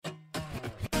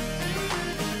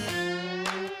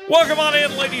Welcome on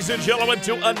in, ladies and gentlemen,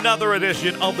 to another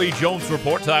edition of the Jones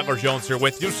Report. Tyler Jones here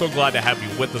with you. So glad to have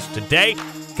you with us today.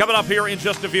 Coming up here in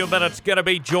just a few minutes, going to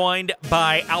be joined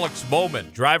by Alex Bowman,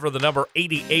 driver of the number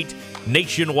 88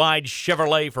 Nationwide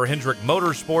Chevrolet for Hendrick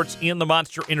Motorsports in the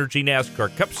Monster Energy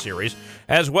NASCAR Cup Series,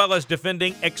 as well as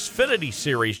defending Xfinity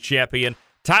Series champion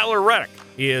Tyler Reddick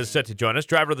is set to join us,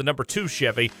 driver of the number 2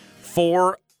 Chevy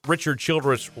for Richard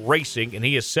Childress Racing, and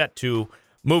he is set to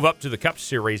move up to the Cup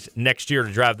Series next year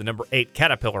to drive the number 8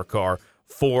 Caterpillar car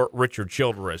for Richard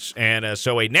Childress. And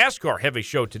so a NASCAR-heavy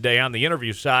show today on the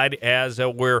interview side as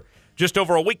we're just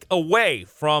over a week away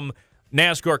from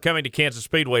NASCAR coming to Kansas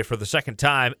Speedway for the second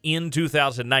time in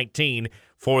 2019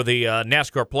 for the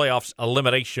NASCAR Playoffs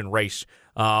Elimination Race,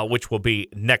 which will be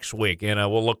next week. And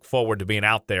we'll look forward to being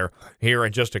out there here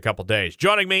in just a couple days.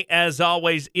 Joining me, as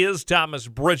always, is Thomas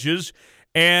Bridges.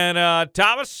 And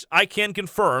Thomas, I can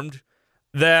confirm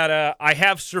that I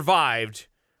have survived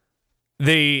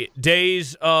the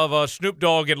days of Snoop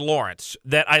Dogg and Lawrence,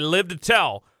 that I lived to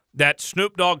tell that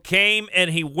Snoop Dogg came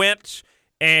and he went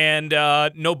and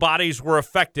no bodies were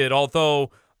affected, although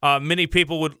many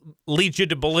people would lead you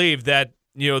to believe that,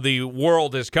 you know, the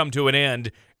world has come to an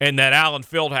end and that Allen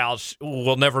Fieldhouse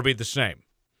will never be the same.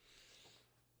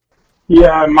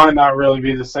 Yeah, it might not really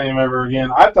be the same ever again.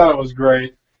 I thought it was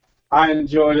great. I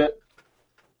enjoyed it.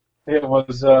 It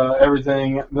was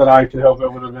everything that I could hope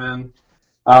it would have been.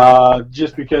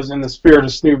 Just because in the spirit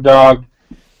of Snoop Dogg,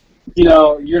 you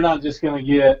know, you're not just going to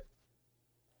get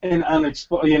an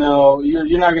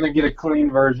you're not going to get a clean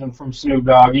version from Snoop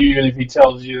Dogg, even if he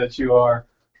tells you that you are.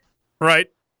 Right.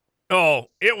 Oh,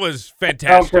 it was fantastic.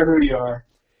 I don't care who you are.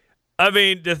 I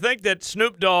mean, to think that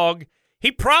Snoop Dogg,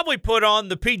 he probably put on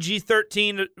the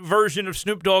PG-13 version of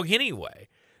Snoop Dogg anyway.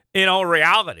 In all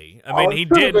reality, I mean, he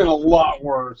did. It could have been a lot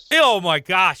worse. Oh my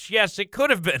gosh, yes, it could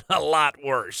have been a lot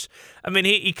worse. I mean,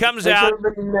 he comes out. He could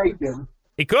have been naked.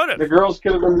 He could have. The girls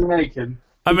could have been naked.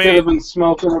 He could have been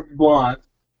smoking a blunt.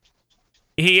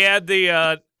 He had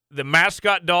the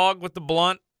mascot dog with the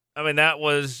blunt. I mean, that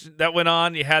went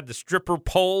on. You had the stripper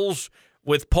poles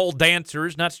with pole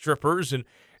dancers, not strippers, and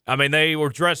I mean, they were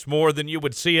dressed more than you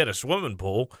would see at a swimming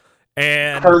pool.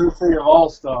 And courtesy of All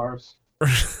Stars.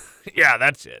 Yeah,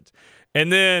 that's it.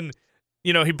 And then,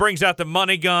 you know, he brings out the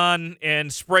money gun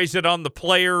and sprays it on the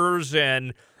players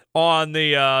and on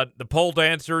the pole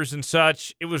dancers and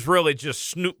such. It was really just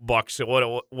Snoop bucks at what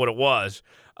it was.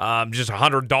 Just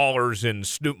 $100 in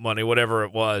Snoop money, whatever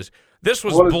it was. This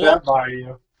was what does that buy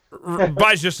you?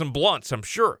 Buys you some blunts, I'm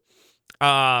sure.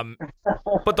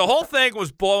 But the whole thing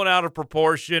was blown out of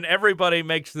proportion. Everybody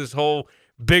makes this whole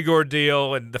big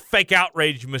ordeal, and the fake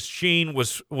outrage machine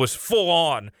was full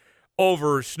on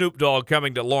over Snoop Dogg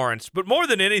coming to Lawrence. But more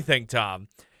than anything, Tom,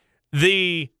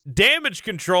 the damage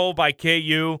control by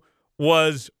KU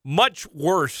was much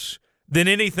worse than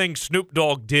anything Snoop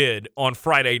Dogg did on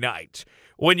Friday night.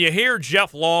 When you hear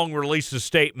Jeff Long release a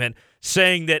statement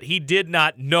saying that he did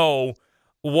not know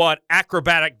what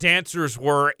acrobatic dancers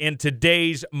were in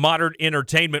today's modern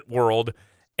entertainment world,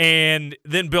 and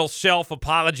then Bill Self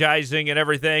apologizing and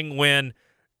everything when,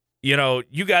 you know,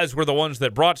 you guys were the ones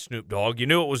that brought Snoop Dogg. You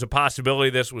knew it was a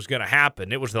possibility this was going to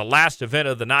happen. It was the last event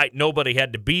of the night. Nobody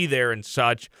had to be there and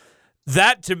such.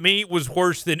 That, to me, was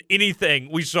worse than anything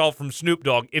we saw from Snoop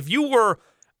Dogg. If you were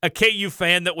a KU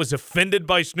fan that was offended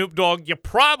by Snoop Dogg, you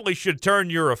probably should turn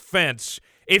your offense,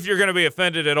 if you're going to be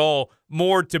offended at all,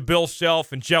 more to Bill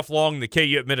Self and Jeff Long, the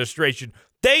KU administration.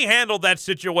 They handled that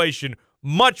situation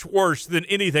much worse than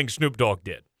anything Snoop Dogg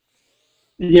did.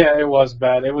 Yeah, it was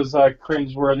bad. It was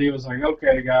cringeworthy. It was like,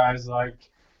 okay, guys, like,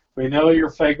 we know you're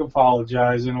fake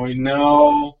apologizing. We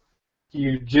know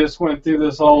you just went through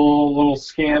this whole little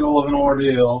scandal of an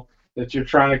ordeal that you're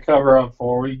trying to cover up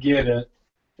for. We get it.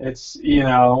 It's, you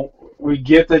know, we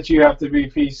get that you have to be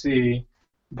PC,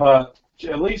 but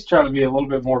at least try to be a little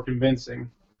bit more convincing.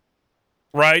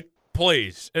 Right?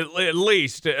 Please. At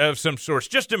least of some sorts.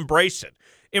 Just embrace it.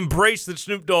 Embrace that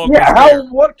Snoop Dogg was there.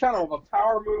 What kind of a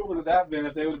power move would have that been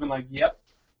if they would have been like, yep,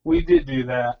 we did do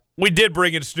that. We did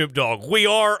bring in Snoop Dogg. We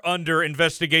are under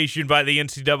investigation by the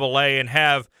NCAA and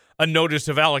have a notice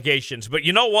of allegations. But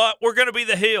you know what? We're going to be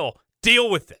the heel. Deal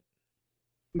with it.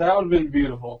 That would have been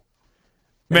beautiful.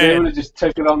 Man. They would have just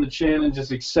taken it on the chin and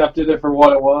just accepted it for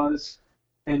what it was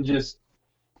and just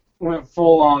went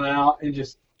full on out and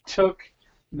just took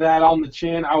that on the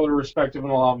chin. I would have respected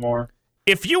them a lot more.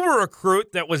 If you were a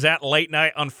recruit that was at late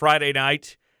night on Friday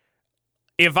night,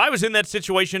 if I was in that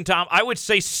situation, Tom, I would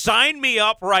say sign me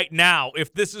up right now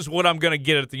if this is what I'm going to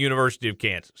get at the University of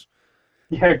Kansas.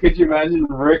 Yeah, could you imagine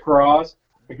Rick Ross?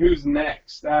 Like, who's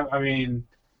next? I mean,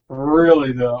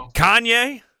 really, though.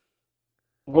 Kanye?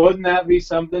 Wouldn't that be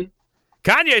something?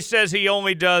 Kanye says he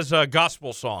only does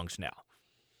gospel songs now.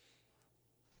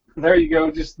 There you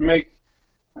go. Just make,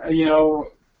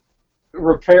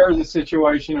 repair the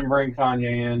situation and bring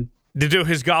Kanye in to do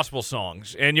his gospel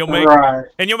songs, and you'll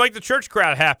make the church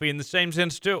crowd happy in the same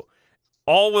sense too.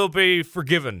 All will be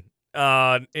forgiven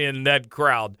in that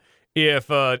crowd if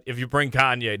you bring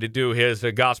Kanye to do his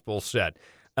gospel set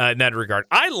in that regard.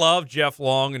 I love Jeff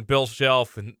Long and Bill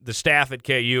Self and the staff at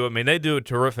KU. I mean, they do a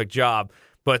terrific job,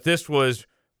 but this was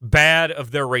bad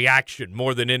of their reaction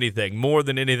more than anything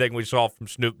we saw from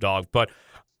Snoop Dogg. But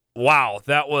wow,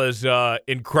 that was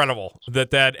incredible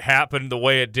that happened the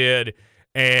way it did.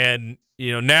 And,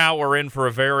 now we're in for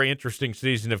a very interesting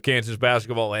season of Kansas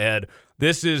basketball ahead.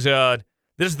 This is the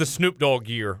Snoop Dogg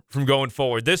year from going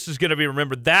forward. This is going to be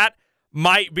remembered. That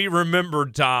might be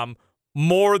remembered, Tom,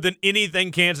 more than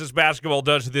anything Kansas basketball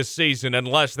does this season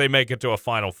unless they make it to a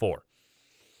Final Four.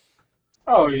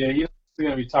 Oh, yeah. It's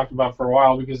going to be talked about for a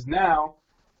while because now,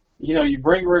 you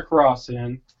bring Rick Ross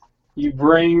in. You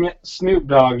bring Snoop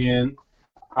Dogg in.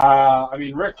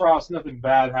 Rick Ross, nothing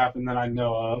bad happened that I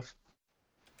know of.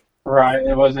 Right.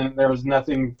 There was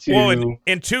nothing to. Well,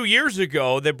 and 2 years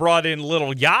ago, they brought in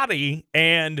Little Yachty,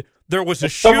 and there was a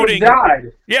someone shooting.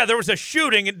 Died. Yeah, there was a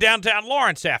shooting in downtown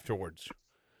Lawrence afterwards.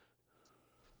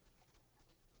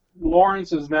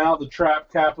 Lawrence is now the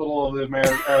trap capital of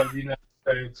the United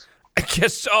States. I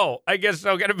guess so.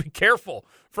 Got to be careful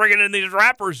bringing in these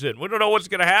rappers in. We don't know what's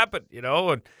going to happen,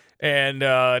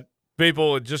 and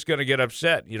people are just going to get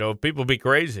upset. People be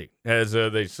crazy, as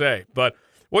they say. But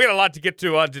we got a lot to get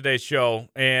to on today's show,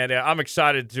 and I'm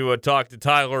excited to talk to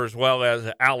Tyler as well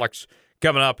as Alex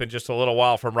coming up in just a little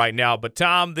while from right now. But,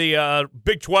 Tom, the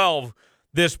Big 12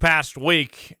 this past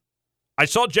week, I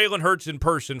saw Jalen Hurts in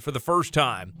person for the first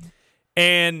time,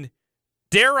 and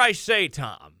dare I say,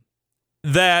 Tom,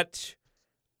 that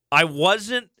I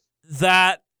wasn't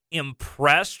that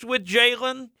impressed with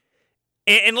Jalen.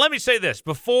 And let me say this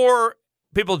before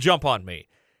people jump on me.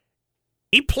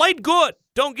 He played good,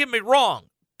 don't get me wrong,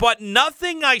 but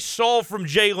nothing I saw from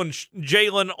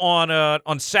Jalen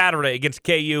on Saturday against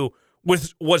KU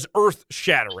was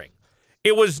earth-shattering.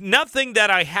 It was nothing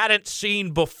that I hadn't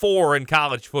seen before in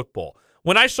college football.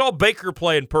 When I saw Baker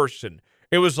play in person,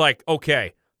 it was like,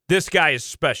 okay, this guy is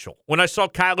special. When I saw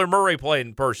Kyler Murray play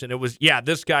in person, it was, yeah,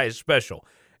 this guy is special.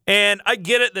 And I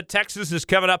get it that Texas is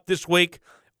coming up this week.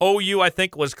 OU, I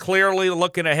think, was clearly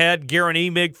looking ahead. Garen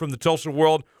Emig from the Tulsa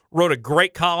World wrote a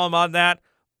great column on that.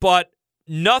 But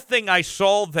nothing I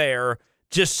saw there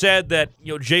just said that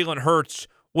Jalen Hurts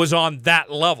was on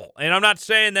that level. And I'm not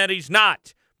saying that he's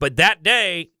not. But that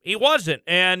day, he wasn't.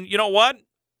 And you know what?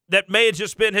 That may have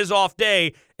just been his off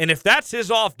day. And if that's his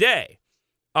off day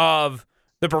of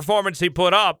the performance he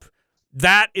put up,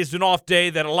 that is an off day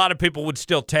that a lot of people would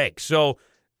still take. So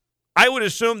I would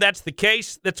assume that's the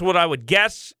case. That's what I would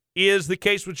guess is the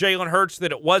case with Jalen Hurts,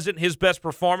 that it wasn't his best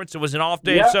performance. It was an off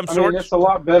day of some sort. It's a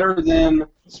lot better than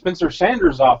Spencer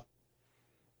Sanders' off.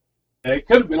 It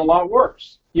could have been a lot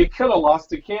worse. You could have lost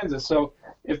to Kansas. So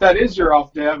if that is your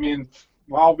off day,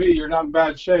 albeit you're not in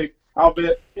bad shape,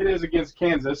 albeit it is against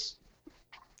Kansas.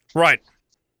 Right.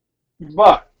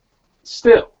 But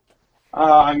still,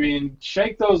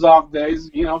 shake those off days,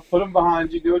 put them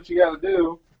behind you, do what you got to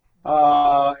do.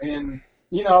 And,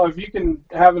 if you can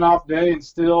have an off day and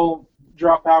still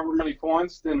drop however many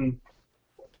points, then,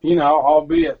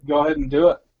 albeit, go ahead and do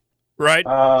it. Right.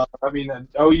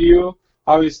 OU,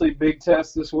 obviously, big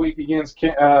test this week against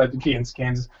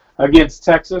Kansas, against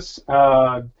Texas.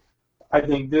 I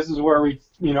think this is where we,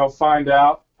 find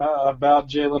out about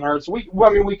Jalen Hurts. We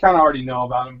kind of already know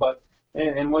about him, but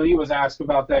and when he was asked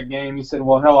about that game, he said,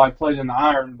 "Well, hell, I played in the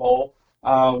Iron Bowl,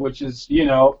 which is,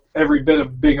 every bit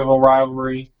of big of a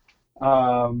rivalry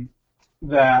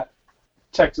that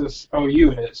Texas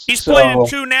OU is." He's played in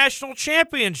 2 national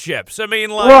championships. Right. He's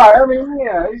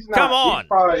not. Come on. He's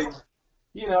probably,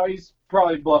 he's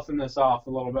probably bluffing this off a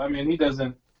little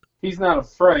bit. He's not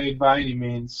afraid by any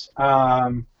means.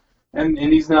 And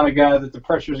he's not a guy that the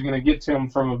pressure is going to get to him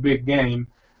from a big game.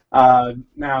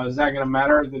 Now, is that going to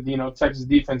matter? That Texas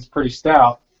defense is pretty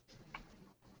stout.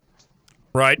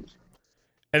 Right.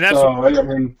 And that's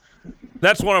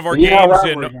that's one of our games.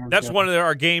 That's one of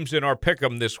our games in our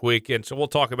pick'em this week, and so we'll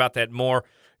talk about that more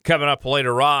coming up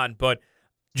later on. But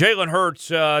Jalen Hurts,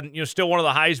 still one of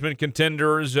the Heisman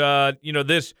contenders.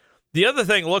 The other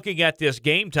thing, looking at this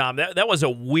game, Tom, that was a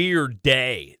weird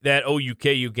day, that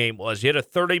OU-KU game was. You had a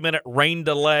 30-minute rain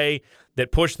delay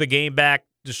that pushed the game back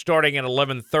to starting at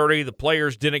 11:30. The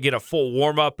players didn't get a full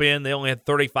warm-up in. They only had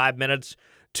 35 minutes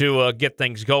to get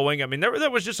things going. There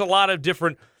was just a lot of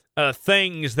different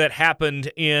things that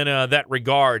happened in that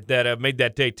regard that made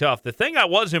that day tough. The thing I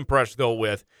was impressed, though,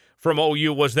 with from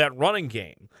OU was that running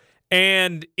game.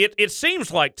 And it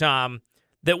seems like, Tom,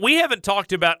 that we haven't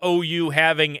talked about OU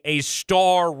having a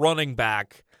star running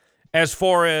back as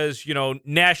far as,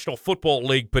 National Football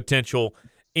League potential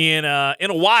in a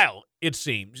while, it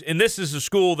seems. And this is a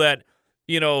school that,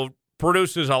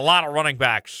 produces a lot of running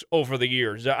backs over the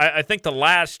years. I think the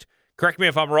last, correct me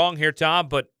if I'm wrong here, Tom,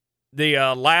 but the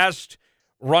last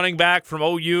running back from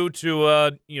OU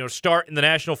to, start in the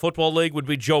National Football League would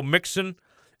be Joe Mixon.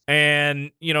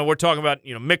 And, we're talking about,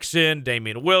 Mixon,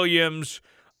 Damian Williams,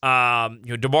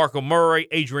 DeMarco Murray,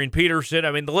 Adrian Peterson.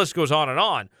 I mean, the list goes on and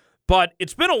on. But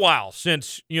it's been a while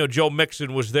since, Joe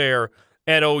Mixon was there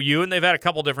at OU, and they've had a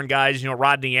couple different guys,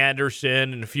 Rodney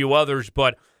Anderson and a few others.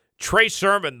 But Trey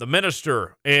Sermon, the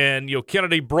minister, and,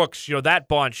 Kennedy Brooks, that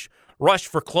bunch rushed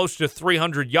for close to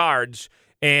 300 yards.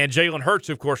 And Jalen Hurts,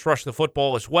 of course, rushed the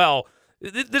football as well.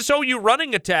 This OU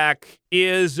running attack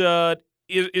is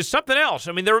something else.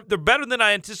 I mean, they're better than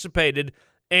I anticipated.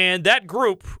 And that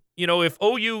group, if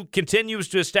OU continues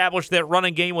to establish that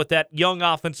running game with that young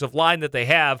offensive line that they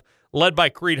have, led by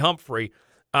Creed Humphrey,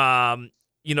 then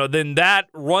that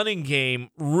running game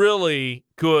really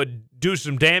could do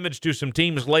some damage to some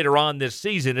teams later on this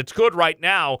season. It's good right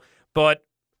now, but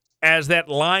as that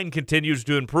line continues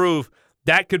to improve,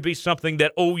 that could be something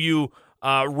that OU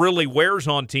really wears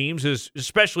on teams,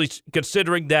 especially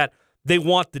considering that they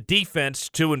want the defense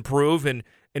to improve and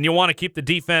you want to keep the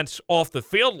defense off the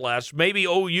field less. Maybe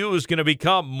OU is going to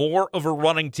become more of a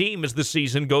running team as the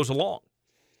season goes along.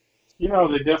 They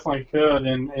definitely could.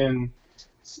 And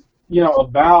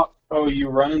about OU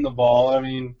running the ball, I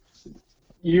mean,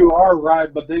 you are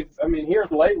right, but here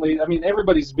lately,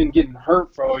 everybody's been getting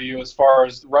hurt for OU as far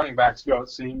as running backs go, it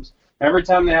seems. Every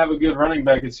time they have a good running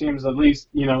back, it seems at least,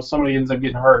 somebody ends up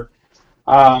getting hurt.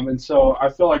 And so I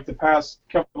feel like the past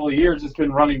couple of years it's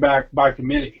been running back by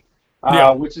committee,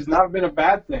 which has not been a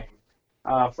bad thing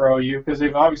for OU because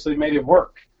they've obviously made it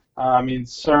work.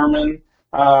 Sermon,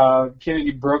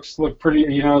 Kennedy Brooks looked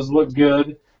pretty, has looked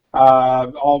good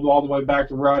all the way back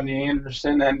to Rodney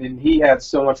Anderson, and he had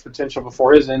so much potential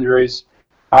before his injuries.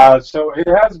 So it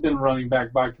has been running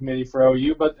back by committee for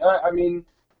OU, but,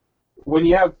 when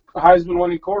you have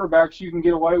Heisman-winning quarterbacks, you can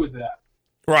get away with that.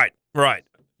 Right.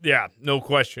 Yeah, no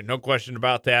question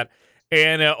about that.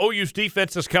 And OU's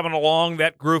defense is coming along.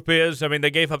 That group is.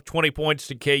 They gave up 20 points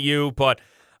to KU, but,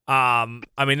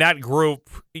 that group,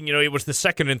 it was the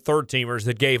second and third teamers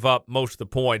that gave up most of the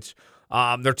points.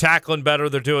 They're tackling better.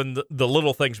 They're doing the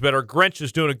little things better. Grinch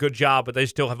is doing a good job, but they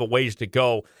still have a ways to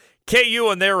go. KU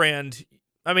on their end,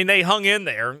 they hung in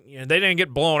there. They didn't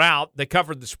get blown out. They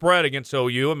covered the spread against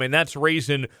OU. That's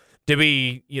reason to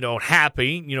be,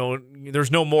 happy.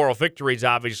 There's no moral victories,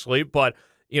 obviously, but,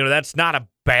 that's not a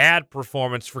bad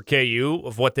performance for KU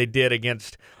of what they did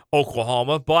against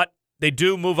Oklahoma. But they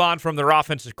do move on from their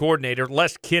offensive coordinator.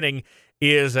 Les Kidding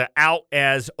is out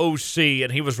as OC,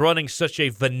 and he was running such a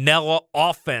vanilla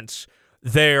offense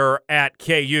there at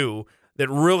KU that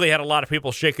really had a lot of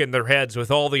people shaking their heads with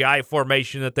all the I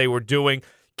formation that they were doing.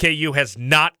 KU has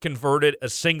not converted a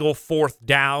single fourth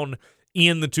down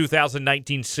in the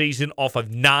 2019 season off of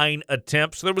 9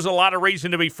 attempts. There was a lot of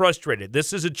reason to be frustrated.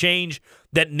 This is a change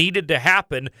that needed to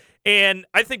happen, and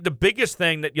I think the biggest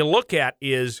thing that you look at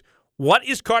is, what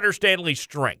is Carter Stanley's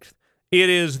strength? It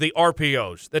is the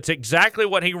RPOs. That's exactly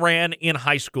what he ran in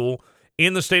high school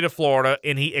in the state of Florida,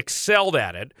 and he excelled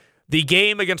at it. The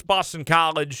game against Boston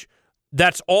College,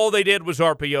 that's all they did was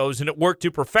RPOs, and it worked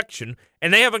to perfection,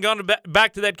 and they haven't gone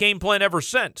back to that game plan ever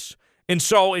since. And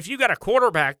so if you got a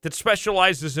quarterback that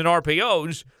specializes in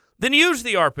RPOs, then use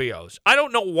the RPOs. I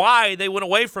don't know why they went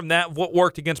away from that, what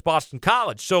worked against Boston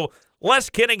College. So Les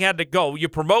Kidding had to go. You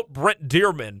promote Brent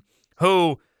Dearman,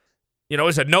 who,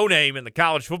 is a no-name in the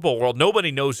college football world.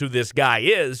 Nobody knows who this guy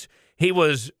is. He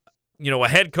was, a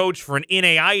head coach for an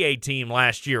NAIA team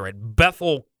last year at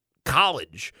Bethel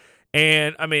College.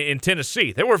 And, in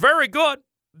Tennessee. They were very good.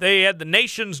 They had the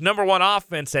nation's #1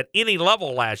 offense at any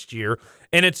level last year,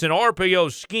 and it's an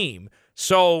RPO scheme.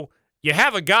 So you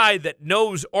have a guy that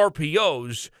knows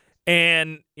RPOs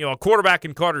and, a quarterback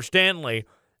in Carter Stanley.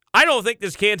 I don't think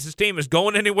this Kansas team is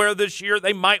going anywhere this year.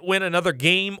 They might win another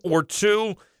game or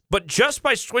two, but just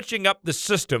by switching up the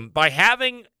system, by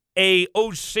having a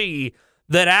OC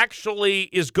that actually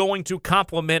is going to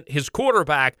complement his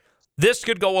quarterback, this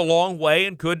could go a long way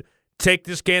and could take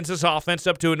this Kansas offense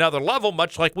up to another level,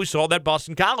 much like we saw that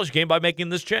Boston College game by making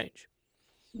this change.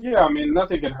 Yeah,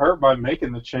 nothing can hurt by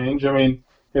making the change.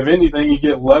 If anything, you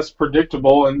get less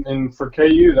predictable, and for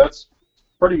KU, that's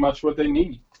pretty much what they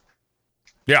need.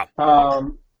 Yeah.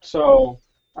 So,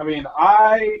 I mean,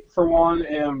 I, for one,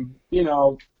 am,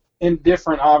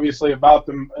 indifferent, obviously, about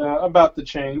the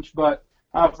change. But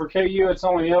for KU, it's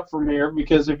only up from here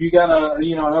because if you got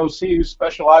an OC who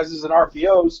specializes in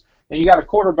RPOs and you got a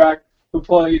quarterback who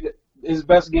played his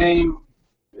best game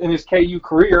in his KU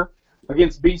career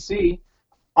against BC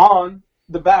on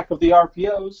the back of the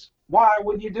RPOs, why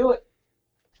wouldn't you do it?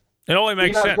 It only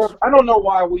makes sense. I don't know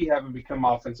why we haven't become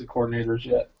offensive coordinators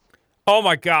yet. Oh,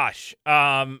 my gosh.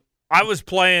 I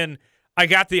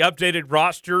got the updated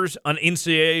rosters on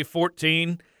NCAA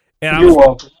 14, and You're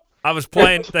welcome. I was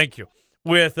playing, thank you,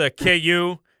 with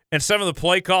KU, and some of the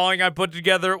play calling I put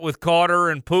together with Carter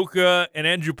and Puka and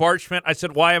Andrew Parchment. I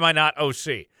said, why am I not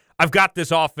OC? I've got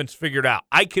this offense figured out.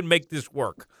 I can make this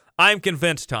work. I'm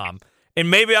convinced, Tom, and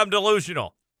maybe I'm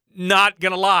delusional. Not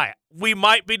going to lie. We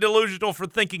might be delusional for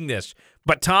thinking this.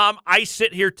 But, Tom, I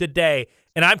sit here today,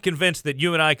 and I'm convinced that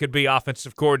you and I could be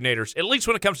offensive coordinators, at least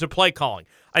when it comes to play calling.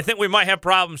 I think we might have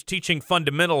problems teaching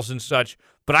fundamentals and such,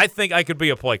 but I think I could be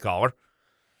a play caller.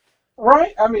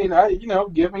 Right. I mean,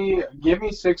 give me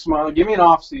 6 months, give me an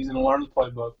off season to learn the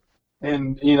playbook,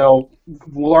 and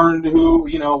learn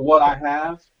what I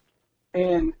have,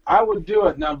 and I would do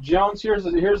it. Now, Jones,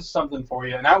 here's something for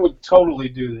you, and I would totally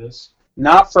do this.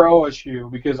 Not for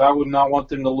OSU because I would not want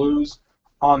them to lose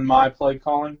on my play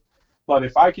calling, but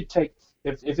if I could take,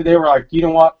 if they were like, you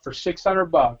know what, for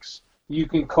 $600 you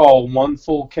can call one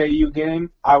full KU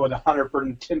game, I would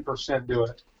 110% do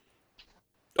it.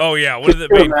 Oh yeah, wouldn't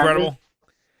it be incredible?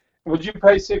 Would you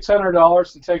pay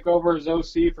 $600 to take over as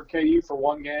OC for KU for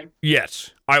one game?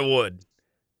 Yes, I would,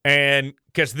 and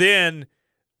because then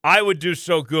I would do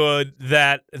so good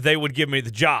that they would give me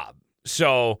the job.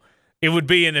 So it would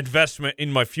be an investment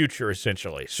in my future,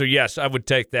 essentially. So, yes, I would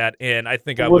take that, and I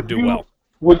think I would do well.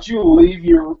 Would you leave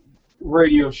your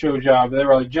radio show job? They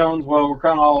were like, Jones, well, we're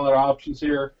kind of all out of options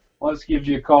here. Let's give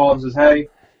you a call and says, hey,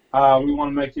 we want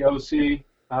to make you OC.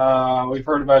 We've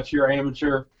heard about your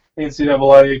amateur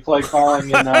NCAA play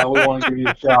calling, and we want to give you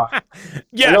a shot.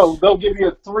 Yes. They'll give you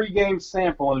a 3-game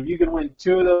sample, and if you can win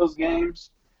 2 of those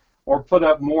games or put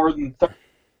up more than 30,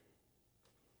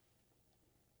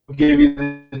 give you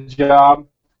the job.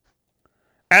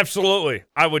 Absolutely,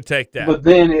 I would take that. But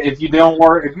then, if you don't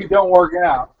work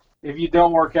out,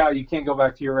 you can't go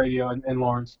back to your radio in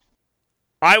Lawrence.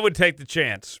 I would take the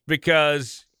chance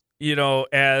because could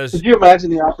you imagine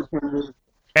the opportunity?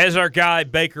 As our guy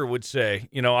Baker would say,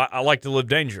 I like to live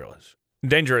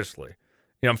dangerously.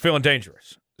 I'm feeling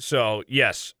dangerous. So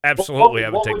yes, absolutely, I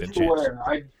would take the chance. Wear?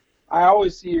 I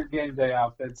always see your game day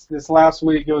outfits. This last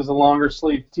week, it was a longer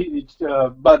sleeve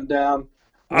button down.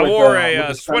 I wore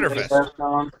a sweater vest.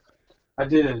 I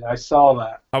did. I saw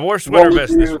that. I wore a sweater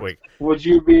vest this week. Would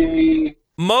you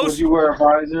wear a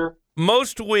visor?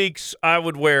 Most weeks I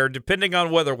would wear, depending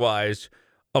on weather-wise,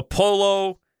 a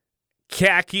polo,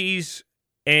 khakis,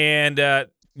 and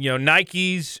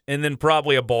Nikes, and then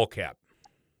probably a ball cap.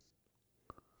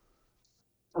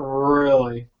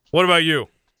 Really? What about you?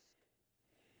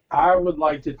 I would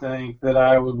like to think that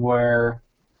I would wear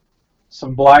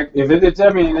some black. It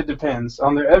depends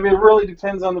on it really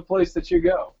depends on the place that you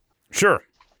go. Sure.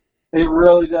 It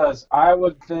really does. I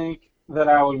would think that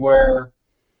I would wear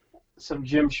some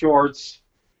gym shorts,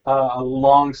 a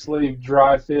long sleeve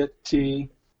dry fit tee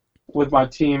with my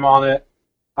team on it,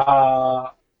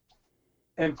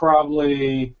 and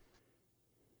probably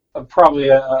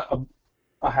a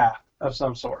hat of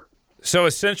some sort. So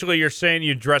essentially, you're saying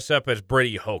you dress up as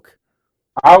Brady Hoke.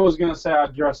 I was going to say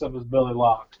I'd dress up as Billy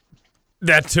Locke.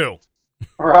 That too.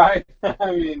 Right?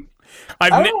 I mean, I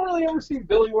don't really ever see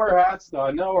Billy wear hats, though. I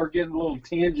know we're getting a little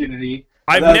tangent-y.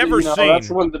 I've never seen.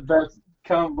 That's when the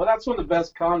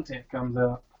best content comes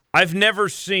out. I've never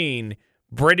seen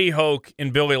Brady Hoke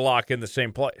and Billy Locke in the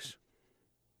same place.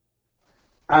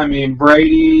 I mean,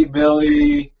 Brady,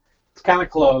 Billy, it's kind of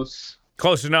close.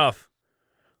 Close enough.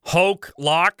 Hoke,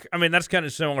 Locke, I mean, that's kind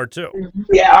of similar, too.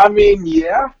 Yeah,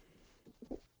 yeah.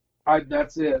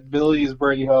 That's it. Billy is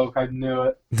Brady Hoke. I knew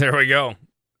it. There we go.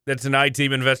 That's an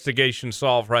I-team investigation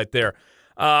solved right there.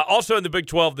 Also in the Big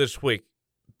 12 this week,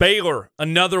 Baylor,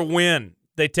 another win.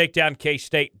 They take down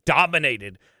K-State,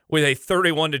 dominated with a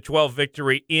 31-12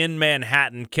 victory in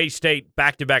Manhattan. K-State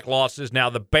back-to-back losses.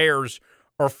 Now the Bears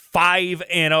are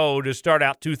 5-0 to start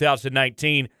out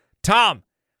 2019. Tom,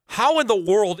 how in the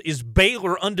world is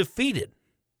Baylor undefeated?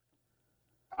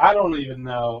 I don't even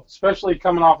know, especially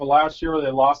coming off of last year where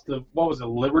they lost to,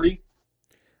 Liberty?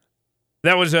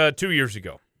 That was 2 years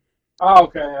ago. Oh,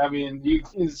 okay. I mean, you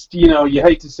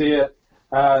hate to see it.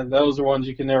 Those are ones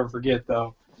you can never forget,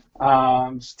 though.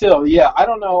 Still, yeah, I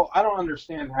don't know. I don't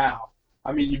understand how.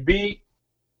 I mean, you beat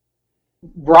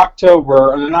Rocktober,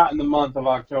 or they're not in the month of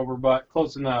October, but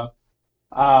close enough.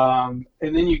 And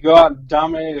then you go out and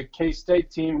dominate a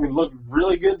K-State team who looked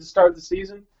really good to start the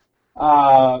season.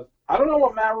 I don't know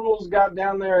what Matt Rule's got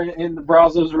down there in the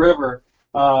Brazos River,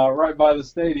 right by the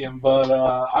stadium, but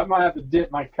I might have to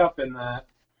dip my cup in that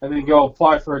and then go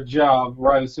apply for a job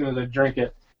right as soon as I drink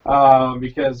it.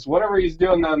 Because whatever he's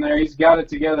doing down there, he's got it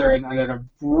together, and I'm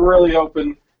really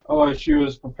hoping OSU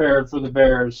is prepared for the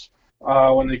Bears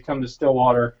when they come to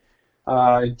Stillwater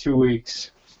in 2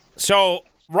 weeks. So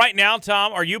right now,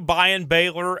 Tom, are you buying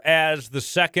Baylor as the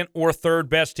second or third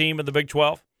best team in the Big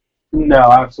 12? No,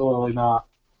 absolutely not.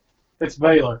 It's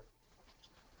Baylor.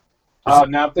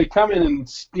 Now, if they come in and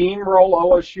steamroll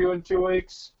OSU in 2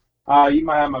 weeks, you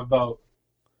might have my vote.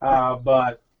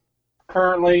 But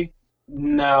currently,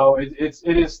 no, it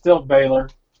is still Baylor.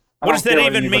 What does that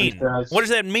even mean? What does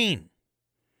that mean?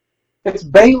 It's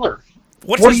Baylor.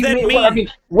 What does that mean?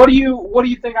 What do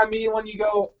you think I mean when you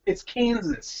go, it's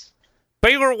Kansas?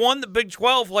 Baylor won the Big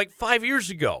 12 like 5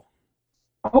 years ago.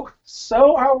 Oh,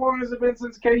 so how long has it been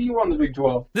since KU won the Big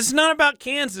 12? This is not about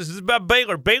Kansas. This is about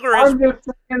Baylor. Baylor has. I'm just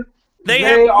saying they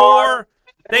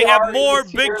have more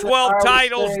Big 12 Iowa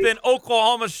titles State. than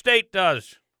Oklahoma State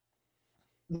does.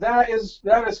 That is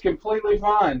completely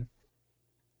fine.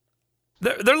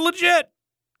 They're legit.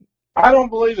 I don't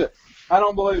believe it.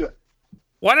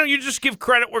 Why don't you just give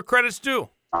credit where credit's due?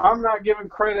 I'm not giving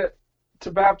credit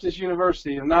to Baptist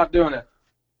University. I'm not doing it.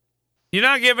 You're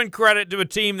not giving credit to a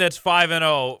team that's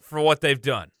 5-0 for what they've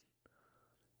done.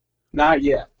 Not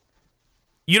yet.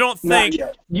 You don't think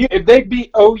Not yet. If they beat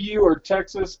OU or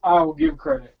Texas, I will give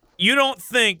credit. You don't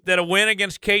think that a win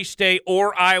against K-State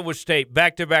or Iowa State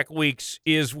back-to-back weeks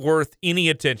is worth any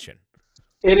attention?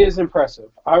 It is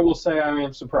impressive. I will say I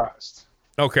am surprised.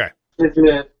 Okay.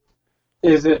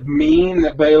 Is it mean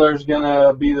that Baylor's going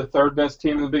to be the third best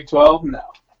team in the Big 12? No.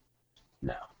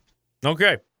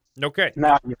 Okay.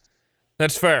 Not yet.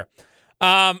 That's fair.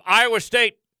 Iowa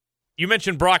State, you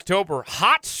mentioned Brocktober.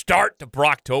 Hot start to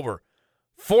Brocktober.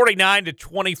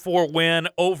 49-24 win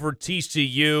over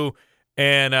TCU,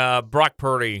 and Brock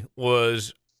Purdy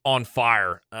was on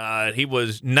fire. He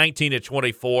was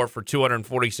 19-24 for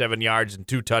 247 yards and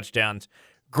 2 touchdowns.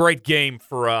 Great game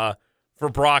for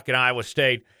Brock and Iowa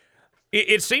State.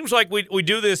 It seems like we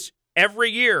do this every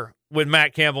year with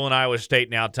Matt Campbell and Iowa State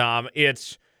now, Tom.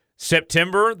 It's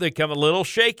September, they come a little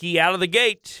shaky out of the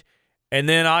gate, and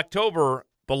then October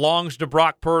belongs to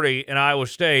Brock Purdy and Iowa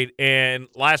State, and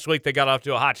last week they got off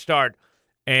to a hot start,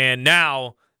 and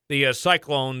now the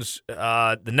Cyclones,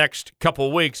 the next couple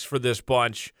of weeks for this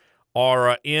bunch,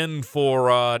 are in for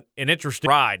an interesting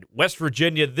ride. West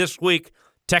Virginia this week,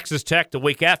 Texas Tech the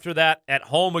week after that, at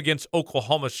home against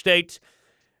Oklahoma State.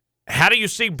 How do you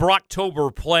see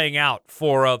Brocktober playing out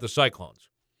for the Cyclones?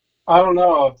 I don't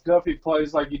know. If Duffy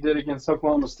plays like he did against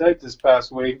Oklahoma State this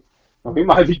past week, we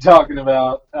might be talking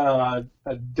about a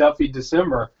Duffy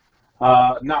December.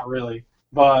 Not really.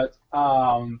 But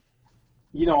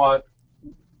you know what?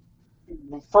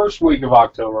 First week of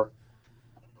October,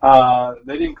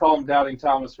 they didn't call him Doubting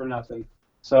Thomas for nothing.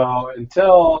 So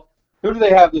who do they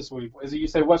have this week? Is it, you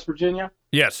say, West Virginia?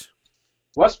 Yes.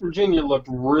 West Virginia looked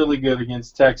really good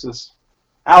against Texas.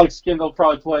 Alex Kendall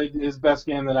probably played his best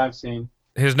game that I've seen.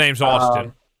 His name's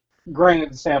Austin.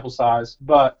 Granted, the sample size,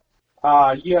 but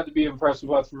you have to be impressed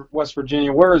with West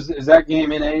Virginia. Where is that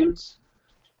game in Ames?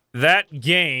 That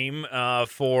game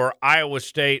for Iowa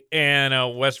State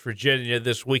and West Virginia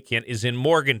this weekend is in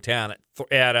Morgantown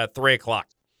at 3 o'clock.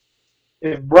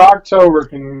 If Brocktober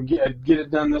can get it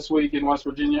done this week in West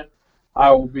Virginia,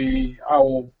 I will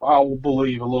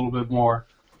believe a little bit more.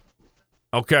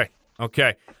 Okay.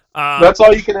 That's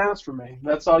all you can ask from me.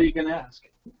 That's all you can ask.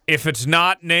 If it's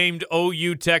not named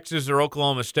OU, Texas, or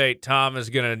Oklahoma State, Tom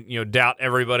is going to doubt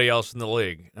everybody else in the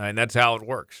league, and that's how it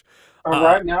works.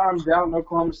 Right now, I'm down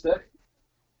Oklahoma State.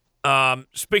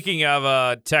 Speaking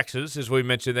of Texas, as we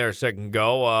mentioned there a second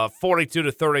ago,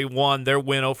 42-31, their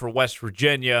win over West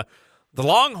Virginia. The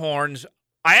Longhorns,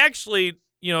 I actually,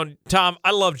 Tom, I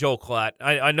love Joel Klatt.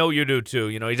 I know you do too.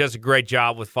 He does a great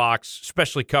job with Fox,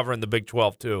 especially covering the Big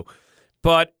 12 too.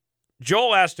 But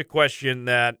Joel asked a question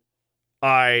that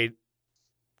I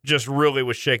just really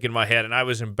was shaking my head, and I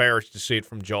was embarrassed to see it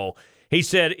from Joel. He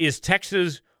said, "Is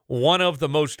Texas one of the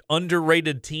most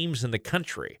underrated teams in the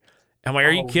country?" I'm like,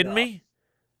 are you kidding me?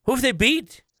 Who have they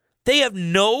beat? They have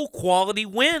no quality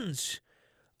wins.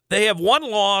 They have one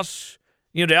loss,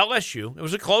 to LSU. It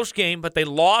was a close game, but they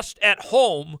lost at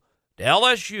home to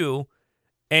LSU.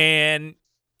 And,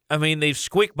 they've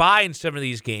squeaked by in some of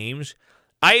these games.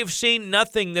 I have seen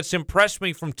nothing that's impressed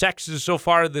me from Texas so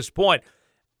far at this point.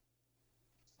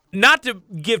 not to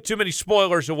give too many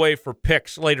spoilers away for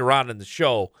picks later on in the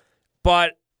show,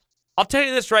 but I'll tell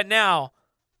you this right now.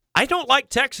 I don't like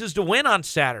Texas to win on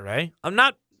Saturday. I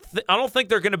don't think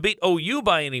they're going to beat OU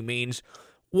by any means.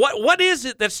 What is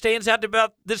it that stands out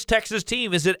about this Texas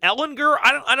team? Is it Ellinger?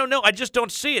 I don't know. I just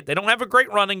don't see it. They don't have a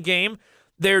great running game.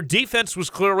 Their defense was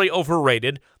clearly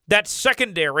overrated. That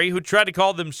secondary, who tried to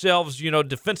call themselves,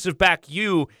 defensive back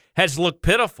U, has looked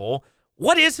pitiful.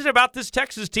 What is it about this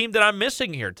Texas team that I'm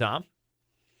missing here, Tom?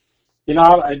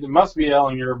 It must be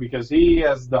Ellinger because he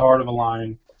has the heart of a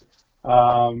lion.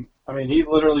 He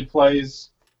literally plays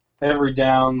every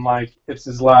down like it's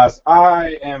his last.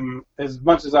 I am, as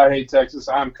much as I hate Texas,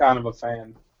 I'm kind of a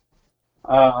fan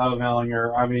of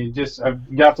Ellinger.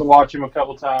 I've got to watch him a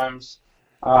couple times.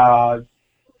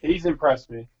 He's impressed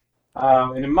me.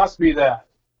 And it must be that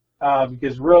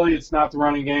because really it's not the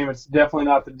running game. It's definitely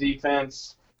not the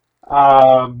defense.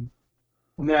 Now,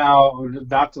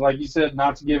 not to, like you said,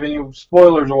 not to give any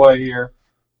spoilers away here,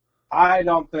 I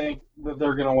don't think that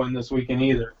they're going to win this weekend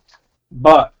either.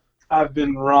 But I've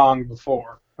been wrong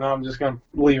before, and I'm just going to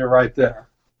leave it right there.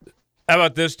 How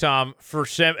about this, Tom? For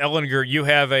Sam Ellinger, you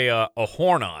have a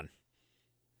horn on.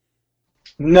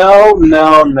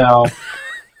 No.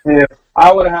 If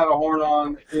I would have had a horn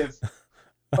on if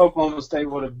Oklahoma State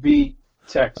would have beat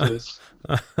Texas,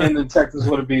 and then Texas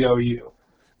would have beat OU.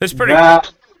 That's pretty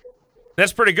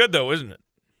good, though, isn't it?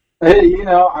 Hey,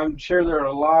 I'm sure there are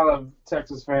a lot of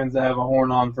Texas fans that have a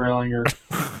horn on for Ellinger.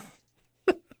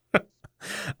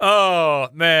 Oh,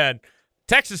 man.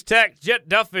 Texas Tech, Jet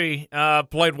Duffy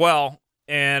played well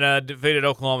and defeated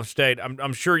Oklahoma State.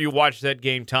 I'm sure you watched that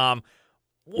game, Tom.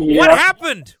 What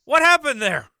happened? What happened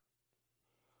there?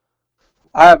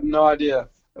 I have no idea.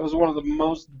 It was one of the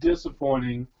most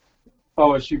disappointing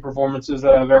OSU performances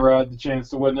that I've ever had the chance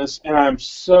to witness, and I'm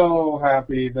so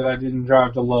happy that I didn't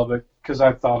drive to Lubbock because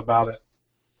I thought about it.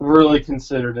 Really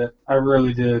considered it. I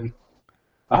really did.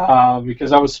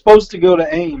 Because I was supposed to go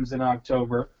to Ames in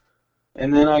October,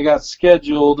 and then I got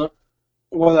scheduled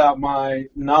without my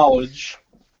knowledge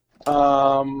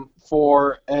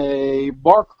for a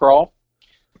bar crawl,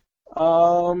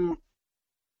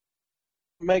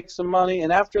 make some money,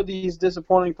 and after these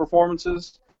disappointing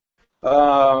performances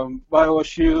by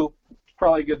OSU, it's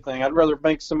probably a good thing. I'd rather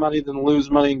make some money than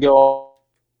lose money and go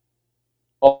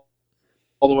all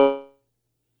the way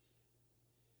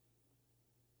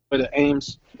to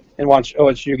Ames and watch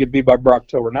OSU get beat by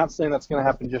Brocktober. Not saying that's going to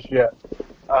happen just yet,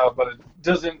 but it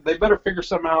doesn't. They better figure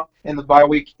something out in the bye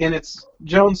week. And it's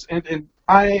Jones and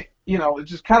I. It's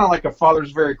just kind of like a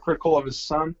father's very critical of his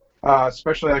son,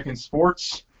 especially like in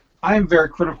sports. I am very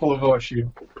critical of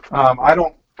OSU. I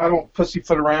don't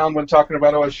pussyfoot around when talking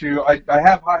about OSU. I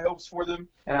have high hopes for them,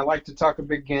 and I like to talk a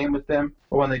big game with them.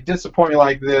 But when they disappoint me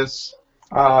like this,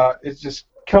 it just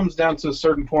comes down to a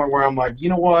certain point where I'm like, you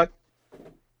know what?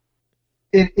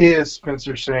 It is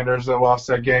Spencer Sanders that lost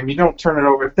that game. You don't turn it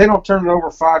over. If they don't turn it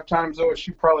over 5 times,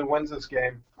 OSU probably wins this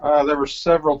game. There were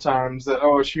several times that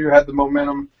OSU had the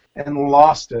momentum and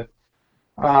lost it.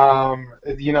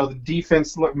 The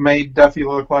defense made Duffy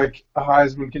look like a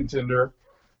Heisman contender.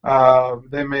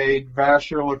 They made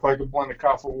Vasher look like a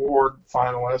Blenikoff Award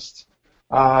finalist.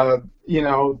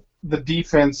 The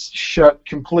defense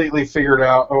completely figured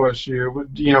out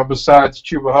OSU, besides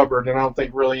Chuba Hubbard, and I don't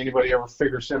think really anybody ever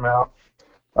figures him out.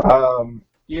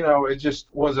 It just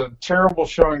was a terrible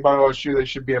showing by OSU. They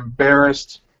should be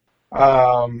embarrassed.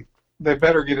 They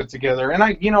better get it together. And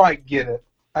I get it.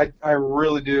 I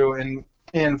really do.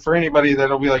 And for anybody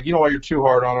that'll be like, you're too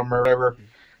hard on them or whatever,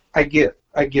 I get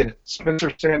it.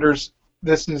 Spencer Sanders,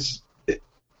 this is,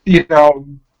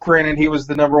 granted he was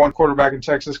the number 1 quarterback in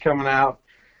Texas coming out.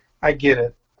 I get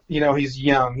it. He's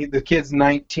young. The kid's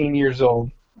 19 years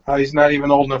old. He's not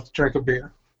even old enough to drink a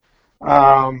beer.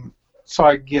 So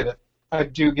I get it. I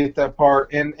do get that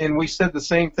part. And we said the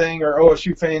same thing, or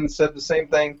OSU fans said the same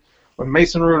thing when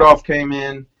Mason Rudolph came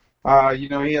in.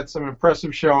 He had some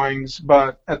impressive showings,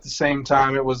 but at the same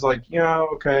time it was like,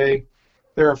 okay,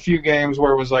 there are a few games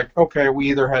where it was like, okay, we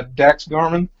either had Dax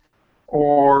Garman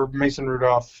or Mason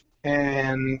Rudolph.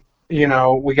 And,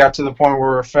 we got to the point where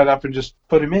we were fed up and just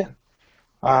put him in.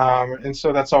 And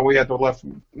so that's all we had left,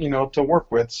 to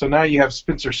work with. So now you have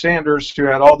Spencer Sanders, who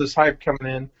had all this hype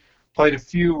coming in, played a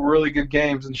few really good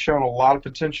games and shown a lot of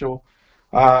potential,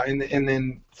 and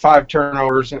then 5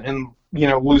 turnovers and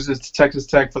loses to Texas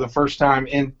Tech for the first time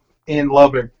in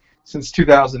Lubbock since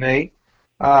 2008.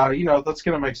 That's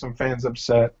going to make some fans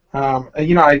upset.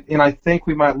 I think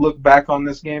we might look back on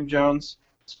this game, Jones,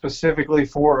 specifically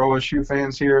for OSU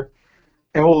fans here,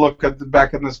 and we'll look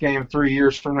back at this game 3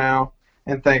 years from now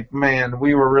and think, man,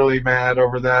 we were really mad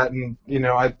over that. And,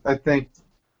 I think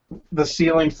the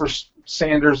ceiling for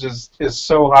Sanders is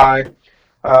so high,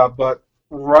 but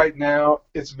right now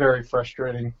it's very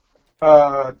frustrating.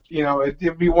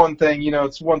 It'd be one thing,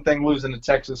 it's one thing losing to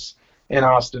Texas in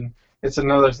Austin. It's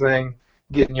another thing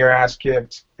getting your ass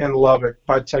kicked in Lubbock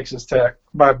by Texas Tech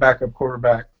by a backup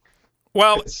quarterback.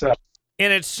 Well,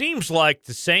 and it seems like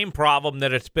the same problem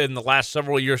that it's been the last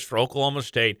several years for Oklahoma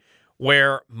State,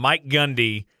 where Mike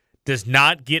Gundy does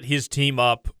not get his team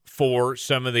up for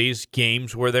some of these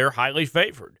games where they're highly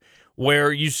favored,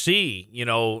 where you see,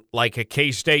 like a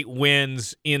K-State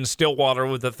wins in Stillwater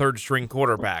with a third-string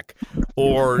quarterback.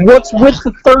 Or what's with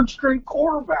the third-string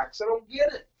quarterbacks? I don't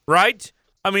get it. Right?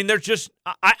 I mean, they're just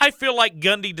 – I feel like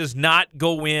Gundy does not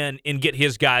go in and get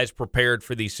his guys prepared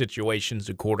for these situations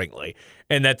accordingly,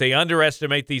 and that they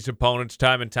underestimate these opponents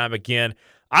time and time again.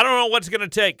 I don't know what's going to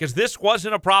take, because this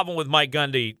wasn't a problem with Mike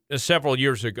Gundy several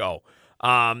years ago.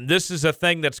 This is a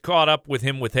thing that's caught up with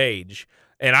him with age,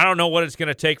 and I don't know what it's going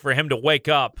to take for him to wake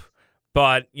up.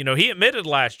 But, he admitted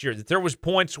last year that there was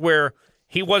points where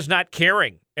he was not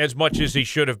caring as much as he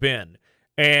should have been.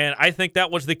 And I think that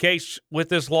was the case with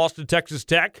this loss to Texas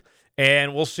Tech,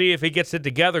 and we'll see if he gets it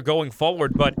together going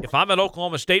forward. But if I'm an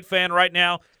Oklahoma State fan right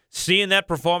now, seeing that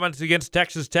performance against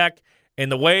Texas Tech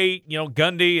and the way,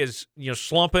 Gundy is,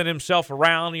 slumping himself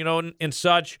around, and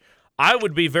such, I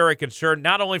would be very concerned,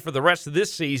 not only for the rest of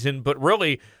this season, but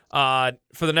really for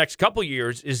the next couple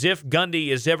years, is if Gundy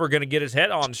is ever going to get his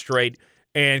head on straight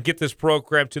and get this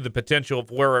program to the potential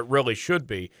of where it really should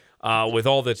be with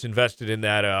all that's invested in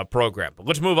that program. But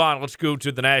let's move on. Let's go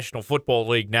to the National Football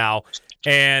League now.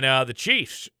 And the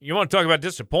Chiefs, you want to talk about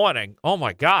disappointing? Oh,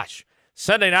 my gosh.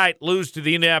 Sunday night, lose to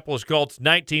the Indianapolis Colts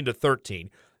 19-13.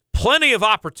 Plenty of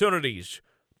opportunities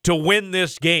to win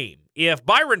this game. If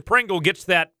Byron Pringle gets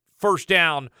that first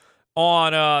down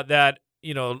on that,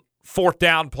 fourth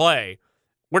down play,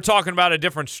 we're talking about a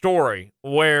different story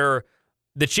where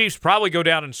the Chiefs probably go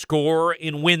down and score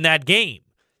and win that game,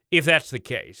 if that's the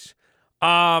case.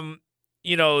 The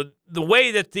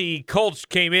way that the Colts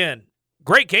came in,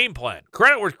 great game plan.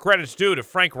 Credit where credit's due to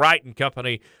Frank Wright and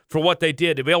company for what they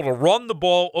did to be able to run the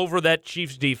ball over that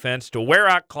Chiefs defense, to wear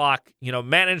out clock,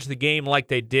 manage the game like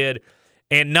they did,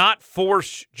 and not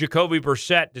force Jacoby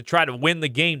Brissett to try to win the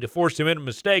game, to force him into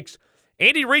mistakes.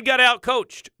 Andy Reid got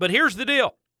out-coached, but here's the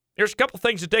deal. There's a couple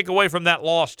things to take away from that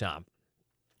loss, Tom.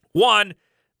 One,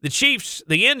 the Chiefs,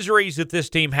 the injuries that this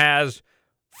team has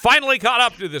finally caught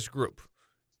up to this group.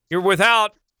 You're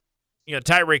without,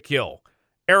 Tyreek Hill,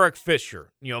 Eric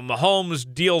Fisher.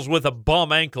 Mahomes deals with a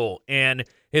bum ankle, and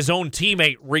his own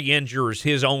teammate re-injures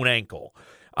his own ankle.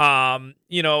 And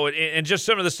just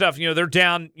some of the stuff, they're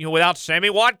down, without Sammy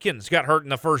Watkins, got hurt in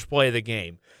the first play of the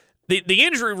game. The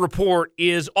injury report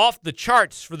is off the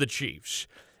charts for the Chiefs.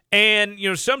 And,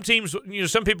 some teams,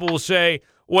 some people will say,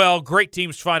 well, great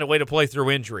teams find a way to play through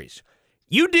injuries.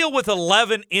 You deal with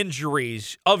 11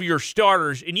 injuries of your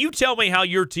starters, and you tell me how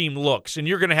your team looks, and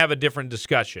you're going to have a different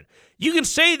discussion. You can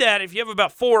say that if you have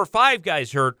about 4 or 5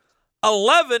 guys hurt.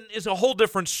 11 is a whole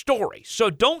different story. So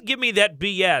don't give me that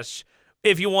BS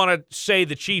if you want to say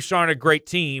the Chiefs aren't a great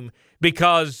team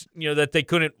because, that they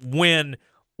couldn't win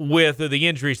with the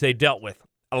injuries they dealt with.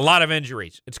 A lot of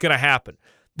injuries. It's going to happen.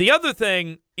 The other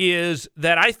thing is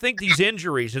that I think these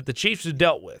injuries that the Chiefs have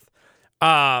dealt with,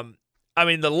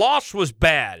 the loss was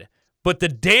bad, but the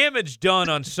damage done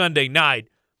on Sunday night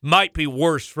might be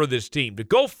worse for this team. To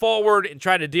go forward and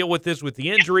try to deal with this with the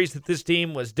injuries that this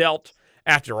team was dealt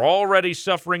after already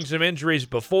suffering some injuries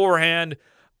beforehand,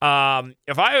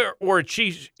 if I'm a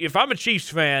Chiefs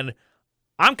fan,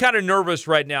 I'm kind of nervous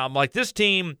right now. I'm like, this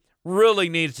team really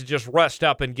needs to just rest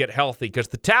up and get healthy because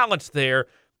the talent's there,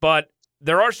 but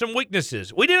there are some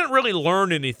weaknesses. We didn't really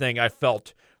learn anything, I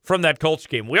felt, from that Colts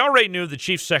game. We already knew the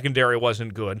Chiefs' secondary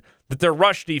wasn't good, that their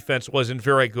rush defense wasn't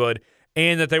very good,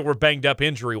 and that they were banged up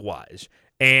injury-wise.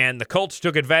 And the Colts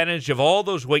took advantage of all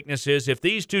those weaknesses. If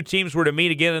these two teams were to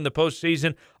meet again in the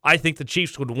postseason, I think the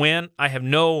Chiefs would win. I have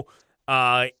no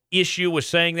issue with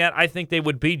saying that. I think they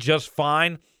would be just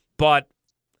fine. But,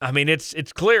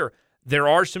 it's clear there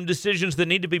are some decisions that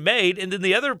need to be made. And then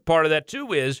the other part of that,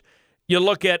 too, is you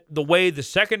look at the way the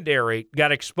secondary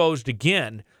got exposed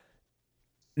again.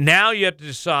 Now you have to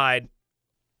decide,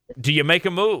 do you make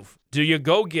a move? Do you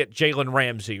go get Jalen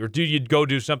Ramsey, or do you go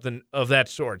do something of that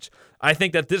sort? I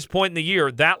think at this point in the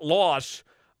year, that loss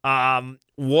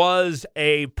was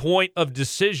a point of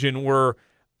decision where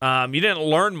you didn't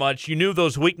learn much. You knew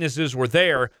those weaknesses were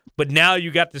there, but now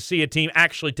you got to see a team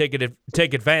actually take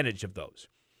advantage of those.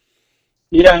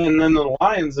 Yeah, and then the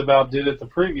Lions about did it the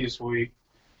previous week.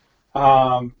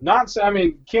 Not, I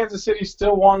mean, Kansas City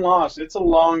still one loss. It's a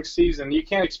long season. You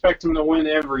can't expect them to win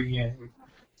every game.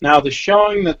 Now, the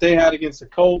showing that they had against the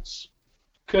Colts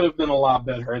could have been a lot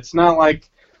better. It's not like,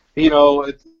 it's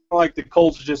not like the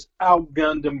Colts just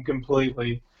outgunned them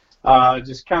completely.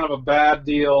 Just kind of a bad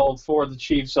deal for the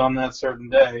Chiefs on that certain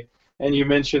day. And you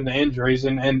mentioned the injuries.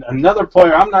 And another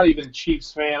player, I'm not even a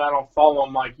Chiefs fan. I don't follow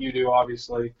them like you do,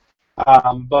 obviously.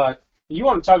 But you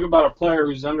want to talk about a player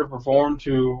who's underperformed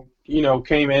who,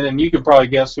 came in, and you can probably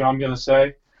guess who I'm going to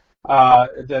say,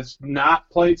 that's not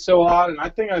played so hot. And I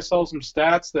think I saw some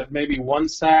stats that maybe one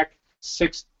sack,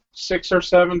 six or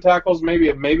seven tackles,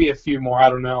 maybe a few more. I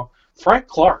don't know. Frank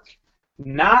Clark,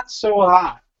 not so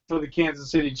hot for the Kansas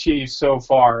City Chiefs so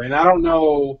far. And I don't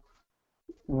know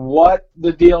what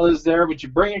the deal is there, but you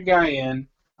bring a guy in.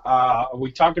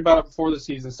 We talked about it before the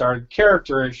season started,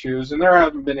 character issues, and there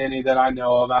haven't been any that I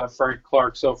know of out of Frank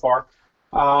Clark so far.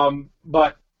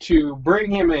 But to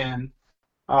bring him in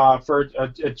for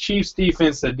a Chiefs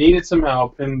defense that needed some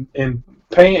help and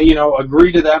pay,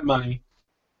 agree to that money,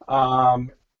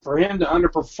 for him to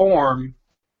underperform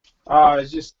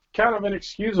is just kind of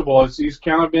inexcusable. He's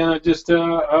kind of been just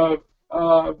a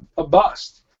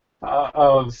bust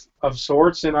of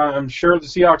sorts, and I'm sure the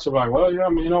Seahawks are like, well,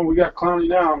 we got Clowney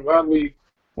now. I'm glad we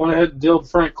went ahead and dealt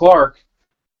Frank Clark.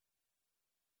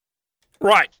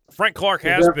 Right, Frank Clark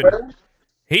has been. Fair?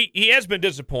 He has been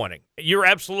disappointing. You're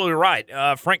absolutely right.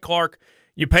 Frank Clark,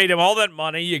 you paid him all that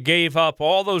money, you gave up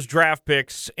all those draft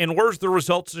picks, and where's the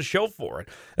results to show for it?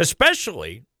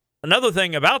 Especially, another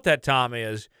thing about that, Tom,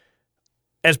 is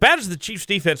as bad as the Chiefs'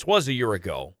 defense was a year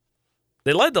ago,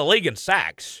 they led the league in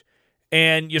sacks.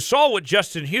 And you saw what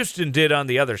Justin Houston did on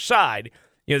the other side.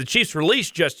 The Chiefs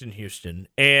released Justin Houston,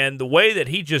 and the way that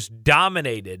he just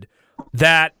dominated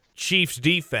that Chiefs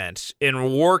defense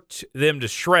and worked them to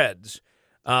shreds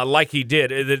like he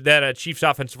did, that Chiefs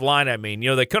offensive line,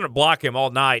 they couldn't block him all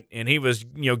night, and he was,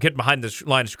 getting behind the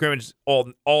line of scrimmage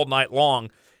all night long.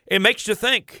 It makes you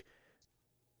think,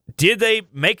 did they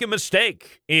make a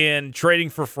mistake in trading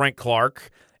for Frank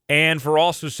Clark? And for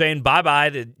also saying bye-bye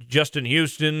to Justin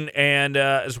Houston and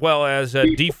as well as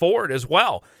Dee Ford as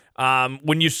well.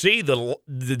 When you see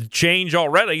the change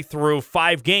already through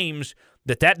 5 games,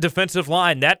 that defensive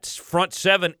line, that front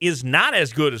seven is not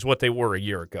as good as what they were a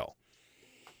year ago.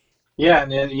 Yeah,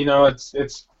 and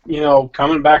it's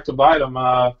coming back to bite them.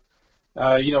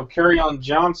 Kerryon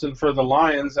Johnson for the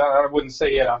Lions, I wouldn't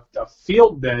say he had a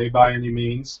field day by any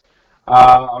means.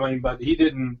 But he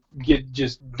didn't get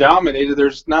just dominated.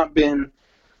 There's not been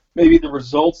maybe the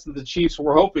results that the Chiefs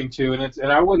were hoping to,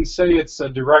 and I wouldn't say it's a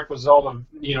direct result of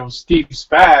Steve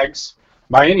Spags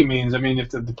by any means. I mean, if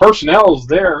the personnel is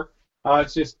there,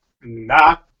 it's just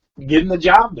not getting the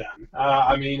job done.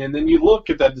 And then you look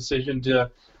at that decision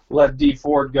to let Dee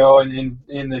Ford go and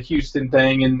in the Houston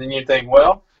thing, and then you think,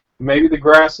 well, maybe the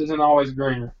grass isn't always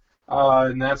greener.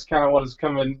 And that's kind of what it's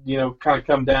come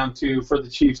down to for the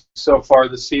Chiefs so far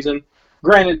this season.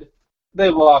 Granted,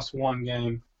 they've lost 1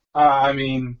 game.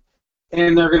 And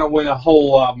they're going to win a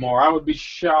whole lot more. I would be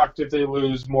shocked if they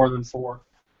lose more than 4.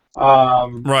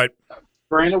 Right.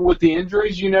 Granted, with the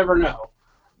injuries, you never know.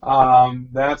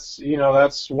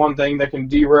 That's one thing that can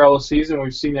derail a season.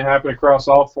 We've seen it happen across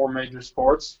all 4 major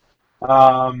sports.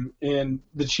 And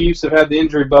the Chiefs have had the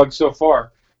injury bug so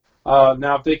far.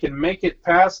 Now, if they can make it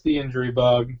past the injury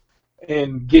bug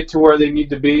and get to where they need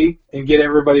to be and get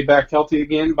everybody back healthy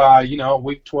again by,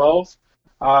 week 12,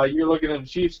 you're looking at a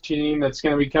Chiefs team that's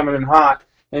going to be coming in hot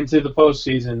into the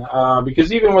postseason.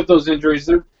 Because even with those injuries,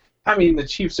 the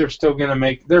Chiefs are still going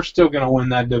to win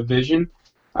that division.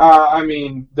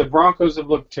 The Broncos have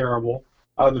looked terrible.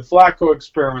 The Flacco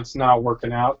experiment's not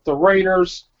working out. The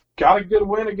Raiders got a good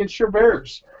win against your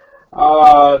Bears.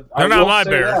 They're not my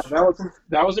Bears.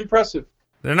 That was impressive.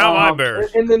 They're not my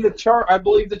Bears. And then I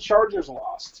believe the Chargers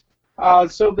lost.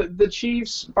 So the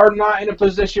Chiefs are not in a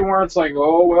position where it's like,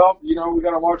 oh, well, we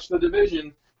got to watch the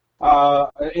division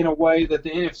in a way that the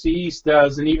NFC East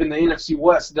does and even the NFC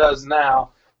West does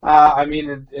now.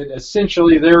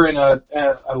 Essentially they're in a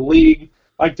league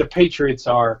like the Patriots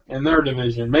are in their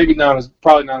division.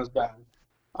 Probably not as bad.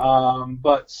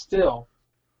 But still,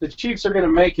 the Chiefs are going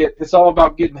to make it. It's all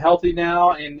about getting healthy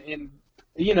now. And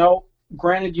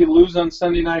granted, you lose on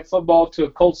Sunday Night Football to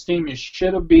a Colts team you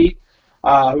should have beat,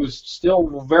 who's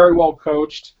still very well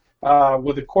coached,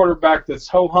 with a quarterback that's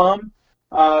ho-hum.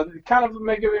 Kind of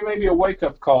maybe a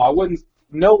wake-up call.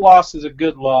 No loss is a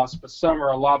good loss, but some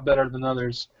are a lot better than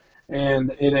others.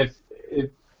 And if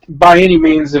by any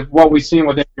means, if what we've seen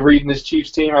with Andy Reid and this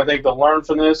Chiefs team, I think they'll learn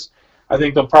from this. I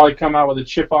think they'll probably come out with a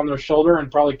chip on their shoulder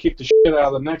and probably kick the shit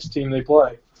out of the next team they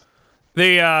play.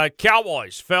 The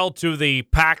Cowboys fell to the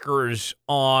Packers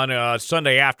on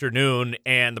Sunday afternoon,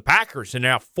 and the Packers are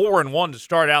now 4-1 to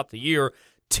start out the year.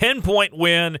 10-point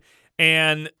win,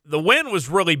 and the win was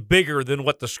really bigger than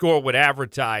what the score would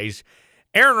advertise.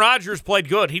 Aaron Rodgers played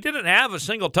good. He didn't have a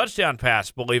single touchdown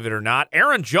pass, believe it or not.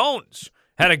 Aaron Jones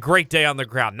had a great day on the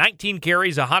ground. 19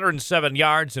 carries, 107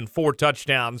 yards, and 4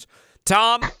 touchdowns.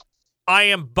 Tom, I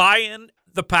am buying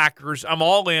the Packers. I'm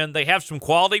all in. They have some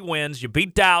quality wins. You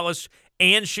beat Dallas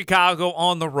and Chicago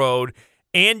on the road,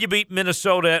 and you beat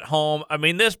Minnesota at home. I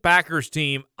mean, this Packers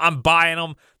team, I'm buying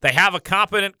them. They have a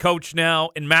competent coach now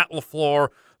in Matt LaFleur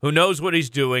who knows what he's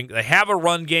doing. They have a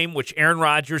run game, which Aaron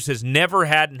Rodgers has never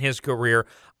had in his career.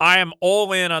 I am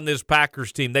all in on this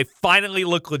Packers team. They finally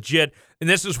look legit, and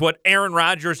this is what Aaron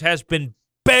Rodgers has been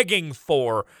begging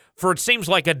for it seems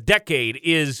like a decade,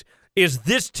 is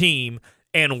this team.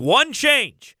 And one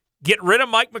change, get rid of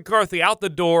Mike McCarthy out the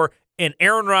door, and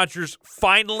Aaron Rodgers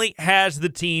finally has the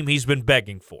team he's been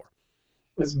begging for.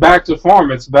 It's back to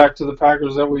form. It's back to the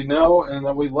Packers that we know and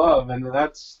that we love. And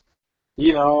that's,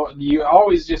 you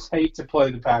always just hate to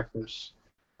play the Packers.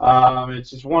 It's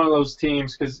just one of those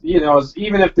teams because,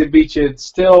 even if they beat you, it's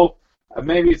still,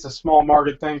 maybe it's a small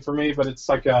market thing for me, but it's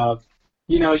like you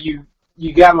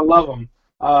got to love them.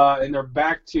 And they're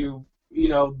back to,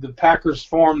 the Packers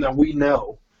form that we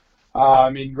know.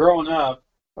 Growing up,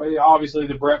 obviously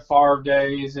the Brett Favre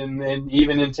days and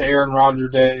even into Aaron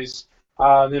Rodgers days,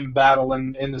 them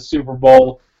battling in the Super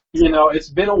Bowl. It's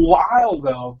been a while,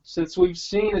 though, since we've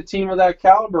seen a team of that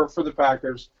caliber for the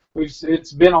Packers.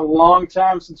 It's been a long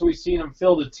time since we've seen them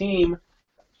field a team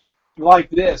like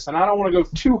this. And I don't want to go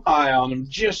too high on them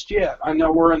just yet. I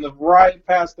know we're in the right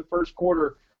past the first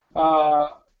quarter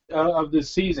of this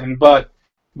season, but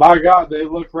by God, they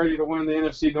look ready to win the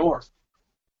NFC North.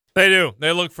 They do.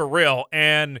 They look for real.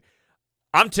 And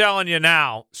I'm telling you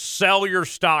now, sell your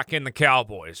stock in the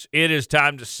Cowboys. It is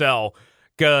time to sell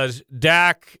because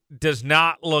Dak does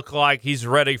not look like he's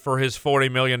ready for his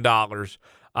 $40 million.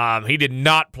 He did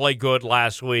not play good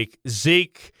last week.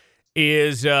 Zeke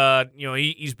is,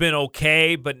 he's been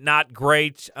okay, but not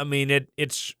great.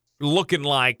 It's looking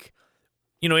like,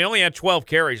 he only had 12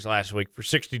 carries last week for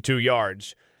 62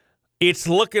 yards. It's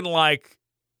looking like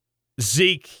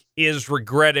Zeke is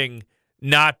regretting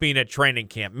not being at training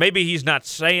camp. Maybe he's not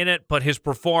saying it, but his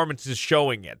performance is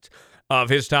showing it of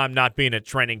his time not being at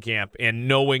training camp and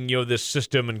knowing, this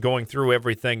system and going through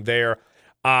everything there.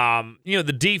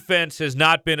 The defense has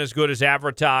not been as good as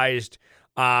advertised.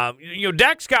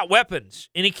 Dak's got weapons,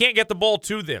 and he can't get the ball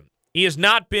to them. He has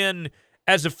not been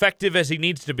as effective as he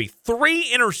needs to be. 3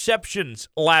 interceptions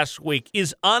last week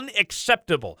is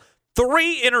unacceptable.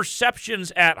 3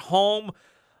 interceptions at home.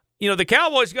 The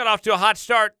Cowboys got off to a hot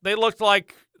start. They looked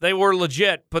like they were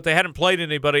legit, but they hadn't played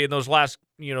anybody in those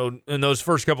in those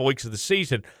first couple weeks of the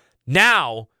season.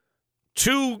 Now,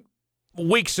 2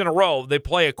 weeks in a row, they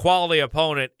play a quality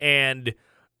opponent, and,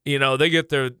 they get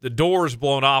the doors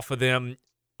blown off of them.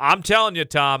 I'm telling you,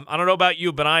 Tom, I don't know about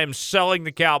you, but I am selling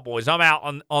the Cowboys. I'm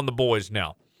out on the boys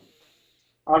now.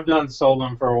 I've done sold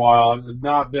them for a while. I've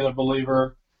not been a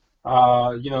believer,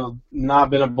 not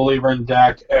been a believer in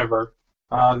Dak ever.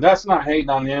 That's not hating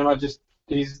on him.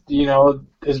 He's,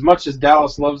 as much as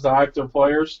Dallas loves to hype their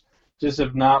players, just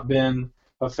have not been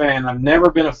a fan. I've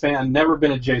never been a fan, never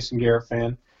been a Jason Garrett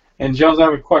fan. And, Jones, I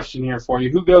have a question here for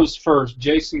you. Who goes first,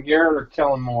 Jason Garrett or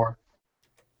Kellen Moore?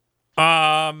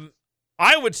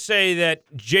 I would say that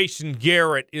Jason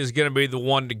Garrett is going to be the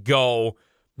one to go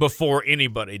before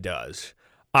anybody does.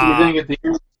 Do you think at the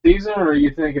end of the season, or you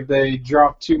think if they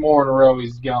drop 2 more in a row,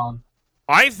 he's gone?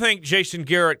 I think Jason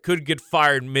Garrett could get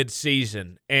fired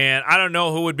mid-season, and I don't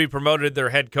know who would be promoted their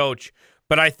head coach,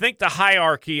 but I think the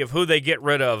hierarchy of who they get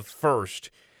rid of first,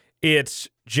 it's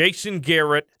Jason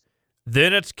Garrett,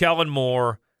 then it's Kellen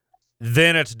Moore,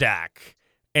 then it's Dak.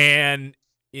 And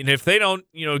if they don't,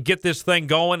 get this thing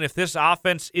going, if this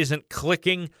offense isn't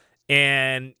clicking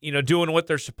and, doing what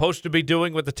they're supposed to be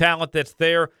doing with the talent that's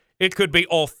there, it could be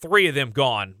all 3 of them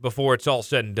gone before it's all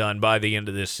said and done by the end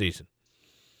of this season.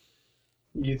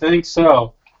 You think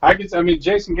so?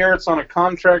 Jason Garrett's on a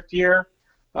contract year.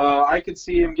 I could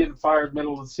see him getting fired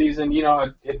middle of the season.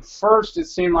 At first it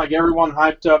seemed like everyone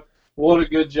hyped up what a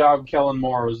good job Kellen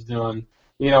Moore was doing.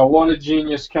 What a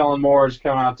genius Kellen Moore has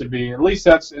come out to be. At least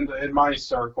that's in my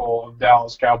circle of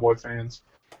Dallas Cowboy fans.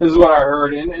 This is what I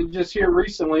heard. And just here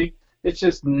recently, it's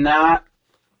just not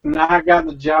gotten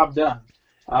the job done.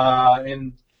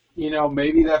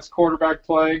 Maybe that's quarterback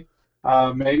play.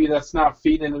 Maybe that's not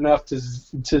feeding enough to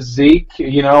Zeke.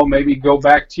 Maybe go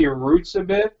back to your roots a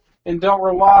bit and don't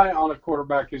rely on a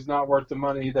quarterback who's not worth the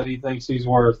money that he thinks he's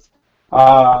worth.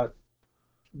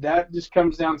 that just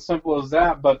comes down simple as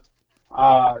that. But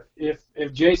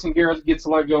if Jason Garrett gets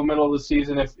let go middle of the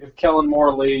season, if Kellen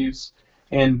Moore leaves,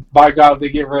 and by God, they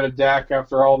get rid of Dak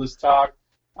after all this talk,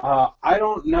 I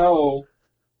don't know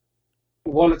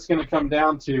what it's going to come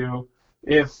down to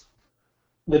if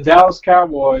the Dallas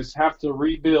Cowboys have to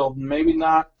rebuild, maybe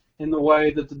not in the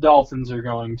way that the Dolphins are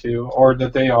going to or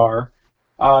that they are.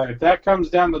 If that comes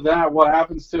down to that, what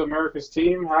happens to America's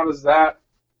team? How does that?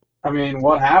 I mean,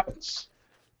 what happens?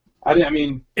 I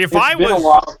mean, If it's I been was, a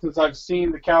while since I've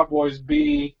seen the Cowboys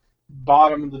be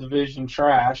bottom of the division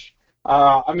trash.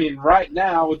 I mean, right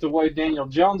now with the way Daniel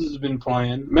Jones has been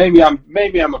playing, maybe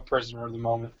I'm a prisoner of the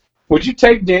moment. Would you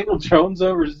take Daniel Jones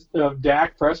over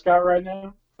Dak Prescott right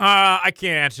now? I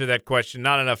can't answer that question.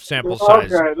 Not enough sample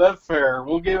size. Okay, that's fair.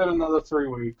 We'll give it another 3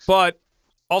 weeks. But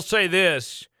I'll say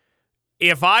this.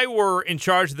 If I were in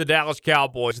charge of the Dallas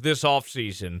Cowboys this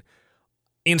offseason,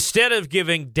 instead of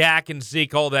giving Dak and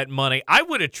Zeke all that money, I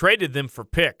would have traded them for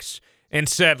picks and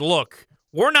said, look,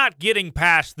 we're not getting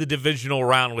past the divisional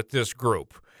round with this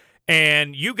group,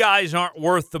 and you guys aren't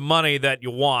worth the money that you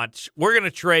want. We're going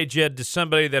to trade you to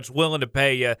somebody that's willing to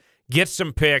pay you, get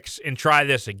some picks, and try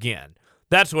this again.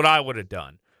 That's what I would have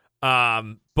done.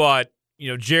 But,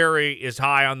 Jerry is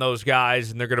high on those guys,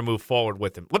 and they're going to move forward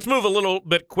with him. Let's move a little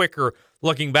bit quicker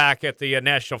looking back at the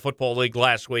National Football League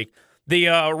last week.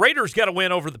 The Raiders got a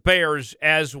win over the Bears.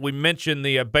 As we mentioned,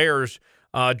 the Bears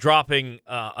dropping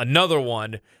another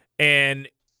one. And,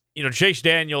 Chase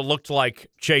Daniel looked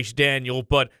like Chase Daniel.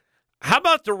 But how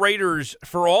about the Raiders,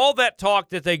 for all that talk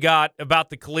that they got about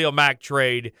the Khalil Mack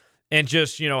trade and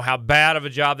just, how bad of a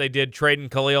job they did trading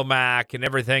Khalil Mack and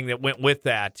everything that went with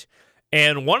that.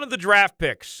 And one of the draft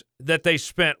picks that they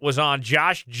spent was on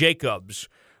Josh Jacobs,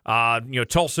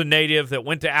 Tulsa native that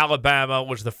went to Alabama,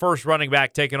 was the first running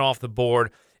back taken off the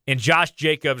board. And Josh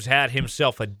Jacobs had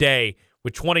himself a day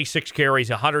with 26 carries,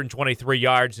 123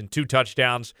 yards, and 2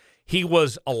 touchdowns. He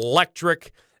was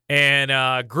electric. And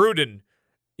Gruden,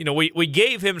 we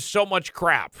gave him so much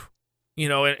crap,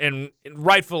 and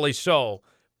rightfully so.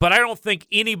 But I don't think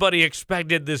anybody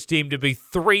expected this team to be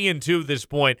 3-2 this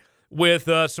point with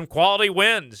some quality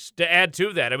wins to add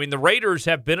to that. I mean, the Raiders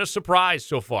have been a surprise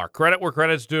so far. Credit where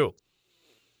credit's due.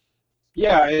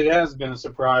 Yeah, it has been a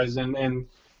surprise. And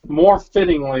more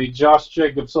fittingly, Josh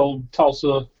Jacobs, old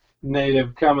Tulsa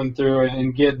native, coming through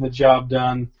and getting the job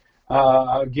done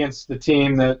against the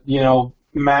team that,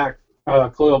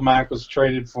 Khalil Mack was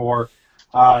traded for.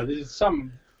 It's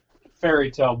some fairy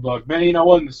tale book. Man, it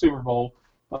wasn't the Super Bowl.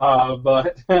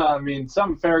 But, I mean,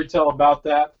 some fairy tale about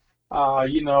that. For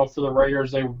the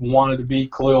Raiders, they wanted to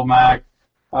beat Khalil Mack.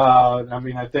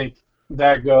 I think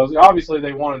that goes. Obviously,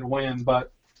 they wanted to win,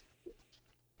 but,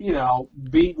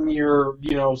 beating your,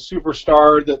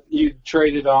 superstar that you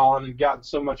traded on and gotten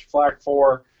so much flack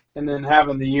for, and then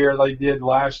having the year they did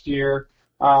last year,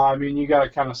 you got to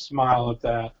kind of smile at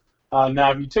that.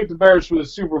 Now, if you took the Bears for the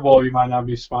Super Bowl, you might not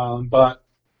be smiling, but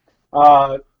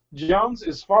Jones,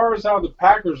 as far as how the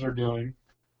Packers are doing,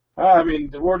 we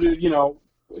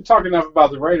talk enough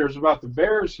about the Raiders, about the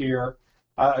Bears here,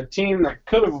 a team that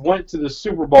could have went to the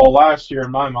Super Bowl last year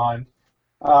in my mind.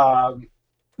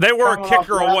 They were a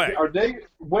kicker away.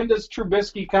 When does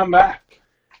Trubisky come back?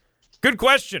 Good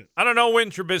question. I don't know when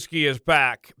Trubisky is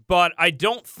back, but I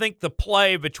don't think the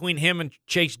play between him and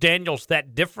Chase Daniel's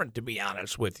that different, to be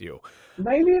honest with you.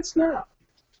 Maybe it's not.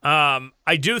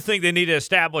 I do think they need to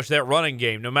establish that running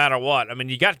game no matter what.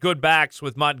 You got good backs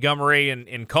with Montgomery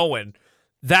and Cohen.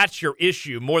 That's your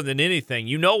issue more than anything.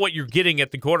 You know what you're getting at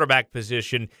the quarterback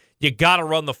position. You got to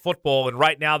run the football, and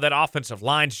right now that offensive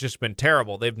line's just been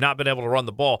terrible. They've not been able to run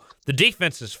the ball. The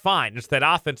defense is fine. It's that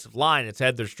offensive line that's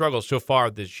had their struggles so far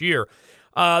this year.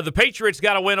 The Patriots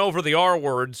got to win over the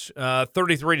R-words,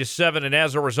 33-7, and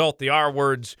as a result, the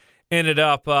R-words ended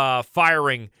up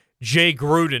firing Jay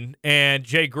Gruden, and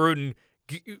Jay Gruden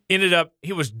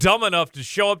he was dumb enough to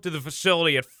show up to the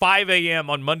facility at 5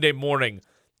 a.m. on Monday morning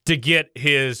to get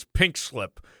his pink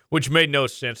slip, which made no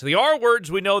sense. The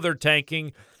R-words, we know they're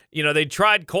tanking. They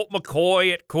tried Colt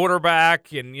McCoy at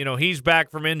quarterback, and, he's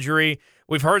back from injury.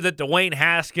 We've heard that Dwayne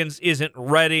Haskins isn't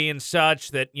ready and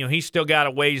such, that, he's still got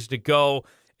a ways to go.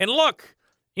 And look,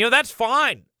 that's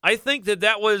fine. I think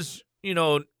that was,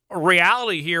 a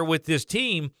reality here with this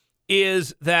team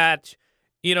is that,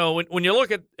 when you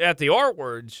look at the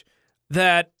R-words,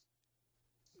 that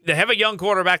they have a young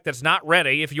quarterback that's not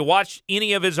ready. If you watch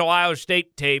any of his Ohio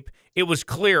State tape, it was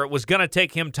clear it was going to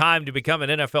take him time to become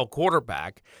an NFL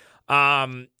quarterback.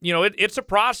 It's a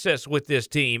process with this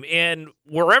team. And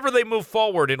wherever they move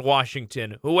forward in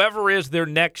Washington, whoever is their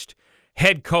next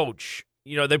head coach,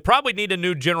 they probably need a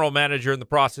new general manager in the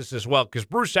process as well, because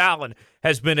Bruce Allen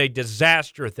has been a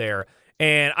disaster there.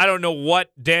 And I don't know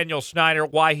what Daniel Snyder,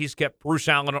 why he's kept Bruce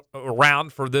Allen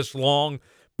around for this long.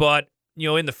 But,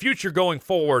 in the future going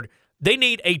forward, they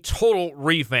need a total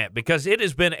revamp, because it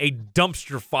has been a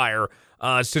dumpster fire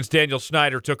since Daniel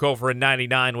Snyder took over in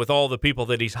 '99 with all the people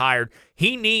that he's hired.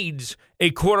 He needs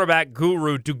a quarterback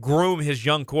guru to groom his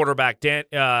young quarterback in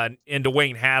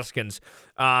Dwayne Haskins.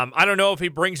 I don't know if he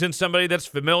brings in somebody that's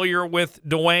familiar with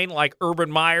Dwayne, like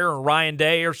Urban Meyer or Ryan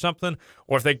Day or something,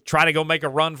 or if they try to go make a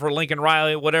run for Lincoln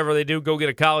Riley, whatever they do, go get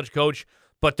a college coach.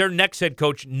 But their next head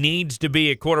coach needs to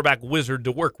be a quarterback wizard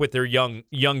to work with their young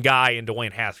guy in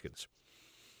Dwayne Haskins.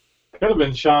 Could have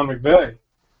been Sean McVay.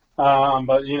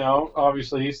 But,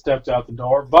 obviously he stepped out the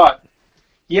door. But,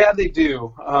 yeah, they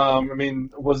do.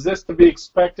 Was this to be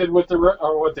expected with the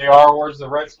R words, the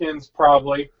Redskins?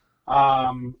 Probably.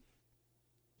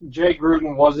 Jay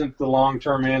Gruden wasn't the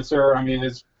long-term answer.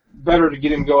 It's better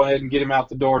to go ahead and get him out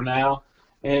the door now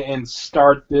and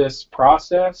start this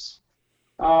process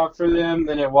for them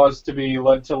than it was to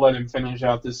let him finish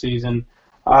out the season.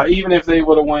 Even if they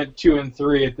would have went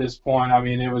 2-3 at this point,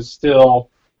 it was still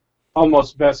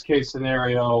almost best case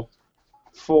scenario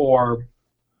for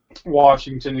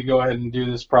Washington to go ahead and do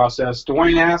this process.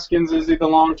 Dwayne Haskins, is he the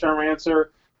long-term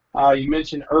answer? You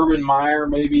mentioned Urban Meyer,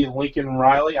 maybe Lincoln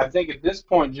Riley. I think at this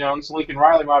point, Jones, Lincoln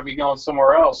Riley might be going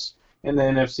somewhere else in the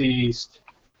NFC East.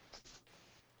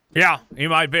 Yeah, he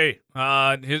might be.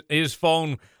 His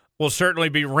phone will certainly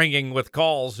be ringing with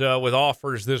calls with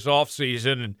offers this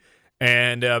offseason,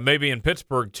 and maybe in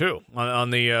Pittsburgh too on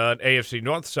the AFC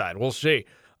North side. We'll see.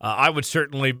 I would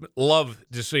certainly love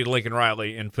to see Lincoln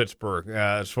Riley in Pittsburgh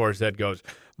as far as that goes.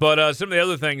 But some of the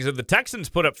other things, the Texans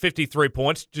put up 53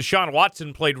 points. Deshaun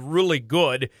Watson played really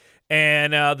good.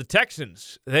 And the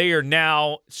Texans, they are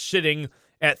now sitting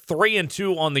at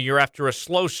 3-2 on the year after a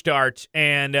slow start.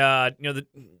 And, the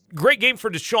great game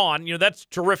for Deshaun. That's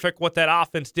terrific what that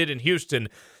offense did in Houston.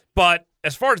 But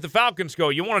as far as the Falcons go,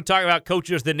 you want to talk about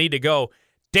coaches that need to go.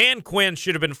 Dan Quinn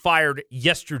should have been fired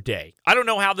yesterday. I don't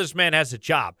know how this man has a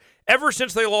job. Ever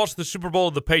since they lost the Super Bowl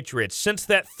to the Patriots, since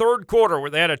that third quarter where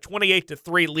they had a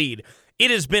 28-3 lead, it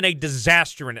has been a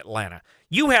disaster in Atlanta.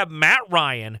 You have Matt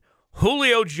Ryan,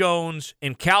 Julio Jones,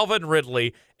 and Calvin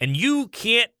Ridley, and you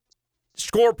can't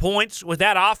score points with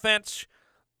that offense.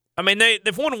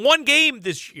 They've won one game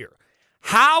this year.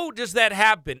 How does that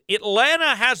happen?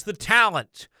 Atlanta has the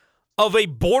talent of a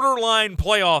borderline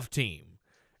playoff team.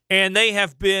 And they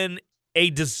have been a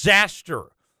disaster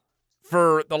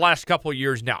for the last couple of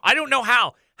years now. I don't know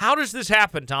how. How does this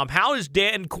happen, Tom? How is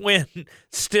Dan Quinn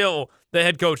still the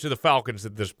head coach of the Falcons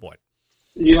at this point?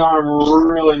 I'm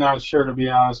really not sure, to be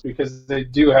honest, because they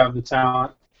do have the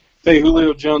talent. Pay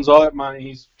Julio Jones all that money.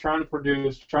 He's trying to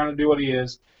produce, trying to do what he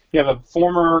is. You have a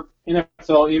former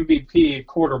NFL MVP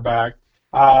quarterback.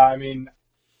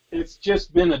 It's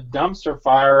just been a dumpster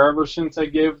fire ever since they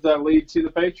gave that lead to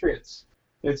the Patriots.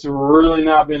 It's really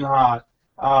not been hot.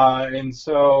 And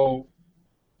so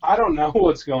I don't know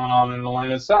what's going on in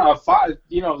Atlanta. It's not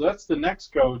that's the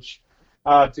next coach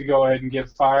to go ahead and get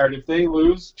fired. If they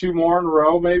lose 2 more in a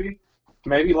row, maybe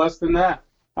less than that,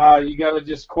 you got to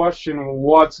just question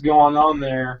what's going on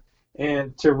there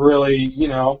and to really,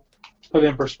 put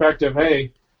in perspective,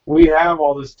 hey, we have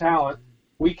all this talent.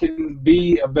 We can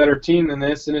be a better team than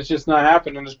this, and it's just not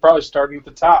happening. It's probably starting at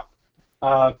the top,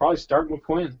 probably starting with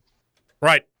Quinn.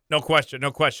 Right. No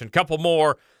question. Couple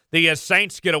more. The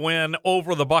Saints get a win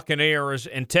over the Buccaneers,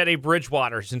 and Teddy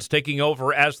Bridgewater, since taking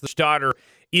over as the starter,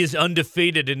 is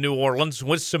undefeated in New Orleans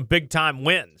with some big-time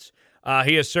wins.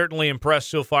 He has certainly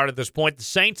impressed so far at this point. The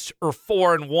Saints are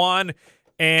 4-1,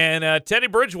 and Teddy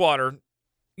Bridgewater,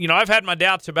 I've had my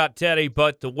doubts about Teddy,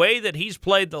 but the way that he's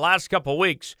played the last couple of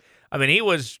weeks, he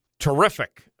was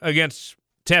terrific against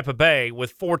Tampa Bay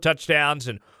with 4 touchdowns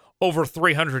and over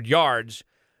 300 yards.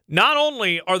 Not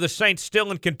only are the Saints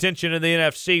still in contention in the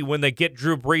NFC when they get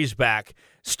Drew Brees back,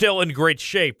 still in great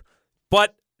shape,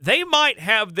 but they might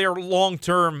have their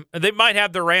answer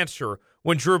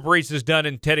when Drew Brees is done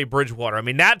in Teddy Bridgewater.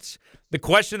 That's the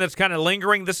question that's kind of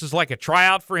lingering. This is like a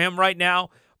tryout for him right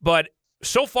now, but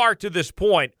so far to this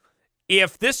point,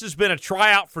 if this has been a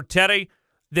tryout for Teddy,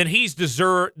 then he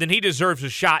deserves a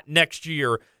shot next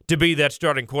year to be that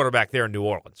starting quarterback there in New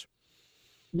Orleans.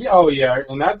 Yeah,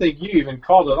 and I think you even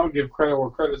called it. I'll give credit where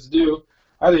credit's due.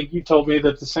 I think you told me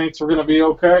that the Saints were going to be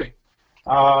okay,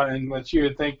 and that you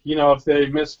would think, if they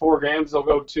miss 4 games, they'll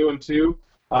go 2-2.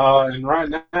 And right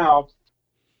now,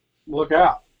 look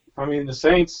out. The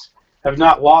Saints have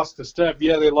not lost a step.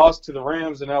 Yeah, they lost to the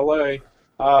Rams in L.A.,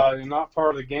 Not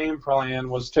part of the game plan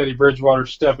was Teddy Bridgewater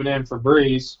stepping in for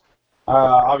Breeze.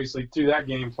 Obviously, threw that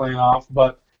game plan off,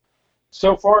 but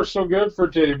so far so good for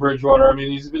Teddy Bridgewater. I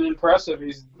mean, he's been impressive.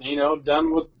 He's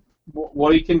done with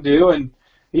what he can do, and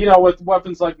with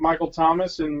weapons like Michael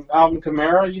Thomas and Alvin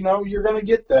Kamara, you're going to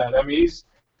get that. I mean, he's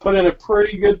put in a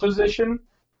pretty good position.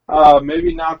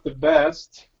 Maybe not the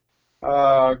best,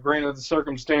 granted the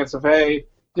circumstance of, hey,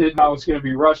 didn't know I was going to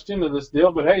be rushed into this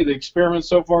deal, but hey, the experiment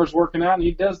so far is working out, and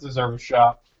he does deserve a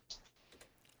shot.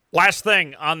 Last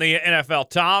thing on the NFL,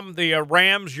 Tom, the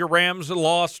Rams, your Rams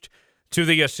lost to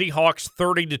the Seahawks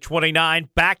 30-29,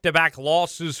 back-to-back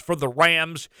losses for the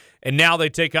Rams, and now they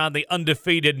take on the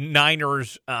undefeated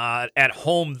Niners at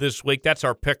home this week. That's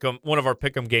our pick'em, one of our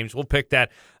pick'em games. We'll pick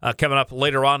that coming up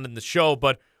later on in the show.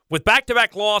 But with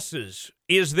back-to-back losses,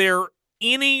 is there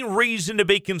any reason to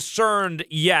be concerned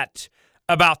yet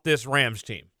about this Rams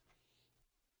team?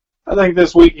 I think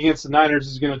this week against the Niners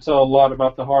is going to tell a lot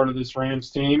about the heart of this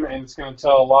Rams team, and it's going to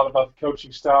tell a lot about the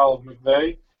coaching style of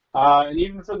McVay. And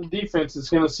even for the defense, it's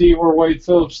going to see where Wade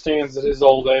Phillips stands at his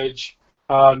old age.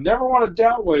 Never want to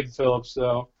doubt Wade Phillips,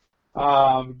 though.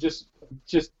 I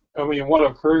mean, what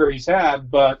a career he's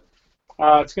had, but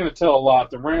it's going to tell a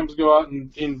lot. The Rams go out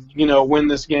and win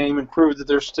this game and prove that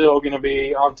they're still going to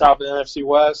be on top of the NFC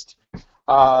West.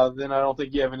 Then I don't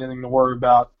think you have anything to worry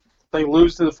about. If they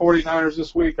lose to the 49ers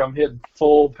this week, I'm hitting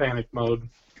full panic mode.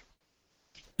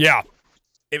 Yeah.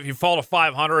 If you fall to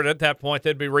 500 at that point,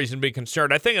 that'd be reason to be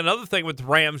concerned. I think another thing with the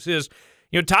Rams is,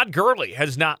 Todd Gurley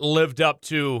has not lived up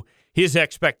to his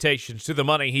expectations, to the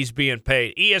money he's being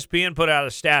paid. ESPN put out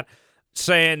a stat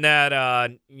saying that,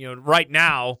 right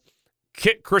now,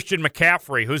 Christian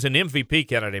McCaffrey, who's an MVP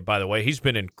candidate, by the way, he's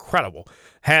been incredible,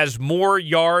 has more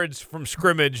yards from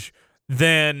scrimmage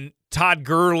than Todd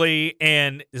Gurley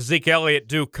and Zeke Elliott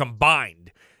do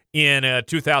combined in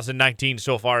 2019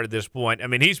 so far at this point. I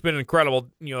mean, he's been incredible.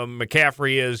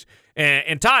 McCaffrey is,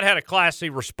 and Todd had a classy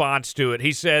response to it.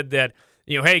 He said that,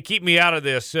 hey, keep me out of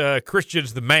this.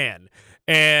 Christian's the man.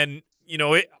 And,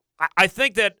 I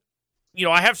think that,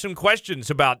 I have some questions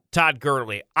about Todd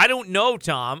Gurley. I don't know,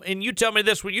 Tom, and you tell me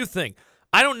this, what you think.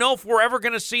 I don't know if we're ever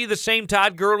going to see the same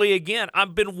Todd Gurley again.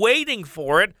 I've been waiting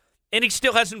for it, and he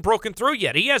still hasn't broken through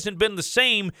yet. He hasn't been the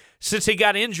same since he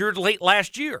got injured late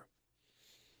last year.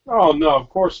 Oh, no, of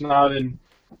course not. And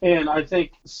I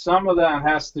think some of that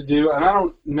has to do,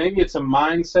 and maybe it's a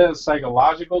mindset, a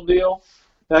psychological deal,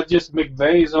 that just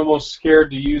McVay's almost scared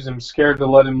to use him, scared to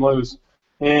let him loose.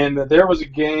 And there was a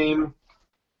game,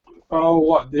 I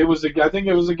think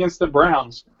it was against the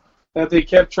Browns, that they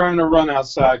kept trying to run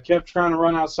outside.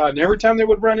 And every time they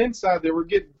would run inside, they would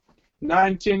get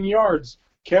 9-10 yards,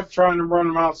 kept trying to run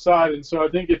them outside. And so I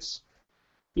think it's,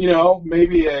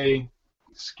 maybe a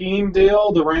scheme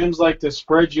deal. The Rams like to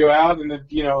spread you out, and it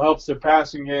helps their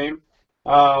passing game.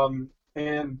 And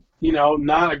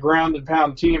not a ground and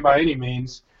pound team by any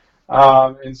means.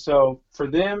 And so for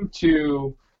them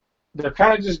they're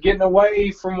kind of just getting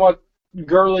away from what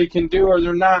Gurley can do, or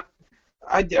they're not.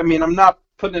 I mean, I'm not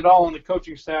putting it all on the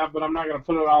coaching staff, but I'm not going to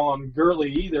put it all on Gurley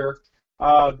either.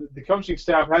 The coaching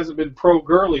staff hasn't been pro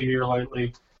Gurley here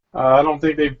lately. I don't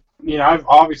think they've.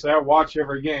 I watch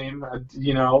every game,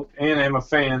 and I'm a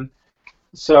fan.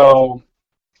 So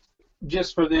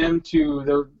just for them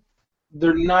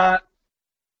they're not,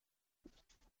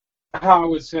 how I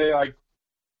would say, like,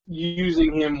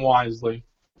 using him wisely,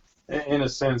 in a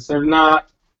sense. They're not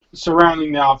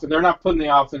surrounding the offense. They're not putting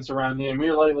the offense around him.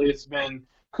 Here lately it's been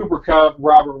Cooper Kupp,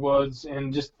 Robert Woods,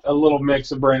 and just a little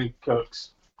mix of Brandon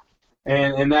Cooks.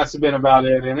 And that's been about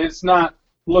it. And it's not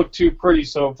looked too pretty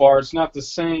so far. It's not the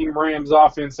same Rams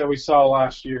offense that we saw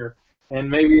last year. And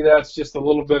maybe that's just a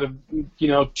little bit of,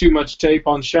 too much tape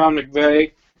on Sean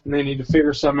McVay, and they need to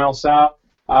figure something else out.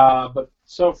 But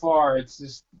so far, it's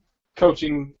just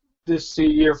coaching this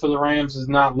year for the Rams has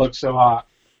not looked so hot.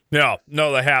 No,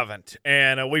 they haven't.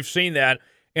 And we've seen that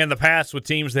in the past with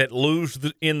teams that lose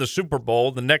in the Super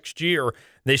Bowl. The next year,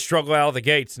 they struggle out of the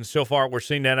gates. And so far, we're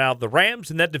seeing that out of the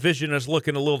Rams, and that division is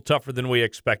looking a little tougher than we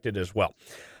expected as well.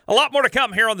 A lot more to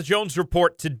come here on the Jones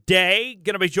Report today.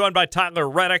 Going to be joined by Tyler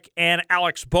Reddick and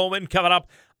Alex Bowman coming up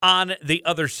on the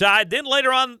other side. Then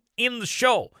later on in the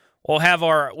show, we'll have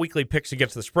our weekly picks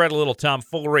against the spread, a little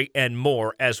tomfoolery, and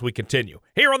more as we continue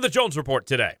here on the Jones Report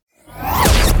today.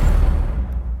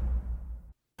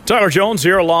 Tyler Jones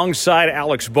here alongside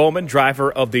Alex Bowman,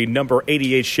 driver of the number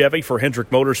 88 Chevy for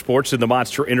Hendrick Motorsports in the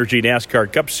Monster Energy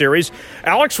NASCAR Cup Series.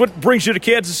 Alex, what brings you to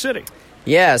Kansas City?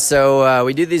 Yeah, so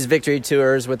we do these victory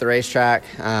tours with the racetrack.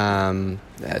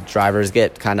 Drivers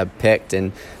get kind of picked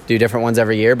and do different ones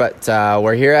every year. But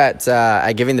we're here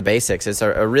at Giving the Basics. It's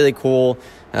a really cool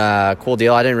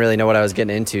deal. I didn't really know what I was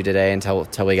getting into today until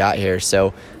we got here.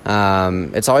 So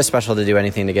it's always special to do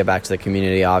anything to give back to the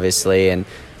community, obviously, and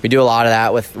we do a lot of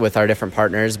that with our different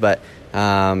partners. But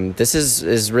this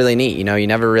is really neat. You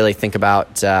never really think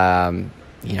about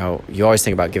you always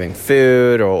think about giving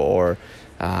food or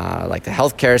like the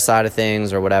healthcare side of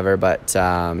things or whatever, but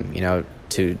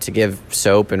to give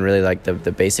soap and really like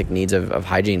the basic needs of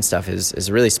hygiene stuff is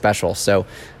really special. So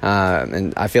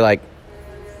and I feel like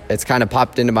it's kind of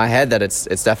popped into my head that it's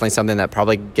definitely something that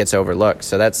probably gets overlooked.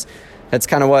 So that's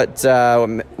kind of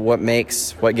what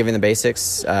makes what Giving the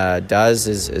Basics does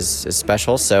is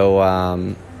special.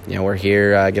 So we're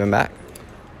here giving back.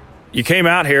 You came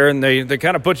out here and they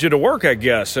kind of put you to work, I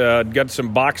guess. Got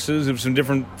some boxes of some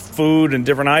different food and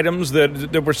different items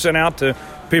that were sent out to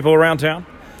people around town?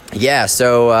 Yeah,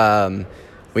 so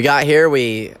we got here.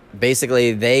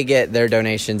 They get their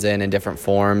donations in different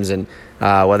forms, and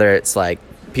whether it's like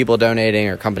people donating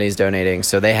or companies donating.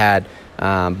 So they had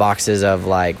boxes of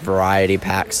like variety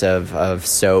packs of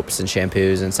soaps and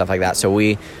shampoos and stuff like that. So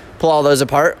we pull all those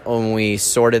apart when we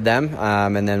sorted them,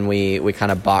 and then we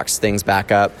kind of box things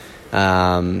back up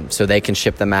so they can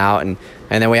ship them out. And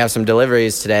then we have some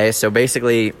deliveries today. So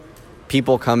basically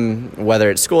people come,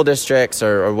 whether it's school districts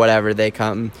or whatever, they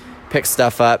come pick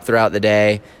stuff up throughout the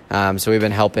day. So we've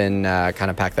been helping kind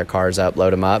of pack their cars up,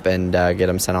 load them up, and get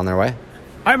them sent on their way.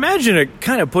 I imagine it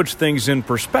kind of puts things in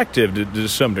perspective to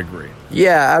some degree.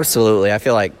 Yeah, absolutely. I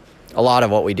feel like a lot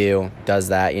of what we do does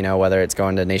that, whether it's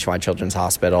going to Nationwide Children's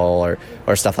Hospital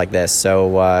or stuff like this.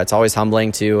 So it's always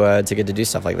humbling to get to do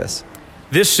stuff like this.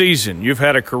 This season, you've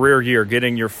had a career year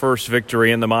getting your first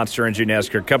victory in the Monster Energy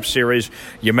NASCAR Cup Series.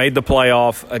 You made the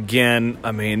playoff again.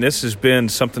 I mean, this has been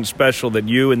something special that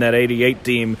you and that 88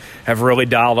 team have really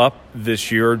dialed up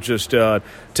this year. Just tell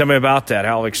me about that,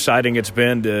 how exciting it's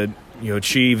been to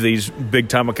achieve these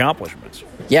big-time accomplishments.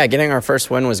 Yeah, getting our first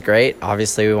win was great.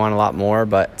 Obviously, we want a lot more,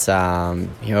 but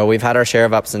we've had our share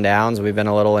of ups and downs. We've been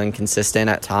a little inconsistent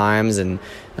at times and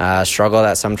struggled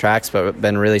at some tracks, but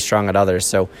been really strong at others.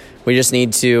 So we just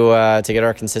need to get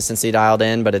our consistency dialed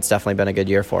in, but it's definitely been a good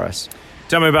year for us.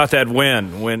 Tell me about that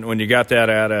win when you got that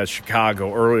out of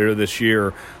Chicago earlier this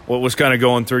year. What was kind of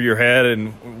going through your head,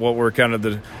 and what were kind of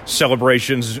the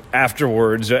celebrations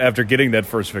afterwards after getting that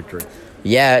first victory?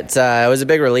 Yeah, it was a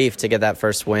big relief to get that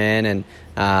first win,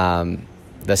 and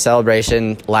the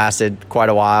celebration lasted quite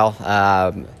a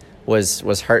while.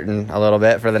 Was hurting a little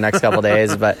bit for the next couple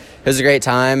days, but it was a great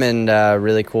time and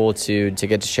really cool to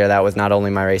get to share that with not only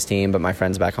my race team but my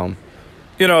friends back home.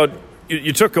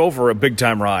 You took over a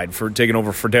big-time ride for taking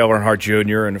over for Dale Earnhardt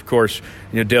Jr., and, of course,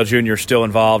 Dale Jr. is still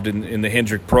involved in the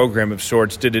Hendrick program of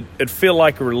sorts. Did it feel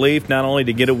like a relief not only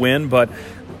to get a win but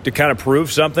to kind of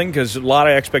prove something? Because a lot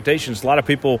of expectations, a lot of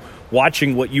people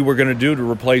watching what you were going to do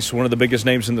to replace one of the biggest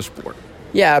names in the sport.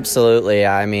 Yeah, absolutely.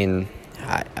 I mean,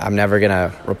 I'm never going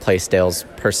to replace Dale's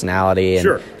personality and,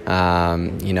 sure.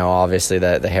 Obviously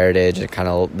the heritage and kind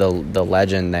of the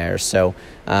legend there. So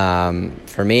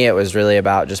for me, it was really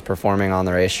about just performing on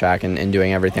the racetrack and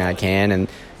doing everything I can, and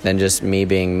then just me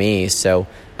being me. So,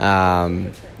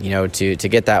 to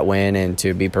get that win and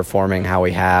to be performing how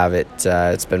we have,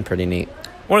 it's been pretty neat.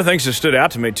 One of the things that stood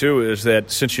out to me, too, is that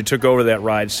since you took over that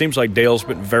ride, it seems like Dale's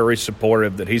been very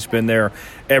supportive, that he's been there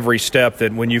every step,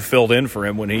 that when you filled in for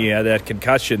him when he had that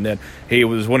concussion, that he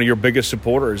was one of your biggest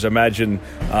supporters. I imagine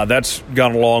that's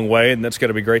gone a long way, and that's going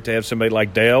to be great to have somebody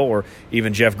like Dale or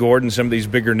even Jeff Gordon, some of these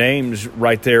bigger names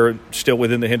right there still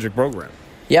within the Hendrick program.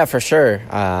 Yeah, for sure.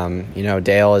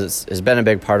 Dale has been a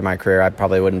big part of my career. I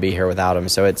probably wouldn't be here without him.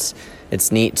 So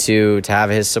it's neat to have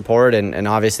his support, and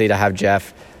obviously to have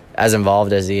Jeff as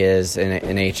involved as he is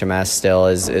in HMS still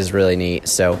is really neat.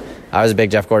 So I was a big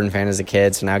Jeff Gordon fan as a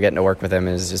kid, so now getting to work with him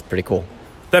is pretty cool.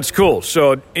 That's cool.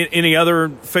 So any other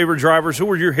favorite drivers? Who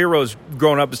were your heroes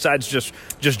growing up besides just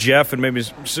Jeff and maybe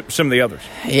some of the others?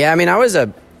 Yeah, I mean, I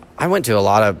went to a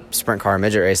lot of sprint car and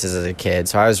midget races as a kid,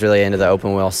 so I was really into the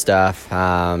open wheel stuff.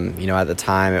 At the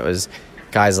time it was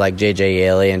guys like J.J.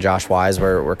 Yaley and Josh Wise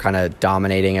were kind of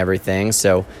dominating everything.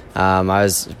 So I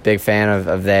was a big fan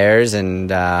of theirs, and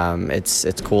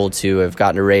it's cool to have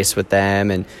gotten to race with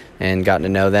them and gotten to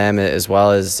know them, as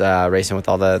well as racing with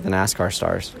all the NASCAR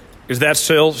stars. Is that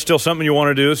still something you want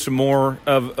to do, some more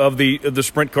of the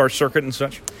sprint car circuit and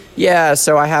such? Yeah,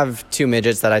 so I have 2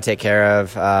 midgets that I take care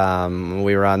of.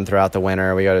 We run throughout the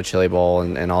winter. We go to Chili Bowl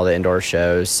and all the indoor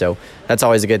shows. So that's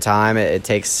always a good time. It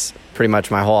takes pretty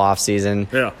much my whole off season.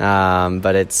 Yeah.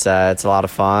 But it's a lot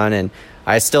of fun, and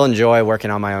I still enjoy working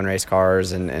on my own race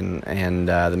cars and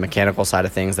the mechanical side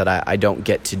of things that I don't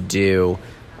get to do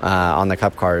on the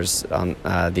Cup cars on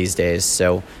these days.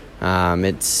 So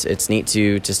it's neat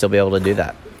to still be able to do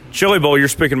that. Chili Bowl, you're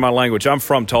speaking my language. I'm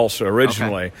from Tulsa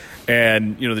originally, okay.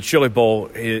 And the Chili Bowl,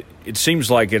 it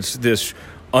seems like it's this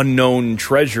unknown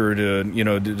treasure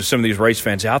to some of these race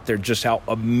fans out there, just how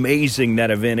amazing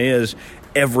that event is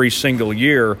every single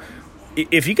year.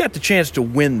 If you got the chance to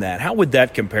win that, how would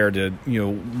that compare to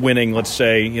winning, let's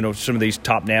say, some of these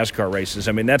top NASCAR races?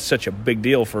 I mean, that's such a big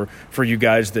deal for you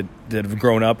guys that have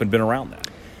grown up and been around that.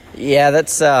 Yeah,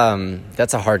 that's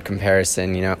a hard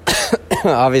comparison.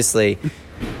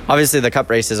 Obviously the Cup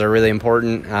races are really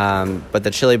important, but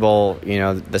the Chili Bowl,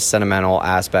 the sentimental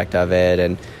aspect of it,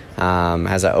 and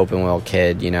as an open wheel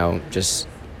kid, just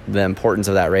the importance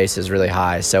of that race is really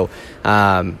high. So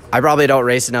I probably don't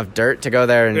race enough dirt to go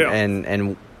there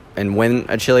and win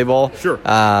a Chili Bowl. Sure.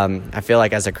 I feel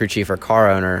like as a crew chief or car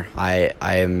owner, I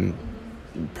am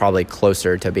probably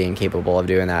closer to being capable of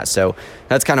doing that. So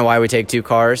that's kind of why we take two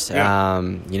cars. Yeah.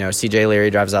 CJ Leary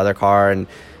drives the other car, and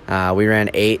we ran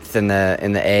 8th in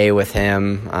the A with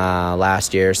him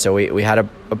last year. So we had a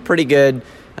pretty good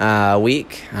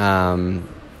week.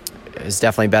 It's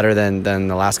definitely better than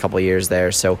the last couple of years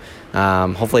there. So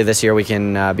hopefully this year we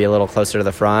can be a little closer to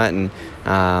the front. And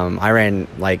I ran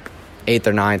like 8th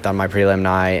or 9th on my prelim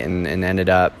night and ended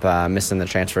up missing the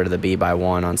transfer to the B by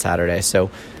 1 on Saturday. So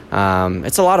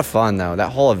it's a lot of fun, though. That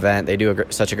whole event, they do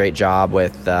such a great job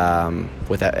with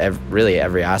really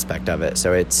every aspect of it.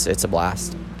 So it's a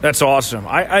blast. That's awesome.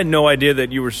 I had no idea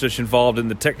that you were such involved in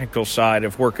the technical side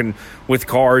of working with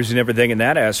cars and everything in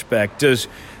that aspect.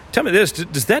 Tell me this,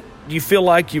 does that you feel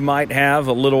like you might have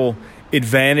a little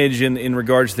advantage in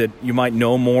regards that you might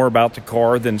know more about the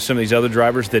car than some of these other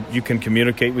drivers, that you can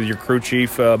communicate with your crew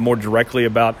chief more directly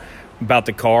about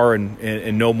the car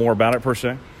and know more about it per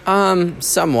se?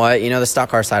 Somewhat. The stock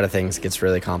car side of things gets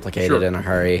really complicated in a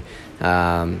hurry.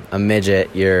 A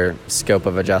midget, your scope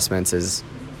of adjustments is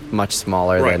much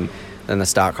smaller than the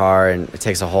stock car, and it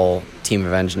takes a whole team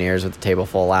of engineers with a table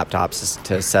full of laptops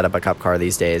to set up a Cup car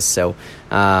these days. So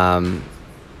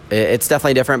it's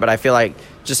definitely different, but I feel like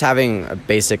just having a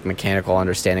basic mechanical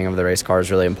understanding of the race car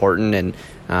is really important, and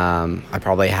I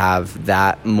probably have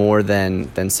that more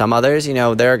than some others.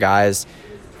 There are guys,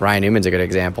 Ryan Newman's a good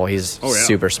example. He's a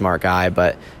super smart guy,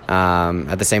 but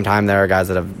at the same time, there are guys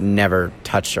that have never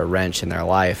touched a wrench in their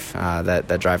life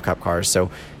that drive Cup cars.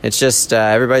 So it's just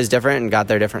everybody's different and got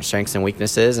their different strengths and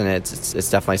weaknesses, and it's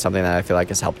definitely something that I feel like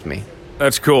has helped me.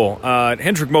 That's cool.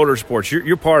 Hendrick Motorsports,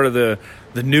 you're part of the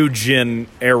new gen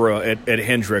era at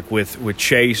Hendrick with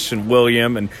Chase and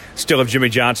William, and still have Jimmy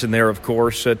Johnson there, of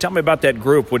course. Tell me about that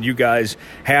group, what you guys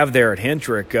have there at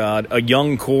Hendrick. A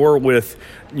young core with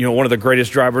one of the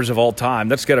greatest drivers of all time.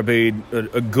 That's got to be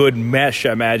a good mesh,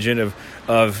 I imagine, of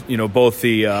both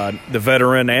the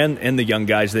veteran and the young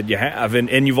guys that you have.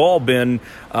 And you've all been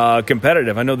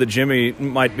competitive. I know that Jimmy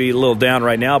might be a little down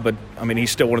right now, but, I mean, he's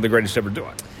still one of the greatest to ever do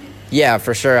it. Yeah,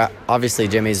 for sure. Obviously,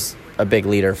 Jimmy's a big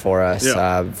leader for us,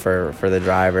 for the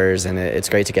drivers, and it's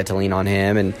great to get to lean on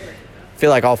him. And I feel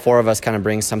like all four of us kind of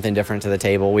bring something different to the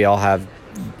table. We all have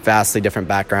vastly different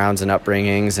backgrounds and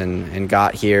upbringings and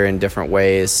got here in different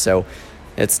ways. So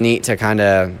it's neat to kind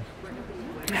of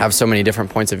have so many different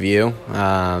points of view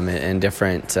and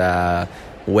different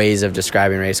ways of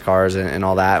describing race cars and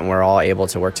all that, and we're all able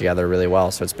to work together really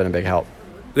well. So it's been a big help.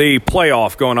 The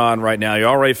playoff going on right now. You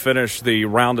already finished the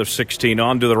round of 16,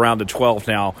 on to the round of 12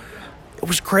 now. It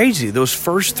was crazy, those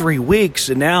first 3 weeks,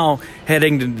 and now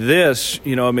heading to this,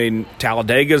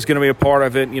 Talladega is going to be a part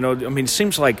of it. It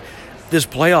seems like this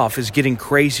playoff is getting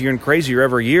crazier and crazier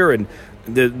every year, and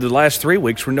the last 3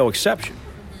 weeks were no exception.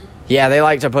 Yeah, they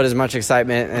like to put as much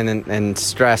excitement and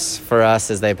stress for us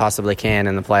as they possibly can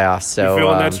in the playoffs. So you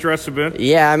feeling that stress a bit?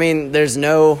 Yeah, there's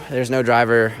no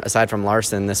driver aside from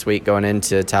Larson this week going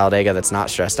into Talladega that's not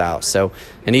stressed out. So,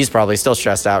 and he's probably still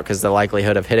stressed out because the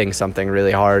likelihood of hitting something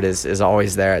really hard is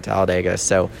always there at Talladega.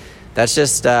 So that's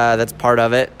just that's part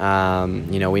of it.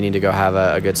 We need to go have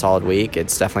a good solid week.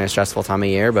 It's definitely a stressful time of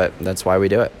year, but that's why we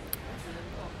do it.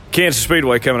 Kansas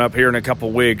Speedway coming up here in a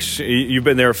couple weeks. You've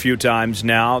been there a few times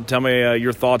now. Tell me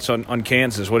your thoughts on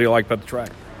Kansas. What do you like about the track?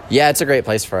 Yeah, it's a great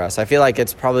place for us. I feel like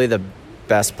it's probably the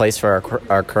best place for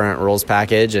our current rules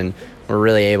package, and we're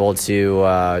really able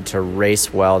to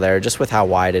race well there just with how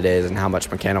wide it is and how much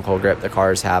mechanical grip the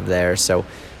cars have there. So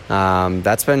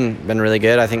that's been really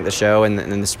good. I think the show in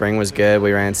the spring was good.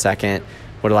 We ran second.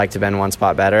 Would have liked to have been one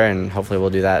spot better, and hopefully we'll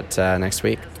do that next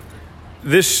week.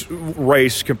 This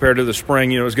race compared to the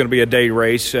spring, is going to be a day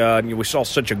race. We saw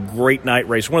such a great night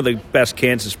race, one of the best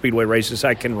Kansas Speedway races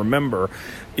I can remember.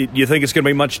 you think it's going to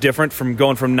be much different from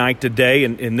going from night to day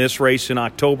in this race in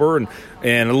October and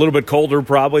a little bit colder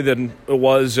probably than it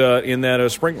was in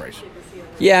that spring race?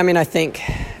 Yeah, I mean, I think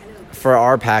for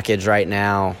our package right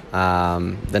now,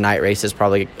 the night race is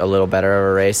probably a little better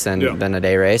of a race than a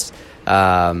day race.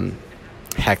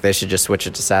 Heck, they should just switch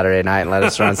it to Saturday night and let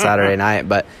us run Saturday night.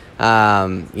 But,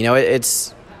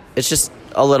 it's just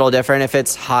a little different. If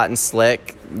it's hot and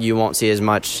slick, you won't see as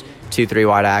much 2-3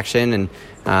 wide action.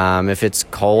 And if it's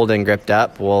cold and gripped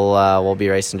up, we'll be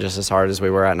racing just as hard as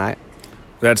we were at night.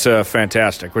 That's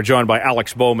fantastic. We're joined by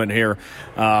Alex Bowman here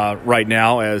right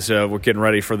now as we're getting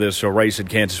ready for this race at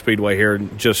Kansas Speedway here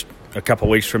in just a couple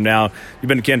weeks from now. You've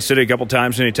been to Kansas City a couple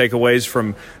times. Any takeaways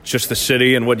from just the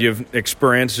city and what you've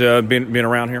experienced being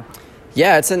around here?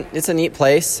 Yeah, it's a neat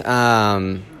place.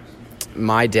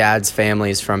 My dad's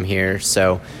family's from here,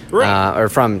 so or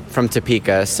from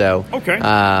Topeka. So okay.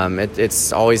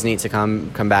 It's always neat to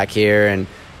come back here and.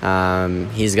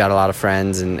 He's got a lot of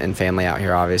friends and family out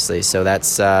here, obviously. So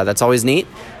that's always neat.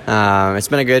 It's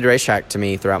been a good racetrack to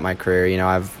me throughout my career. You know,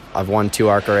 I've won 2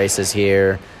 ARCA races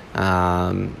here,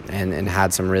 and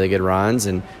had some really good runs,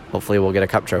 and hopefully we'll get a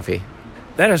cup trophy.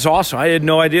 That is awesome. I had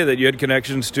no idea that you had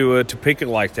connections to Topeka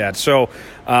like that. So,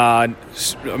 I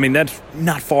mean, that's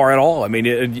not far at all. I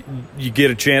mean, you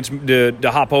get a chance to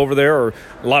hop over there, or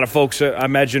a lot of folks, I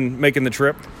imagine, making the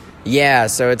trip. Yeah,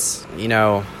 so it's,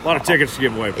 a lot of tickets to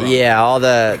give away. Probably. Yeah, all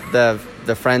the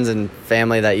friends and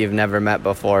family that you've never met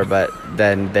before, but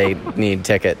then they need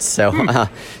tickets. So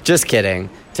just kidding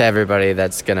to everybody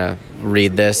that's going to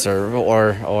read this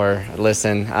or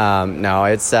listen. No,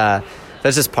 it's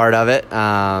that's just part of it.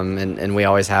 And we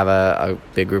always have a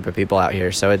big group of people out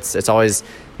here. So it's always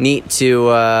neat to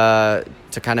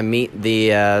kind of meet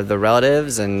the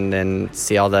relatives and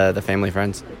see all the family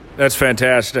friends. That's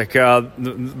fantastic.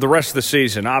 The rest of the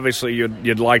season, obviously,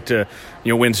 you'd like to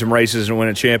win some races and win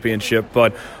a championship.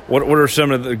 But what are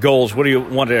some of the goals? What do you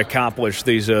want to accomplish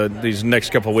these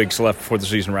next couple of weeks left before the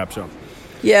season wraps up?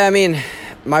 Yeah, I mean,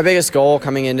 my biggest goal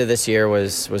coming into this year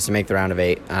was to make the round of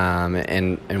 8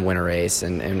 and win a race.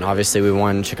 And obviously, we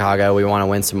won Chicago. We want to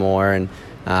win some more. And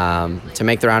to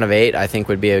make the round of 8, I think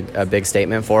would be a big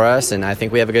statement for us. And I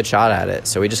think we have a good shot at it.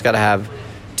 So we just got to have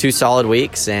 2 solid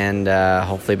weeks and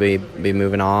hopefully be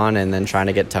moving on and then trying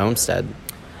to get to Homestead.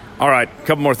 All right, a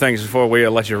couple more things before we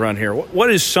let you run here. What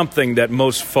is something that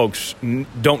most folks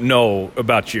don't know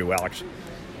about you, Alex?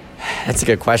 That's a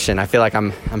good question. I feel like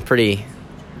I'm pretty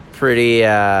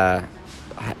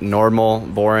normal,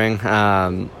 boring.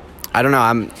 I don't know.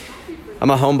 I'm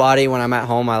a homebody. When I'm at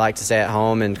home, I like to stay at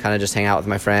home and kind of just hang out with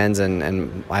my friends.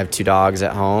 And I have 2 dogs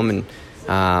at home, and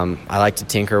I like to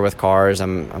tinker with cars.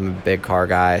 I'm a big car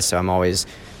guy, so I'm always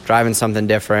driving something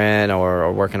different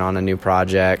or working on a new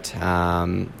project,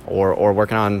 or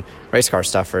working on race car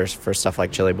stuff for stuff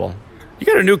like Chili Bowl. You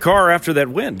got a new car after that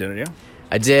win, didn't you?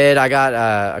 I did. I got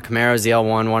a Camaro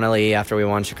ZL1 1LE after we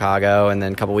won Chicago, and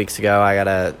then a couple weeks ago I got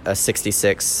a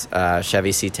 66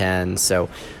 Chevy C10. So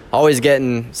always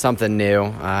getting something new.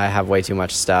 I have way too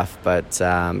much stuff, but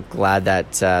I'm glad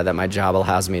that my job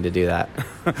allows me to do that.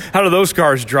 How do those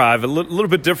cars drive? A little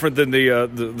bit different than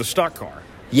the stock car.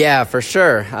 Yeah, for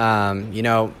sure.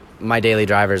 My daily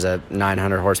driver is a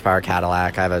 900 horsepower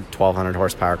Cadillac. I have a 1200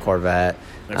 horsepower Corvette.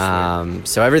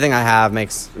 So everything I have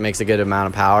makes a good amount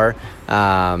of power.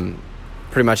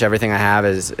 Pretty much everything I have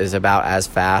is about as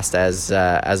fast as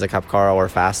a Cup car or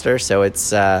faster. So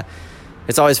it's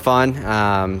always fun.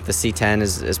 The C10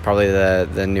 is probably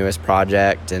the newest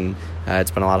project, and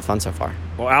it's been a lot of fun so far.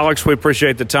 Well, Alex, we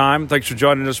appreciate the time. Thanks for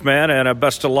joining us, man, and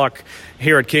best of luck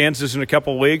here at Kansas in a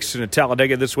couple of weeks and at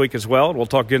Talladega this week as well. We'll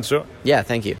talk again soon. Yeah,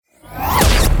 thank you.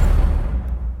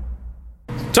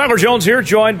 Tyler Jones here,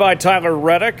 joined by Tyler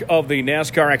Reddick of the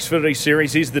NASCAR Xfinity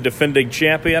Series. He's the defending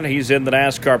champion. He's in the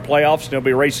NASCAR playoffs, and he'll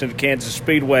be racing at Kansas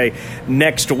Speedway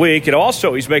next week. And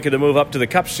also, he's making the move up to the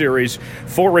Cup Series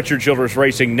for Richard Childress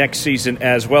Racing next season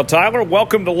as well. Tyler,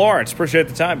 welcome to Lawrence. Appreciate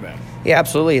the time, man. Yeah,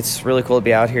 absolutely. It's really cool to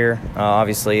be out here.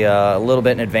 Obviously, a little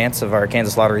bit in advance of our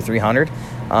Kansas Lottery 300,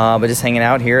 but just hanging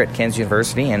out here at Kansas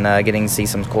University and getting to see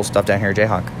some cool stuff down here at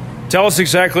Jayhawk. Tell us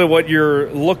exactly what you're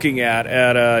looking at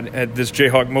this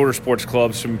Jayhawk Motorsports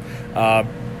Club. Some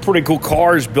pretty cool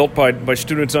cars built by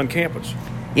students on campus.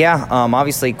 Yeah,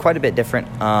 obviously quite a bit different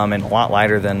and a lot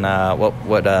lighter than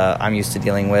what I'm used to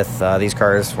dealing with. These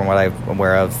cars, from what I'm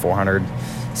aware of,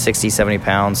 460, 70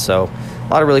 pounds. So a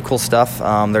lot of really cool stuff.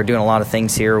 They're doing a lot of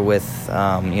things here with,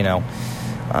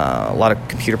 a lot of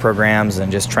computer programs and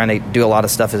just trying to do a lot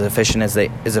of stuff as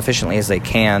efficiently as they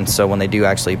can. So when they do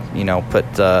actually, put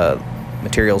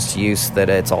materials to use that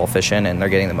it's all efficient and they're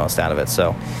getting the most out of it.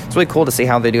 So it's really cool to see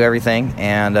how they do everything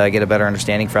and get a better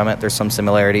understanding from it. There's some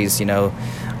similarities,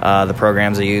 the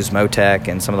programs they use, Motec,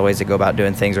 and some of the ways they go about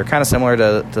doing things are kind of similar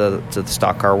to the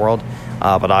stock car world.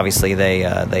 But obviously they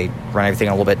run everything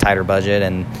on a little bit tighter budget,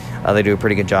 and they do a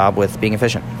pretty good job with being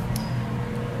efficient.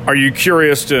 Are you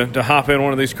curious to hop in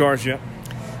one of these cars yet?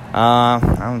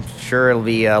 I'm sure it'll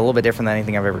be a little bit different than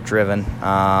anything I've ever driven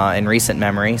in recent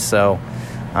memory. So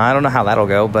I don't know how that'll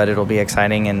go, but it'll be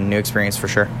exciting and new experience for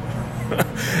sure.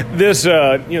 This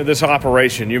this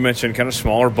operation, you mentioned kind of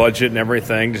smaller budget and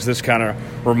everything. Does this kind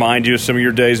of remind you of some of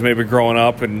your days maybe growing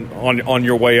up and on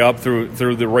your way up through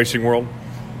the racing world?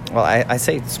 Well, I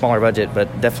say smaller budget,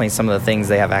 but definitely some of the things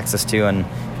they have access to and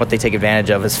what they take advantage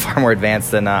of is far more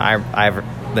advanced than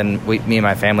me and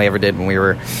my family ever did when we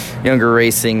were younger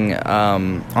racing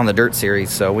on the dirt series.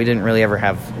 So we didn't really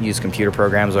ever use computer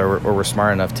programs or were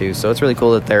smart enough to. So it's really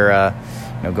cool that they're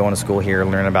going to school here,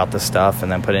 learning about this stuff,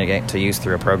 and then putting it to use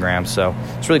through a program. So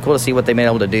it's really cool to see what they've been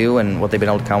able to do and what they've been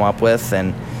able to come up with,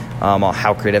 and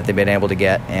how creative they've been able to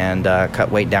get and cut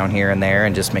weight down here and there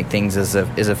and just make things as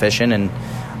efficient and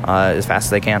as fast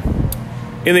as they can.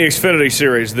 In the Xfinity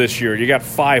Series this year, you got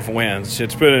 5 wins.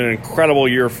 It's been an incredible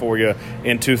year for you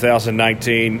in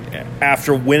 2019.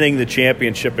 After winning the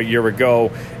championship a year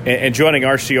ago and joining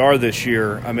RCR this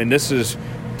year, I mean, it's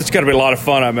got to be a lot of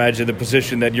fun, I imagine, the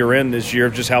position that you're in this year,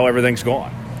 just how everything's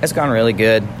gone. It's gone really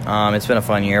good. It's been a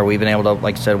fun year. We've been able to,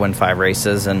 like you said, win 5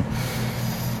 races and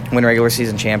win regular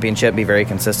season championship, be very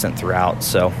consistent throughout.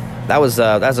 So that was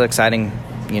an exciting,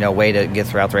 way to get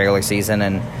throughout the regular season,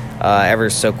 and ever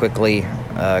so quickly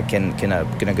can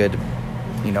a good,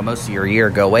 most of your year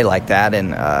go away like that,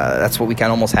 and that's what we kind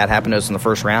of almost had happen to us in the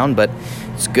first round. But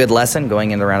it's a good lesson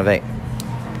going into the round of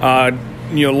 8.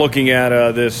 Looking at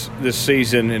this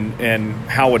season and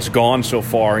how it's gone so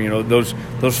far, those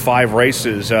 5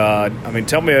 races.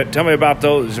 Tell me about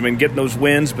those. Getting those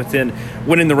wins, but then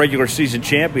winning the regular season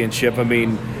championship.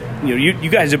 You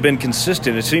guys have been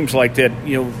consistent. It seems like that.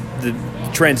 The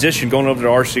transition going over to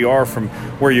RCR from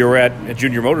where you were at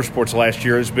Junior Motorsports last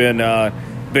year has been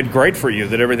great for you.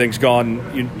 That everything's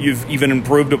gone. You've even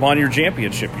improved upon your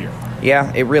championship year.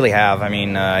 Yeah, it really have.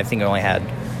 I think I only had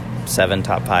 7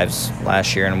 top 5s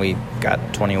last year, and we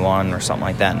got 21 or something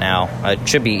like that now. It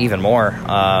should be even more, if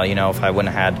I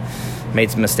wouldn't have made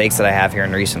some mistakes that I have here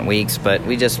in recent weeks. But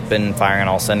we just been firing on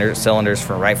all cylinders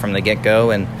right from the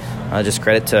get-go, and just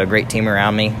credit to a great team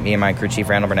around me. Me and my crew chief,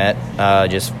 Randall Burnett,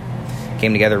 just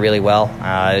came together really well.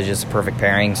 It was just a perfect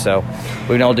pairing. So we've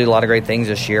been able to do a lot of great things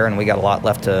this year, and we got a lot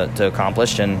left to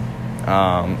accomplish. And,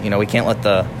 we can't let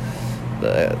the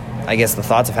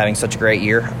thoughts of having such a great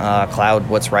year cloud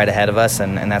what's right ahead of us,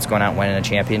 and that's going out and winning a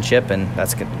championship, and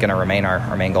that's going to remain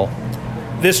our main goal.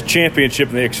 This championship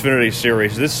in the Xfinity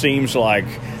Series, this seems like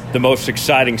the most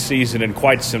exciting season in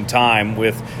quite some time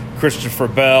with Christopher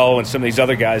Bell and some of these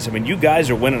other guys. You guys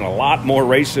are winning a lot more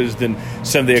races than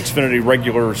some of the Xfinity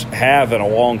regulars have in a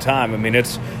long time.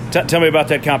 Tell me about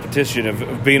that competition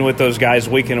of being with those guys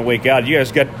week in and week out. You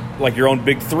guys got like your own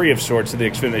big 3 of sorts in the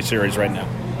Xfinity Series right now.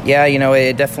 Yeah,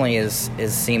 it definitely is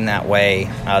seemed that way.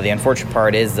 The unfortunate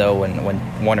part is, though, when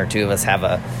 1 or 2 of us have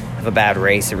a bad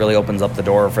race, it really opens up the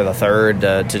door for the third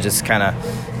to just kind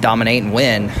of dominate and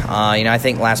win. I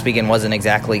think last weekend wasn't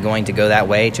exactly going to go that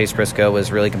way. Chase Briscoe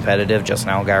was really competitive. Justin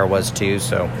Allgaier was too.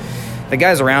 So the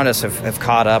guys around us have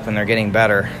caught up, and they're getting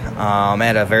better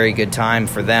at a very good time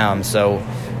for them. So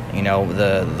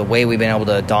the way we've been able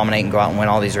to dominate and go out and win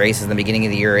all these races in the beginning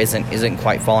of the year isn't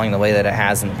quite following the way that it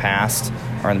has in the past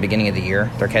or in the beginning of the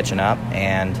year. They're catching up,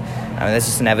 and that's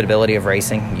just inevitability of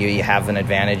racing. You have an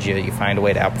advantage. You find a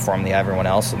way to outperform everyone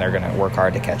else, and they're going to work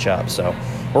hard to catch up. So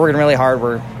we're working really hard.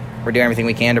 We're doing everything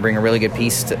we can to bring a really good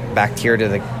piece back here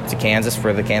to Kansas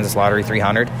for the Kansas Lottery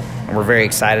 300, and we're very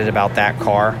excited about that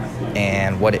car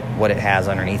and what it has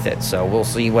underneath it. So we'll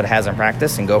see what it has in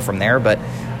practice and go from there, but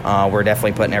we're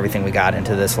definitely putting everything we got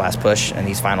into this last push and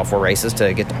these final 4 races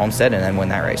to get to Homestead and then win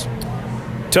that race.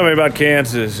 Tell me about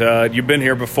Kansas. You've been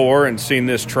here before and seen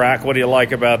this track. What do you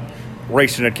like about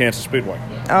racing at Kansas Speedway?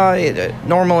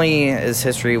 Normally, as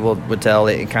history would tell,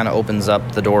 it kind of opens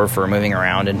up the door for moving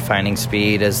around and finding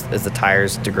speed as the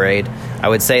tires degrade. I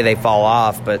would say they fall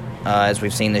off, but as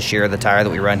we've seen this year, the tire that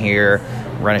we run here,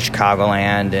 run at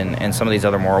Chicagoland, and some of these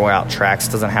other more well-out tracks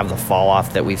doesn't have the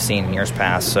fall-off that we've seen in years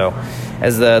past. So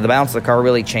as the balance of the car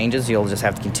really changes, you'll just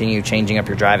have to continue changing up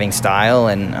your driving style.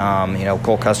 And,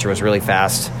 Cole Custer was really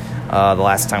fast the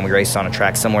last time we raced on a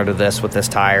track similar to this with this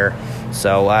tire.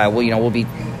 So,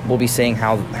 we'll be seeing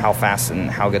how fast and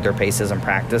how good their pace is in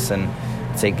practice, and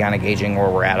say kind of gauging where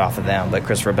we're at off of them. But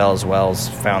Christopher Bell as well has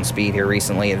found speed here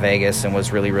recently at Vegas and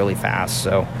was really, really fast.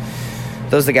 So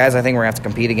those are the guys I think we're going to have to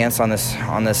compete against on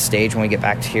this stage when we get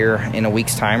back to here in a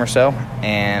week's time or so,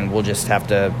 and we'll just have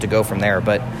to go from there.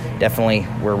 But definitely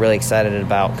we're really excited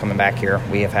about coming back here.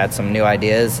 We have had some new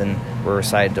ideas, and we're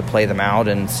excited to play them out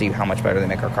and see how much better they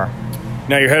make our car.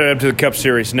 Now you're headed up to the Cup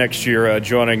Series next year,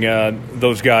 joining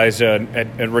those guys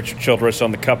at Richard Childress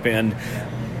on the Cup end.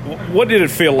 What did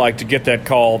it feel like to get that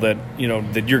call that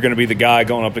that you're going to be the guy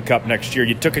going up the Cup next year?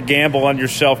 You took a gamble on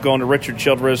yourself going to Richard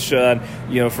Childress,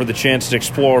 for the chance to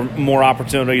explore more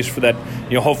opportunities for that,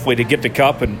 hopefully to get the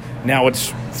Cup, and now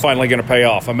it's finally going to pay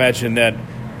off. Imagine that,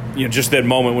 just that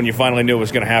moment when you finally knew it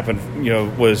was going to happen,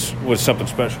 was something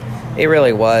special. It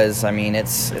really was. I mean,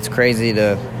 it's crazy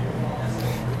to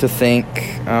think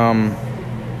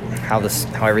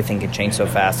how everything can change so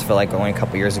fast. I feel like only a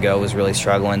couple years ago I was really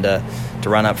struggling to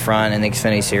run up front in the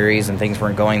Xfinity Series, and things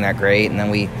weren't going that great. And then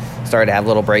we started to have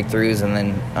little breakthroughs, and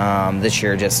then this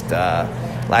year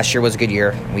last year was a good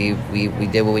year. We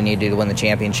did what we needed to do to win the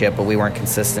championship, but we weren't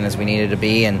consistent as we needed to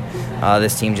be, and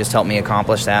this team just helped me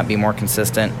accomplish that, be more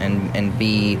consistent, and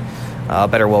be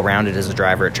better well-rounded as a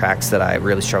driver at tracks that I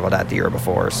really struggled at the year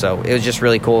before. So it was just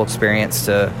really cool experience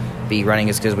to be running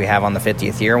as good as we have on the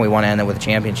 50th year, and we want to end it with a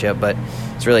championship. But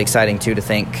it's really exciting too to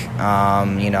think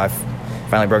I've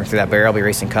finally broken through that barrier. I'll be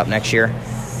racing Cup next year,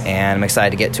 and I'm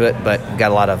excited to get to it, but we've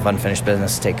got a lot of unfinished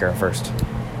business to take care of first.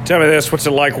 Tell me this, what's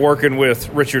it like working with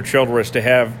Richard Childress, to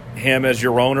have him as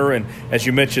your owner, and as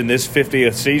you mentioned, this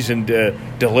 50th season to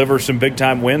deliver some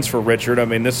big-time wins for Richard? I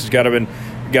mean, this has got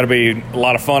to be a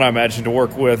lot of fun, I imagine, to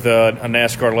work with a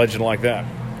NASCAR legend like that.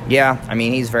 Yeah, I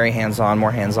mean, he's very hands-on,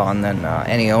 more hands-on than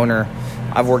any owner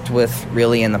I've worked with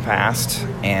really in the past,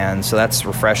 and so that's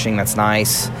refreshing, that's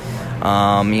nice.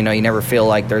 You never feel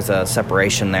like there's a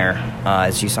separation there,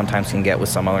 as you sometimes can get with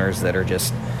some owners that are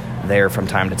just there from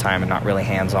time to time and not really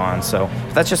hands-on. So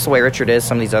that's just the way Richard is.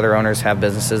 Some of these other owners have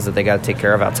businesses that they got to take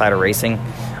care of outside of racing,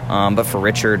 but for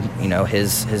Richard,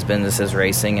 his business is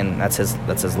racing, and that's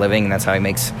his living, and that's how he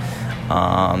makes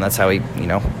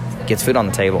gets food on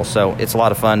the table. So it's a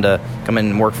lot of fun to come in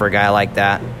and work for a guy like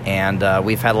that, and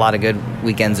we've had a lot of good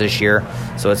weekends this year,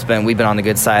 so we've been on the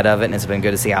good side of it, and it's been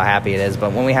good to see how happy it is.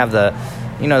 But when we have the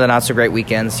not so great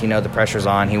weekends, the pressure's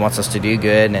on. He wants us to do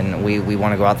good, and we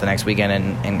want to go out the next weekend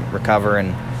and recover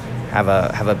and have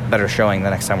a better showing the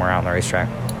next time we're out on the racetrack.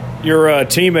 Your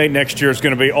teammate next year is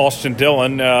going to be Austin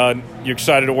Dillon. You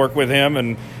excited to work with him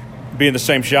and be in the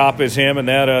same shop as him and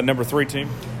that number 3 team?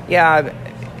 Yeah,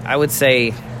 I would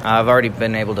say I've already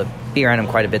been able to be around him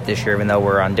quite a bit this year, even though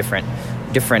we're on different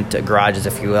garages,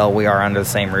 if you will. We are under the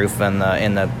same roof in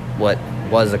the what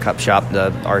was the Cup shop,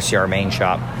 the RCR main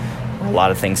shop. A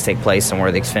lot of things take place, and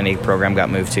where the Xfinity program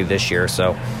got moved to this year.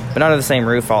 So, been under the same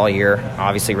roof all year.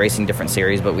 Obviously, racing different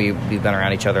series, but we've been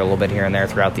around each other a little bit here and there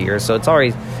throughout the year. So it's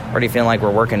already feeling like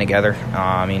we're working together.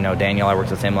 Daniel, I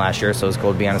worked with him last year, so it's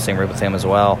cool to be on the same roof with him as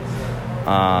well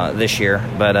this year.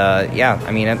 But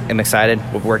I'm excited.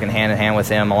 We're working hand in hand with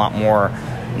him a lot more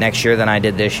next year than I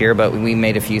did this year. But he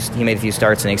made a few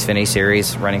starts in the Xfinity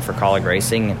Series running for Colleague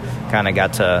Racing, and kind of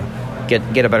got to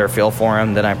get a better feel for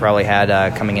him than I probably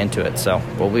had coming into it. So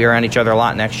we'll be around each other a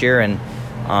lot next year, and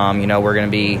we're going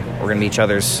to be each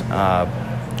other's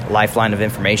lifeline of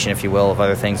information, if you will, of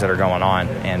other things that are going on,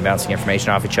 and bouncing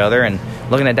information off each other and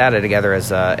looking at data together,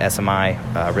 as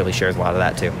SMI really shares a lot of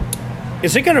that too.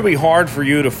 Is it going to be hard for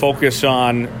you to focus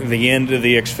on the end of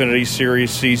the Xfinity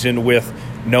Series season with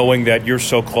knowing that you're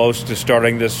so close to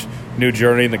starting this new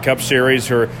journey in the Cup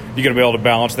Series, or are you going to be able to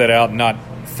balance that out and not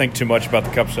think too much about the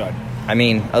Cup side? I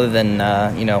mean, other than,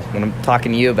 when I'm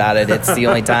talking to you about it, it's the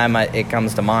only time it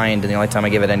comes to mind, and the only time I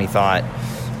give it any thought.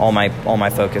 All my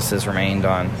focus has remained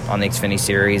on the Xfinity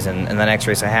Series and the next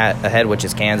race ahead, which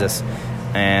is Kansas,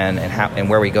 and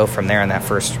where we go from there in that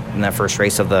first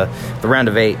race of the round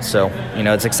of 8. So,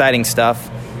 it's exciting stuff.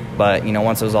 But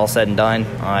once it was all said and done,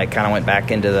 I kind of went back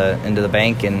into the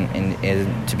bank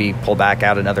and to be pulled back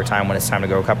out another time when it's time to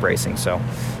go Cup racing. So,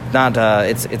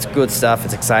 it's good stuff.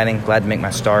 It's exciting. Glad to make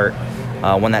my start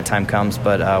when that time comes.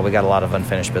 But we got a lot of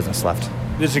unfinished business left.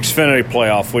 This Xfinity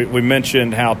playoff, we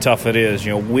mentioned how tough it is.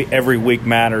 Every week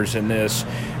matters in this.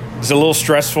 It's a little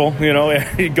stressful,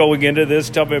 going into this.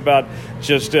 Tell me about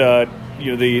just the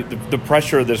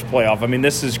pressure of this playoff. I mean,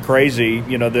 this is crazy.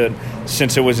 That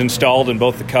since it was installed in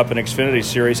both the Cup and Xfinity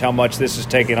Series, how much this has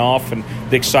taken off, and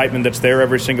the excitement that's there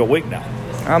every single week now.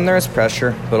 There is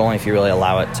pressure, but only if you really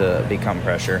allow it to become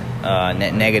pressure.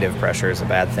 Negative pressure is a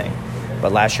bad thing.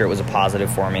 But last year it was a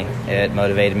positive for me. It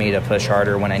motivated me to push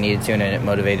harder when I needed to, and it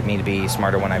motivated me to be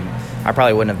smarter when I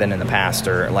probably wouldn't have been in the past,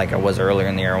 or like I was earlier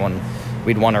in the year when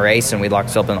we'd won a race and we'd locked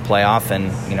ourselves in the playoff,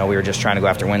 and we were just trying to go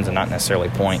after wins and not necessarily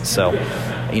points. So,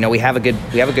 we have a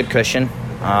good cushion.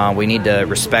 We need to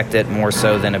respect it more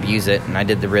so than abuse it, and I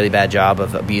did the really bad job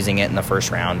of abusing it in the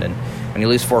first round. And when you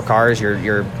lose 4 cars,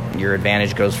 your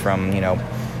advantage goes from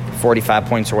 45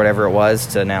 points or whatever it was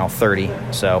to now 30.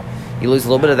 So you lose a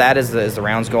little bit of that as the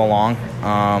rounds go along.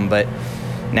 But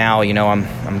now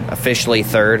I'm officially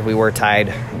third. We were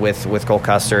tied with Cole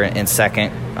Custer in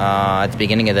second at the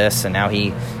beginning of this, and now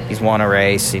he's won a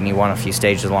race and he won a few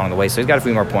stages along the way. So he's got a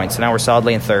few more points. So now we're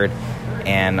solidly in third.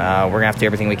 And we're going to have to do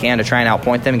everything we can to try and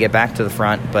outpoint them and get back to the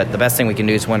front. But the best thing we can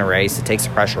do is win a race. It takes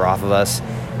the pressure off of us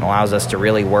and allows us to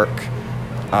really work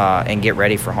and get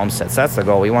ready for Homestead. So that's the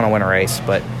goal. We want to win a race.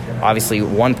 But obviously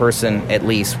one person at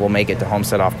least will make it to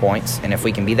Homestead off points. And if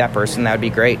we can be that person, that would be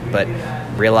great. But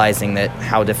realizing that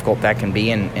how difficult that can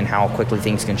be and how quickly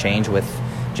things can change with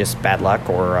just bad luck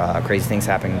or crazy things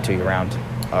happening to you around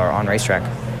or on racetrack.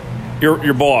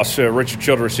 Your boss, Richard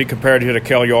Childress, he compared you to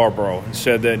Kel Yarborough and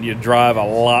said that you drive a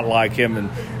lot like him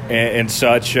and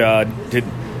such.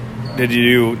 Did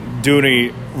you do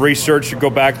any research or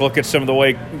go back, look at some of the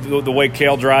way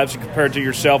Kel drives compared to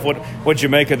yourself? What'd you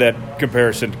make of that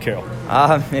comparison to Kel?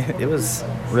 It was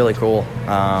really cool.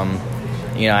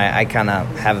 I kind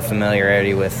of have a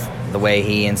familiarity with the way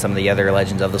he and some of the other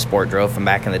legends of the sport drove from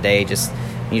back in the day. You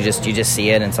just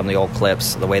see it in some of the old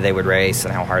clips, the way they would race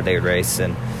and how hard they would race.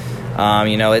 And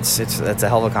it's a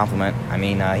hell of a compliment. I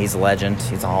mean, he's a legend.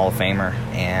 He's a Hall of Famer,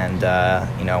 and I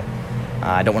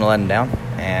don't want to let him down.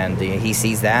 And he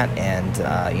sees that, and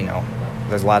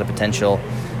there's a lot of potential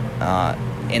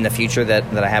in the future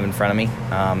that I have in front of me.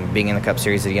 Being in the Cup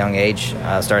Series at a young age,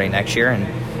 starting next year, and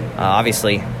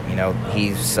obviously,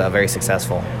 he's very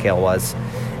successful. Cale was,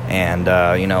 and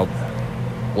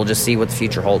we'll just see what the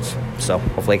future holds. So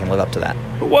hopefully, he can live up to that.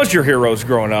 Who was your heroes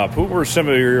growing up? Who were some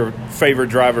of your favorite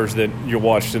drivers that you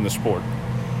watched in the sport?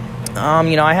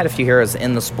 I had a few heroes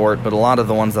in the sport, but a lot of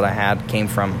the ones that I had came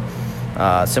from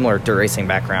similar dirt racing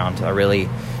background. I really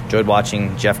enjoyed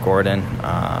watching Jeff Gordon,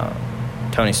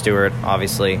 Tony Stewart,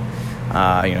 obviously.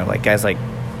 Like guys like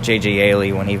J.J.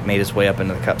 Yaley when he made his way up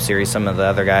into the Cup Series. Some of the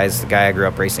other guys, the guy I grew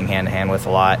up racing hand-to-hand with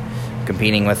a lot,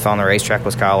 competing with on the racetrack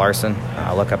was Kyle Larson.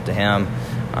 I look up to him.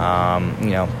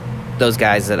 Those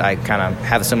guys that I kind of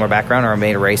have a similar background or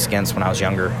made a race against when I was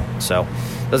younger. So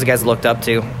those are guys I looked up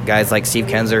to. Guys like Steve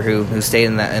Kenzer who stayed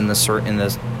in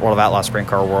the World of Outlaw sprint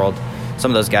car world.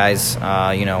 Some of those guys,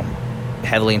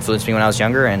 heavily influenced me when I was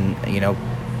younger, and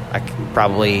I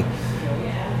probably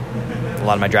a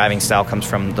lot of my driving style comes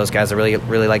from those guys I really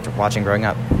really liked watching growing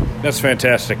up. That's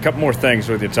fantastic. A couple more things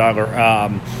with you, Tyler.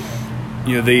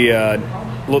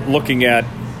 Looking at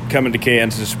coming to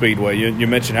Kansas Speedway, you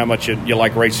mentioned how much you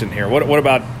like racing here. What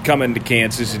about coming to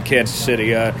Kansas and Kansas City?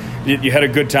 You had a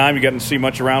good time. You got to see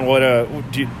much around.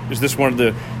 Is this one of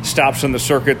the stops on the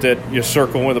circuit that you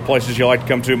circle, one of the places you like to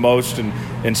come to most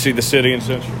and see the city and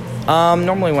such?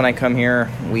 Normally when I come here,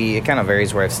 it kind of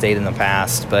varies where I've stayed in the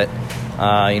past, but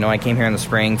I came here in the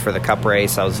spring for the Cup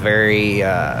race. I was very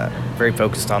very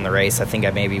focused on the race. I think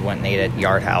I maybe went and ate at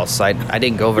Yard House. I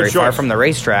didn't go very far from the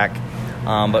racetrack.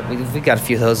 But we've got a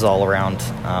few of those all around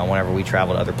whenever we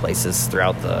travel to other places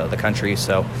throughout the country.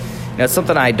 So, it's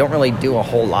something I don't really do a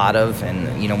whole lot of. And,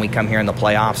 when we come here in the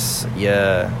playoffs, you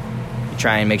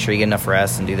try and make sure you get enough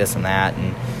rest and do this and that.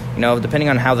 And, depending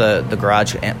on how the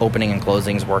garage opening and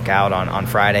closings work out on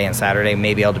Friday and Saturday,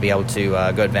 maybe I'll be able to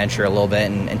go adventure a little bit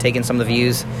and take in some of the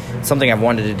views. It's something I've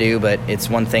wanted to do, but it's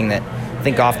one thing that I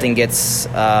think often gets,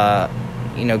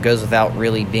 goes without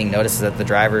really being noticed, that the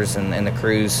drivers and the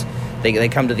crews, They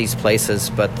come to these places,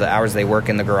 but the hours they work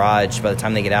in the garage, by the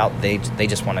time they get out, they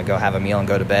just want to go have a meal and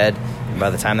go to bed. And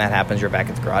by the time that happens, you're back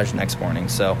at the garage the next morning.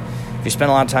 So if you spend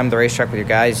a lot of time at the racetrack with your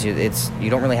guys, you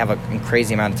don't really have a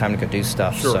crazy amount of time to go do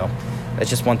stuff. Sure. So that's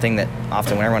just one thing that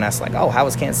often when everyone asks, like, oh, how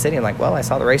was Kansas City? I'm like, well, I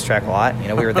saw the racetrack a lot.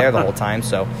 We were there the whole time.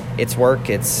 So it's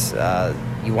work. It's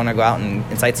you want to go out and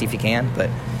sightsee if you can, but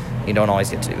you don't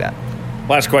always get to do that.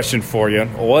 Last question for you.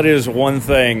 What is one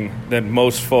thing that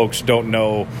most folks don't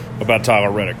know about Tyler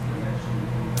Reddick?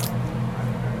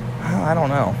 I don't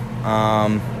know.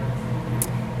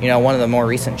 One of the more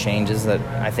recent changes that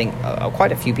I think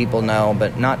quite a few people know,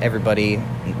 but not everybody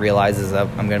realizes that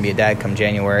I'm going to be a dad come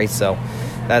January. So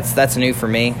that's new for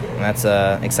me. That's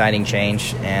an exciting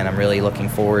change, and I'm really looking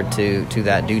forward to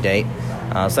that due date.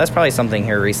 So that's probably something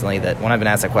here recently that when I've been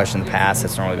asked that question in the past,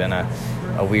 it's normally been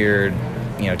a weird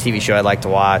TV show I'd like to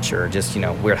watch, or just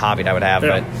weird hobby that I would have.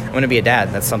 Yeah. But I'm going to be a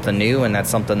dad. That's something new, and that's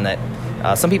something that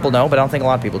some people know, but I don't think a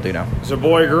lot of people do know. Is it a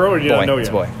boy or girl, or you don't know yet? It's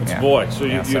a boy. It's yeah. a boy. So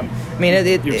yeah, you I mean,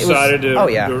 it decided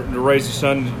was, to raise the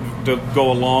son to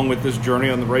go along with this journey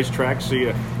on the racetrack.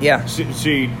 See,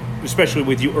 especially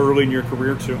with you early in your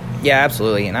career too. Yeah,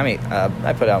 absolutely. And I mean,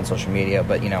 I put it out on social media,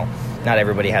 but not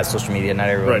everybody has social media. Not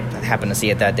everyone happened to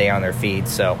see it that day on their feed.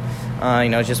 So,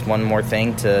 just one more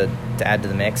thing to add to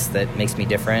the mix that makes me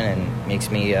different and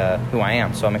makes me who I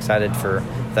am. So I'm excited for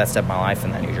that step in my life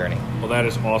and that new journey. Well, that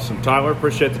is awesome. Tyler,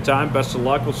 appreciate the time. Best of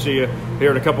luck. We'll see you here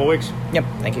in a couple of weeks. Yep,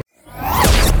 thank you.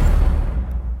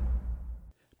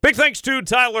 Big thanks to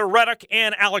Tyler Reddick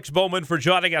and Alex Bowman for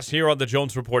joining us here on the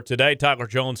Jones Report today. Tyler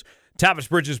Jones, Tavis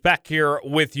Bridges back here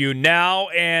with you now.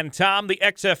 And Tom, the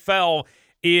XFL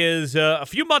is a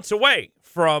few months away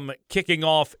from kicking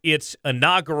off its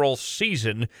inaugural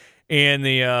season in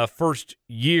the first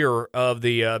year of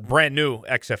the brand new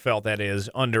XFL, that is,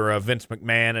 under Vince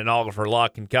McMahon and Oliver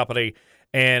Luck and company.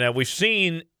 And we've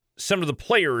seen some of the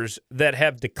players that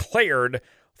have declared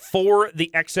for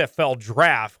the XFL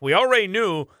draft. We already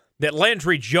knew that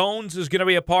Landry Jones is going to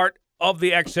be a part of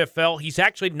the XFL. He's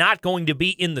actually not going to be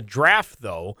in the draft,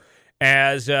 though,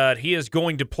 as he is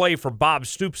going to play for Bob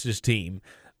Stoops' team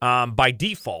by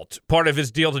default, part of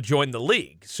his deal to join the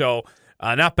league. So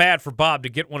not bad for Bob to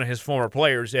get one of his former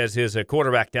players as his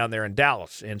quarterback down there in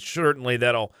Dallas, and certainly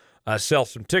that'll sell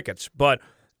some tickets. But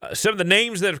some of the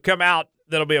names that have come out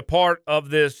that'll be a part of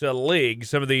this league,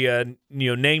 some of the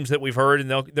names that we've heard,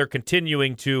 and they're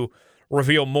continuing to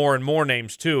reveal more and more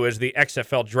names too, as the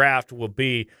XFL draft will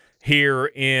be here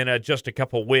in just a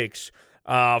couple weeks.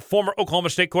 Former Oklahoma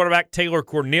State quarterback Taylor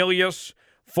Cornelius,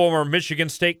 former Michigan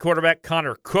State quarterback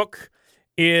Connor Cook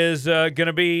is going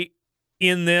to be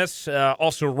in this.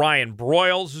 Also, Ryan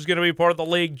Broyles is going to be part of the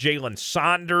league. Jalen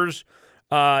Saunders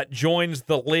joins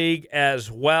the league as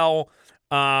well.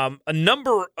 A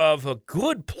number of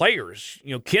good players.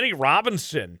 Kenny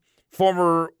Robinson,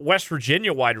 former West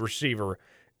Virginia wide receiver,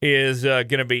 is going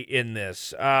to be in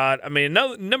this. A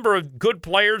number of good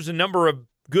players, a number of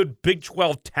good Big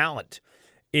 12 talent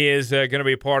is going to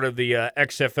be part of the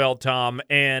XFL, Tom.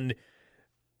 And,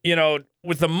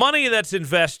 with the money that's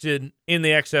invested in the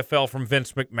XFL from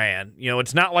Vince McMahon,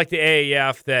 it's not like the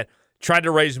AAF that tried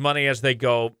to raise money as they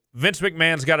go. Vince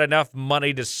McMahon's got enough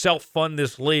money to self-fund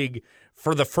this league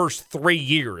for the first 3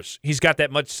 years. He's got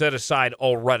that much set aside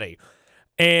already.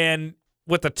 And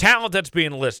with the talent that's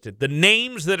being listed, the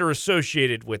names that are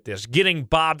associated with this, getting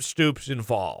Bob Stoops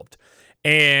involved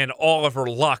and Oliver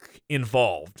Luck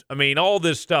involved. All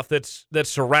this stuff that's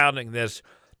surrounding this.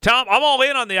 Tom, I'm all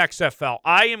in on the XFL.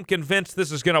 I am convinced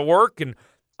this is going to work, and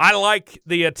I like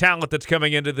the talent that's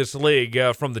coming into this league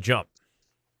from the jump.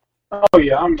 Oh,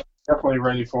 yeah, I'm definitely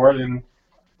ready for it. And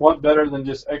what better than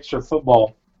just extra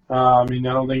football? I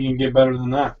don't think you can get better than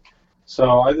that.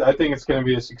 So I think it's going to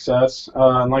be a success.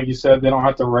 And like you said, they don't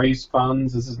have to raise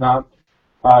funds. This is not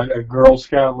a Girl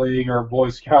Scout league or a Boy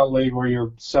Scout league where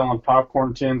you're selling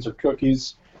popcorn tins or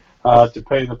cookies to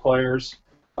pay the players.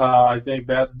 I think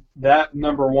that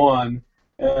number one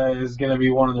is going to be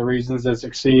one of the reasons it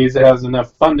succeeds. It has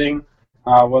enough funding,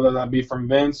 whether that be from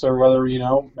Vince or whether,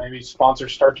 maybe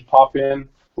sponsors start to pop in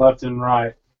left and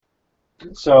right.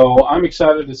 So I'm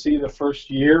excited to see the first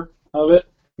year of it.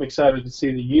 I'm excited to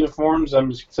see the uniforms. I'm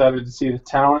just excited to see the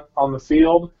talent on the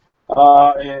field.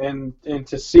 And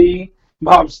to see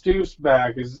Bob Stoops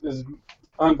back is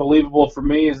unbelievable for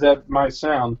me, as that might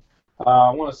sound. I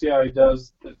want to see how he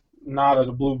does not at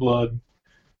a blue blood.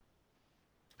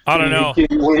 I don't know. He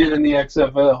can win in the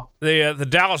XFL. The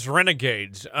Dallas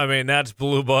Renegades. That's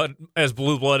blue blood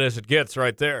as it gets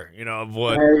right there.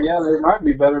 What? Yeah, they might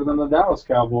be better than the Dallas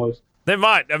Cowboys. They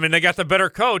might. They got the better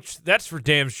coach. That's for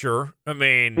damn sure. Yeah,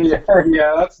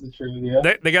 that's the truth.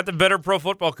 Yeah, they got the better pro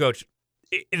football coach.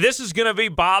 This is going to be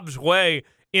Bob's way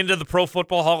into the Pro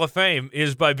Football Hall of Fame,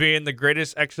 is by being the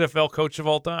greatest XFL coach of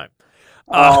all time.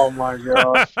 Oh my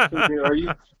gosh!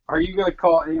 Are you going to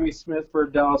call Amy Smith for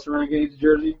a Dallas Renegades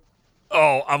jersey?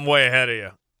 Oh, I'm way ahead of you.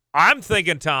 I'm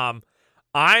thinking, Tom,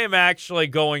 I am actually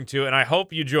going to, and I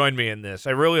hope you join me in this.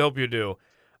 I really hope you do.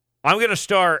 I'm going to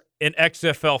start an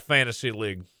XFL fantasy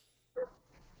league.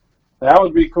 That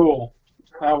would be cool.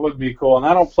 And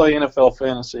I don't play NFL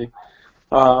fantasy,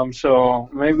 so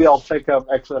maybe I'll take up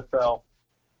XFL.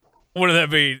 Wouldn't that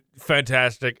be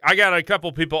fantastic? I got a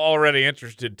couple people already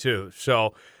interested, too.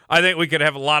 So I think we could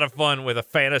have a lot of fun with a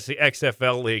fantasy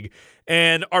XFL league.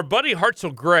 And our buddy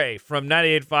Hartzell Gray from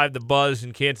 98.5 The Buzz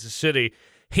in Kansas City,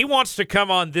 he wants to come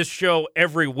on this show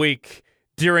every week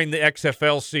during the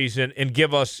XFL season and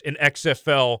give us an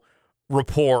XFL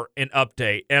report and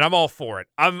update. And I'm all for it.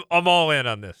 I'm all in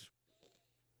on this.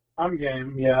 I'm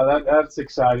game. Yeah, that's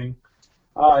exciting.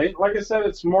 Like I said,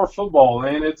 it's more football,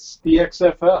 and it's the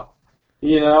XFL.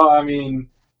 I mean,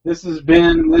 it's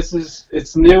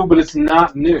new, but it's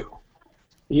not new.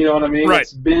 You know what I mean? Right.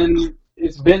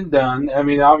 It's been done. I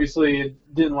mean, obviously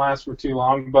it didn't last for too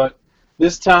long, but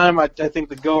this time I think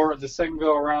the second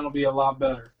go around will be a lot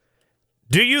better.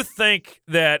 Do you think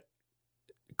that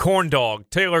Corndog,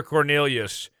 Taylor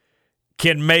Cornelius,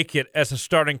 can make it as a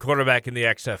starting quarterback in the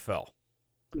XFL?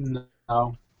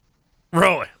 No,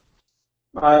 Really?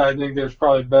 I think there's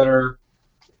probably better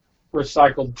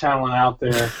recycled talent out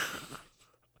there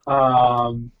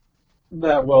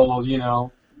that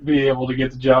will, be able to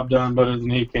get the job done better than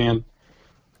he can.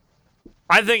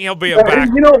 I think he'll be a back.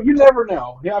 You never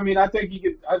know. Yeah, I mean, I think he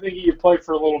could play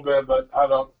for a little bit, but I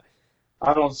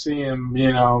don't see him,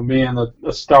 being the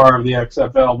star of the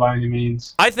XFL by any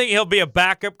means. I think he'll be a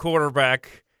backup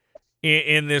quarterback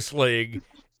in this league.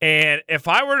 And if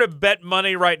I were to bet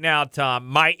money right now, Tom,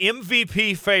 my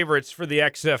MVP favorites for the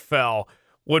XFL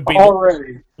would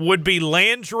be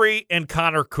Landry and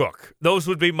Connor Cook. Those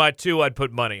would be my two I'd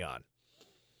put money on.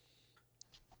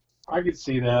 I could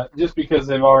see that just because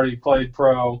they've already played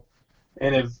pro,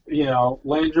 and if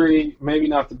Landry maybe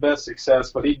not the best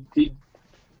success, but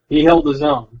he held his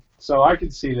own, so I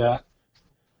could see that.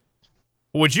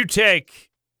 Would you take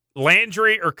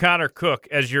Landry or Connor Cook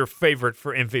as your favorite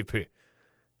for MVP?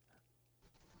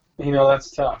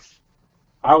 That's tough.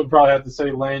 I would probably have to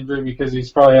say Landry because he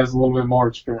probably has a little bit more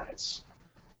experience.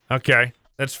 Okay,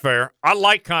 that's fair. I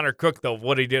like Connor Cook though.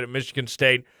 What he did at Michigan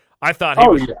State, I thought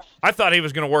he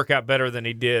was going to work out better than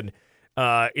he did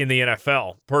in the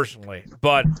NFL personally.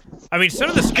 But I mean, some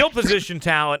of the skill position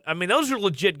talent, I mean, those are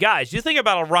legit guys. You think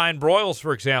about a Ryan Broyles,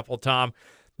 for example, Tom.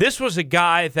 This was a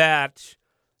guy that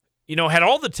had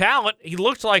all the talent. He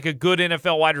looked like a good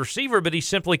NFL wide receiver, but he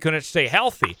simply couldn't stay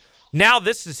healthy. Now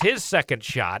this is his second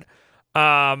shot.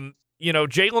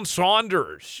 Jalen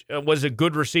Saunders was a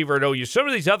good receiver at OU. Some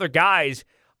of these other guys,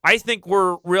 I think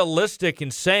we're realistic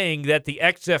in saying that the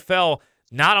XFL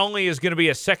not only is going to be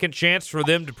a second chance for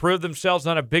them to prove themselves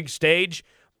on a big stage,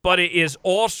 but it is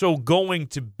also going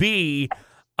to be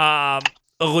a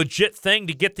legit thing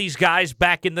to get these guys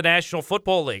back in the National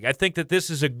Football League. I think that this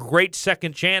is a great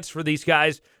second chance for these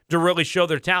guys to really show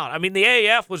their talent. I mean, the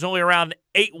AAF was only around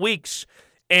 8 weeks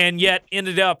and yet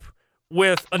ended up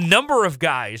with a number of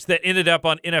guys that ended up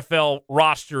on NFL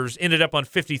rosters, ended up on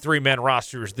 53-man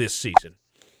rosters this season.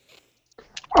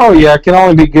 Oh, yeah, it can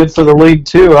only be good for the league,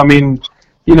 too. I mean,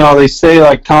 they say,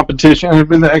 like, competition, I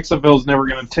mean, the XFL is never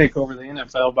going to take over the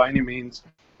NFL by any means.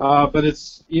 But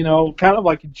it's, kind of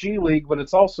like a G League, but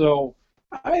it's also,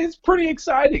 it's pretty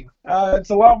exciting. It's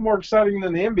a lot more exciting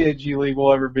than the NBA G League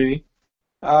will ever be.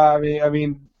 I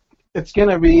mean, it's going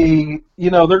to be,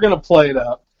 they're going to play it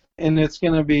up, and it's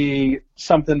going to be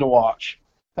something to watch.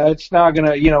 It's not going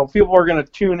to, people are going to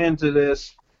tune into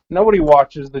this. Nobody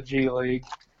watches the G League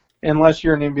unless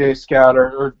you're an NBA scout,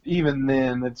 or even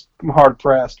then, it's hard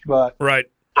pressed. But right,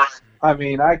 I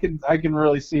mean, I can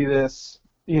really see this,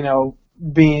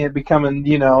 becoming,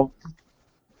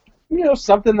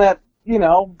 something that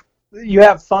you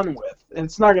have fun with. And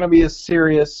it's not going to be as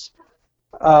serious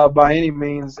by any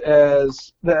means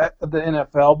as the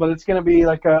NFL, but it's going to be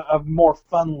like a more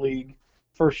fun league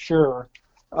for sure.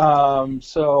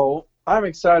 So I'm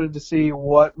excited to see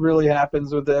what really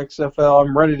happens with the XFL.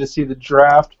 I'm ready to see the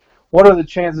draft. What are the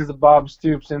chances that Bob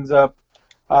Stoops ends up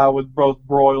with both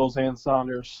Broyles and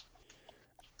Saunders?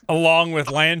 Along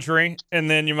with Landry, and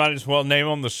then you might as well name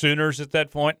them the Sooners at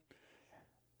that point.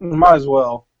 Might as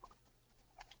well.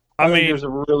 I think mean, there's a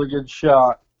really good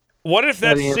shot. What if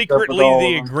that's secretly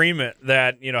the agreement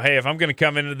that, hey, if I'm going to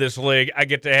come into this league, I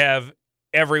get to have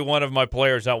every one of my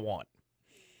players I want?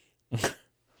 It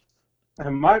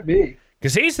might be.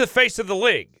 Because he's the face of the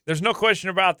league. There's no question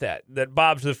about that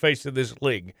Bob's the face of this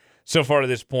league so far to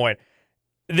this point.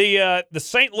 The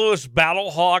St. Louis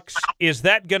Battlehawks, is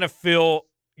that going to fill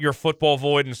your football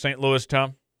void in St. Louis,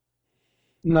 Tom?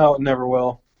 No, it never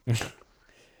will.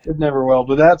 It never will.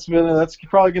 But that's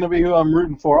probably going to be who I'm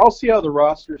rooting for. I'll see how the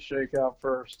rosters shake out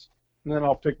first, and then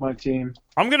I'll pick my team.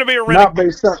 I'm going to be a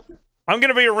I'm going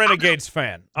to be a Renegades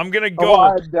fan. I'm going to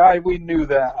go. We knew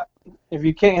that. If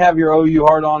you can't have your OU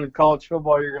hard on in college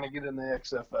football, you're going to get in the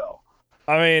XFL.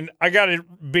 I mean, I got to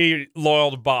be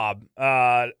loyal to Bob.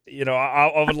 I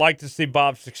would like to see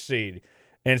Bob succeed.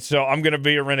 And so I'm going to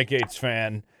be a Renegades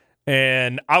fan.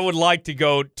 And I would like to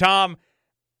go. Tom,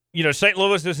 St.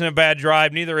 Louis isn't a bad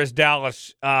drive. Neither is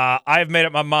Dallas. I have made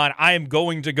up my mind. I am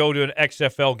going to go to an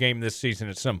XFL game this season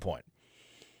at some point.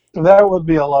 That would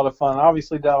be a lot of fun.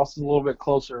 Obviously, Dallas is a little bit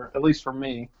closer, at least for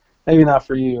me. Maybe not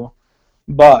for you.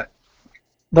 But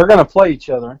they're going to play each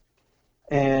other.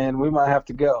 and we might have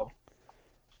to go.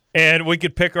 And we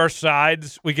could pick our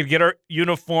sides. We could get our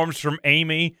uniforms from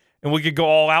Amy, and we could go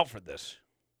all out for this.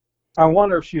 I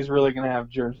wonder if she's really going to have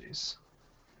jerseys.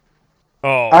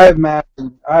 Oh, I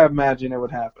imagine it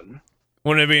would happen.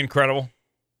 wouldn't it be incredible?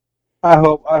 I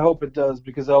hope it does,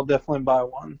 because I'll definitely buy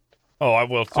one. Oh, I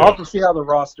will too. I'll have to see how the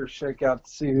rosters shake out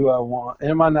to see who I want. And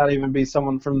it might not even be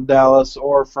someone from Dallas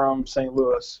or from St.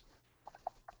 Louis.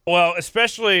 Well,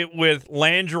 especially with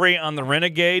Landry on the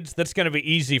Renegades, that's going to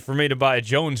be easy for me to buy a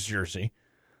Jones jersey.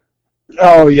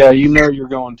 Oh, yeah, you're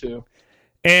going to.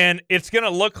 And it's going to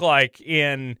look like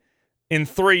in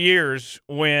 3 years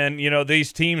when,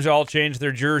 these teams all change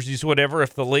their jerseys, whatever,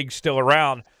 if the league's still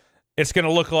around, it's going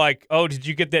to look like, oh, did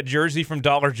you get that jersey from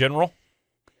Dollar General?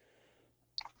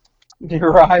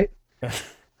 You're right.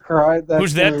 Right. That's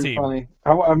Who's that really team? funny.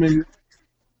 I mean,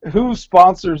 who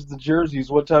sponsors the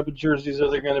jerseys? What type of jerseys are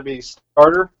they going to be?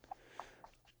 Starter?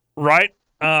 Right.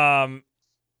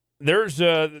 There's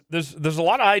a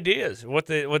lot of ideas what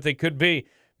they could be.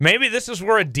 Maybe this is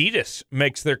where Adidas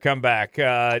makes their comeback.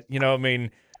 They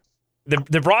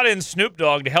brought in Snoop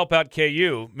Dogg to help out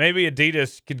KU. Maybe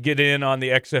Adidas could get in on the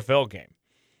XFL game.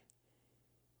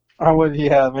 I would.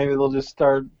 Yeah, maybe they'll just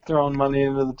start throwing money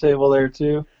into the table there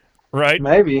too. Right.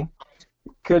 Maybe.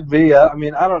 Could be. I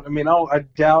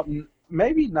doubt.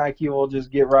 Maybe Nike will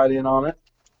just get right in on it.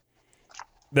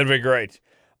 That'd be great.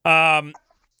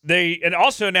 They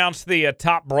also announced the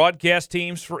top broadcast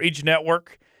teams for each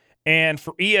network. And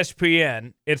for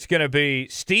ESPN, it's going to be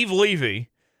Steve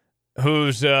Levy,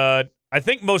 who's I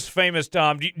think most famous.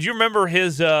 Tom, do you remember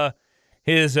his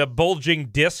bulging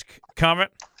disc comment?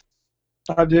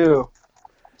 I do.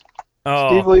 Oh,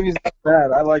 Steve Levy's not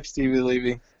bad. I like Stevie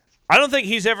Levy. I don't think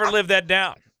he's ever lived that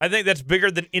down. I think that's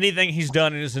bigger than anything he's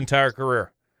done in his entire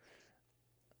career.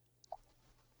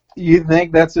 You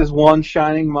think that's his one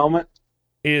shining moment?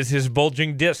 Is his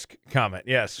bulging disc comment?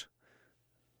 Yes.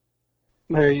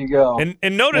 There you go.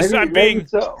 And notice maybe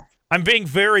I'm being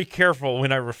very careful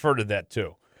when I refer to that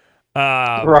too.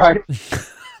 Right.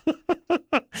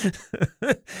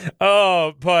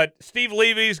 Oh, but Steve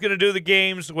Levy's going to do the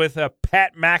games with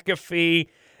Pat McAfee,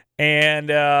 and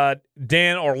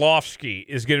Dan Orlovsky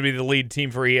is going to be the lead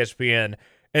team for ESPN.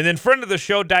 And then friend of the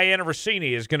show, Diana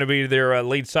Rossini, is going to be their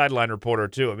lead sideline reporter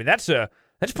too. I mean, that's a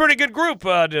pretty good group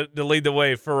to lead the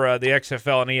way for the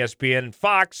XFL and ESPN. And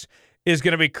Fox is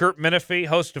going to be Kurt Menefee,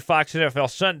 host of Fox NFL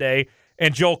Sunday,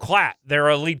 and Joel Klatt,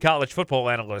 their lead college football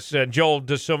analyst. Joel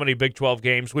does so many Big 12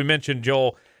 games. We mentioned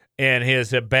Joel and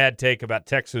his bad take about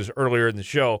Texas earlier in the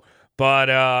show.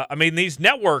 But, these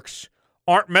networks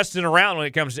aren't messing around when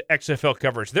it comes to XFL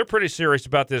coverage. They're pretty serious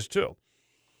about this, too.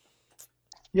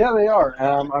 Yeah, they are.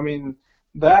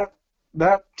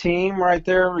 That team right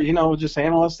there, just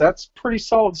analysts, that's a pretty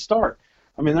solid start.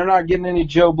 I mean, they're not getting any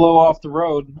Joe Blow off the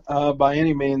road by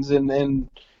any means. And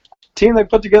team they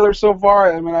put together so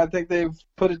far, I think they've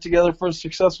put it together for a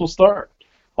successful start.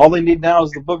 All they need now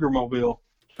is the Booger Mobile.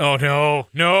 Oh,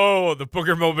 no, the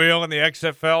Booger Mobile and the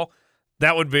XFL,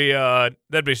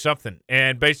 that'd be something.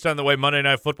 And based on the way Monday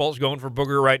Night Football is going for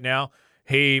Booger right now,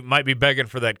 he might be begging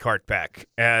for that cart back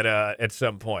at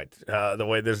some point, the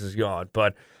way this is going.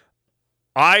 But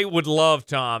I would love,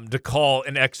 Tom, to call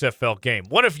an XFL game.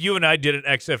 What if you and I did an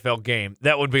XFL game?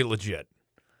 That would be legit.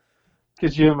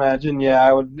 Could you imagine? Yeah,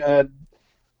 I would.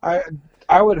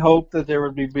 I would hope that there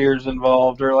would be beers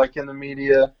involved, or like in the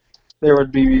media, there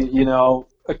would be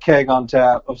a keg on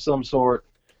tap of some sort.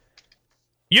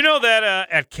 You know that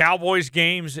at Cowboys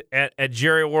games at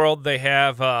Jerry World they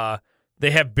have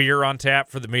beer on tap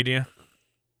for the media.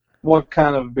 What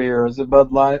kind of beer? Is it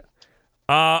Bud Light?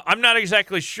 I'm not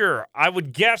exactly sure. I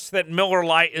would guess that Miller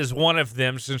Lite is one of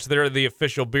them since they're the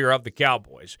official beer of the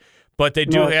Cowboys. But they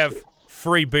do have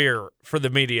free beer for the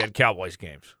media at Cowboys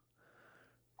games.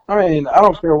 I mean, I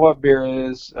don't care what beer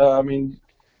it is.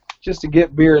 Just to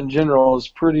get beer in general is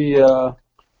pretty, a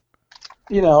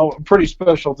pretty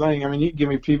special thing. I mean, you can give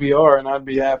me PBR and I'd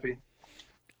be happy.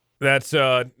 That's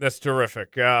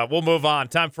terrific. We'll move on.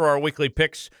 Time for our weekly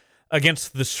picks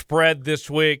against the spread this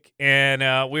week,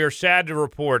 and we are sad to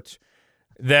report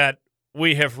that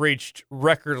we have reached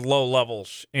record low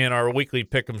levels in our weekly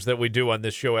pick'ems that we do on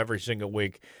this show every single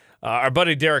week. Our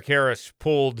buddy Derek Harris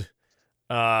pulled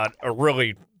a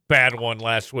really bad one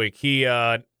last week. He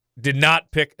did not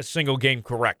pick a single game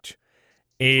correct.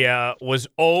 He was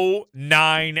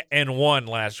 0-9-1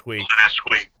 last week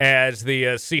as the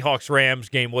Seahawks-Rams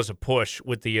game was a push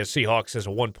with the Seahawks as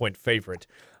a 1-point favorite.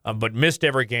 But missed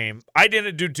every game. I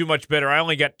didn't do too much better. I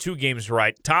only got 2 games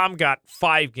right. Tom got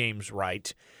 5 games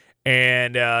right.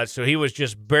 And so he was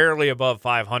just barely above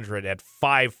 500 at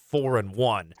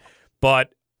 5-4-1.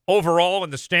 But overall in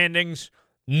the standings,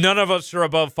 none of us are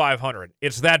above 500.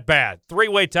 It's that bad.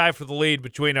 Three-way tie for the lead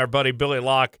between our buddy Billy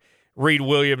Locke, Reed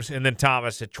Williams, and then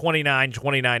Thomas at 29,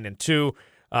 29, and 2.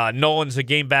 Nolan's a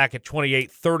game back at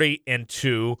 28, 30, and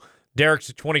 2. Derek's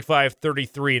at 25,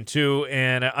 33, and 2.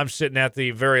 And I'm sitting at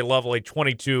the very lovely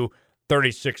 22,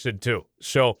 36, and 2.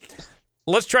 So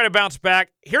let's try to bounce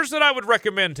back. Here's what I would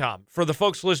recommend, Tom, for the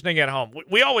folks listening at home.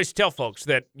 We always tell folks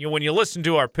that when you listen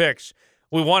to our picks,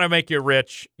 we want to make you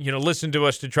rich. Listen to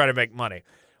us to try to make money.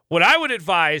 What I would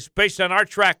advise, based on our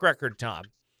track record, Tom,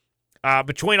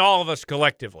 between all of us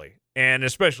collectively, and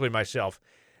especially myself,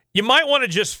 you might want to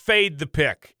just fade the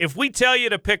pick. If we tell you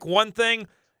to pick one thing,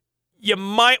 you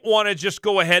might want to just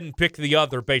go ahead and pick the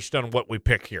other based on what we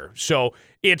pick here. So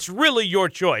it's really your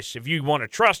choice. If you want to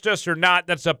trust us or not,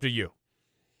 that's up to you.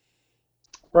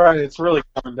 Right, it's really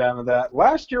coming down to that.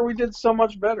 Last year we did so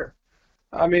much better.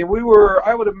 I mean,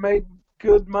 I would have made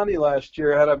good money last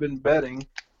year had I been betting.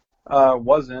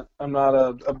 Wasn't. I'm not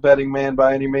a betting man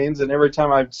by any means, and every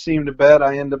time I seem to bet,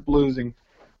 I end up losing.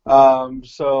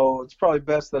 So it's probably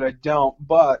best that I don't.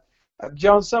 But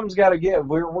Jones, something's got to give.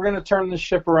 We're going to turn this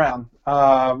ship around,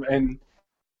 and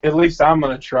at least I'm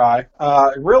going to try.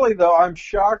 Really, though, I'm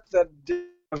shocked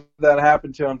that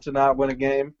happened to him to not win a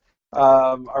game.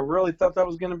 I really thought that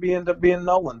was going to end up being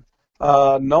Nolan.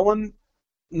 Nolan,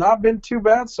 not been too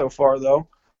bad so far, though.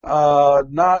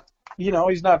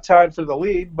 He's not tied for the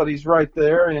lead, but he's right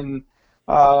there, and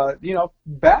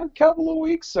bad couple of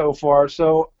weeks so far.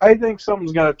 So I think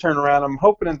something's going to turn around. I'm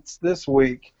hoping it's this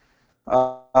week.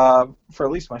 For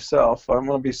at least myself, I'm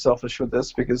going to be selfish with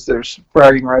this because there's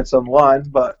bragging rights on the line.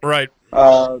 But right,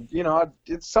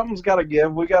 something's got to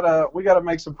give. We gotta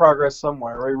make some progress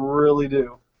somewhere. We really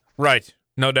do. Right,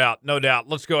 no doubt.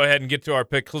 Let's go ahead and get to our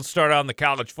picks. Let's start on the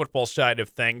college football side of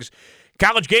things.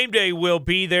 College Game Day will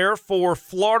be there for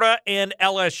Florida and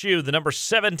LSU, the number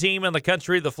 7 team in the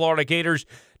country, the Florida Gators,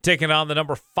 taking on the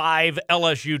number 5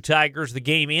 LSU Tigers. The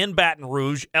game in Baton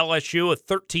Rouge, LSU a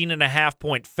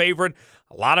 13.5-point favorite.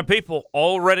 A lot of people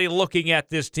already looking at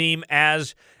this team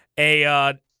as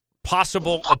a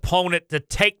possible opponent to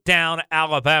take down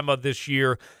Alabama this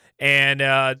year,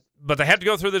 but they have to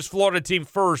go through this Florida team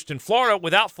first. And Florida,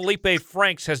 without Felipe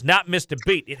Franks, has not missed a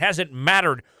beat. It hasn't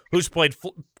mattered who's played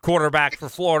quarterback for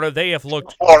Florida. They have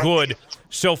looked good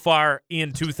so far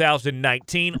in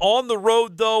 2019. On the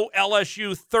road, though,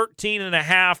 LSU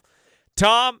 13.5.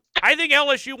 Tom, I think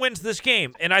LSU wins this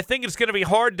game, and I think it's going to be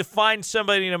hard to find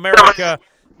somebody in America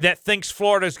that thinks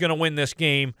Florida is going to win this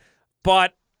game.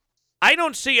 But I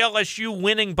don't see LSU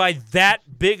winning by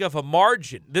that big of a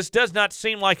margin. This does not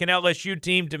seem like an LSU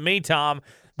team to me, Tom,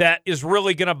 that is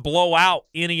really going to blow out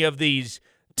any of these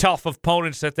tough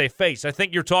opponents that they face. I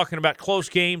think you're talking about close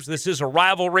games. This is a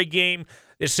rivalry game.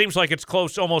 It seems like it's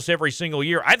close almost every single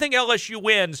year. I think LSU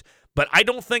wins, but I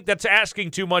don't think that's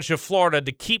asking too much of Florida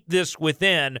to keep this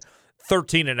within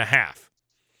 13.5.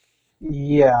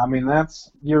 Yeah, I mean,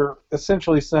 you're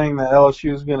essentially saying that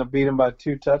LSU is going to beat them by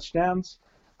 2 touchdowns.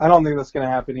 I don't think that's going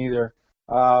to happen either.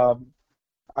 I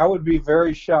would be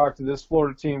very shocked if this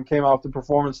Florida team came off the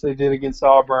performance they did against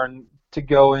Auburn to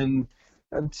go in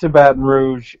to Baton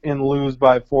Rouge and lose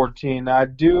by 14. Now, I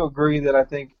do agree that I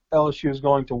think LSU is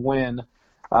going to win,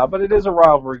 but it is a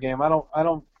rivalry game.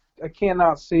 I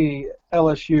cannot see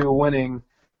LSU winning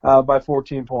by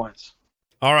 14 points.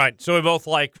 All right, so we both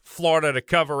like Florida to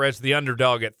cover as the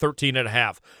underdog at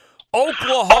 13.5.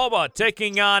 Oklahoma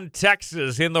taking on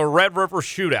Texas in the Red River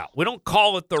Shootout. We don't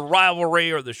call it the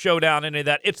rivalry or the showdown, any of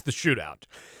that. It's the shootout.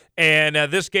 And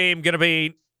this game going to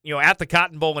be, at the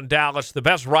Cotton Bowl in Dallas, the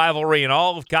best rivalry in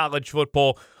all of college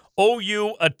football.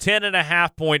 OU, a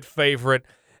 10.5-point favorite.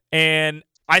 And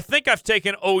I think I've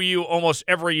taken OU almost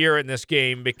every year in this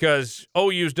game because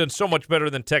OU's done so much better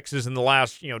than Texas in the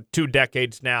last, 2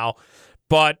 decades now.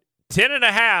 But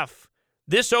 10.5,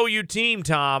 this OU team,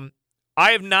 Tom,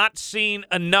 I have not seen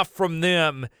enough from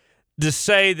them to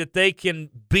say that they can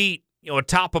beat a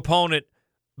top opponent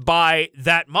by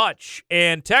that much.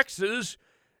 And Texas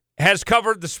has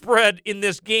covered the spread in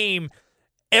this game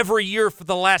every year for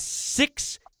the last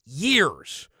 6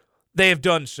 years. They have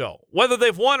done so. Whether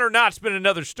they've won or not has been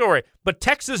another story. But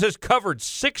Texas has covered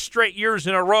 6 straight years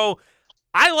in a row.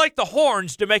 I like the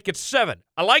Horns to make it 7.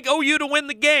 I like OU to win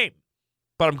the game.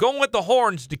 But I'm going with the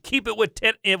Horns to keep it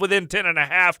within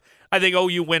 10.5. I think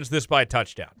OU wins this by a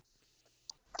touchdown.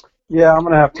 Yeah, I'm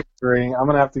going to have to agree. I'm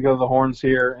going to have to go the Horns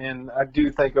here, and I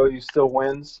do think OU still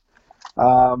wins.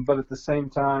 But at the same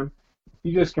time,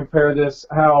 you just compare this,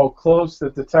 how close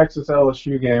that the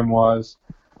Texas-LSU game was.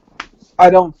 I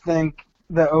don't think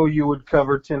that OU would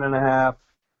cover 10.5.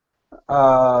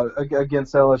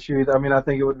 against LSU. I mean, I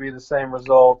think it would be the same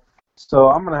result. So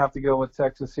I'm going to have to go with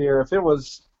Texas here. If it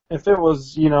was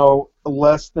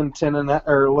less than 10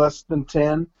 or less than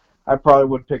 10, I probably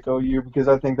would pick OU because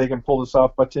I think they can pull this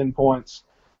off by 10 points.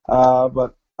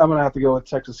 But I'm going to have to go with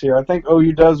Texas here. I think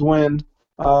OU does win.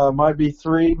 Might be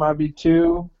 3, might be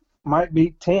 2, might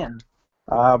be 10,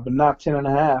 but not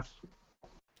 10.5.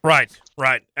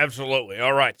 Right. Absolutely.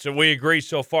 All right. So we agree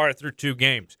so far through 2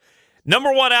 games.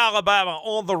 Number 1 Alabama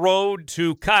on the road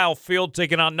to Kyle Field,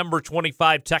 taking on number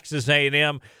 25 Texas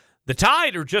A&M. The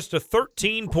Tide are just a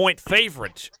 13-point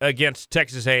favorite against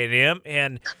Texas A&M,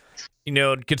 and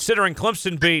considering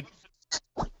Clemson beat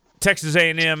Texas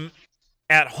A&M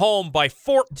at home by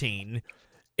 14,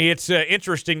 it's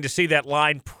interesting to see that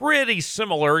line pretty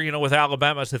similar. With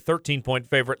Alabama as a 13-point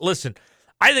favorite. Listen,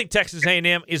 I think Texas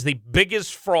A&M is the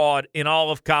biggest fraud in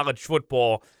all of college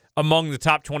football among the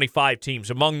top 25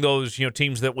 teams, among those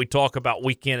teams that we talk about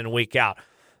week in and week out.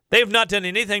 They have not done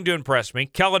anything to impress me.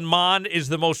 Kellen Mond is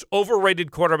the most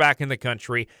overrated quarterback in the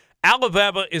country.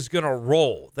 Alabama is going to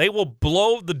roll. They will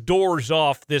blow the doors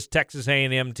off this Texas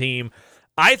A&M team.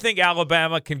 I think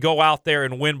Alabama can go out there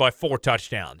and win by 4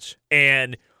 touchdowns,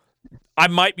 and I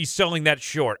might be selling that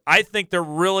short. I think they're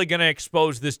really going to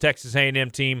expose this Texas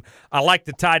A&M team. I like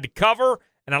the Tide to cover,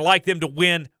 and I like them to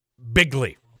win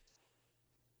bigly.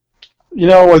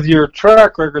 With your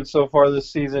track record so far this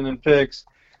season in picks,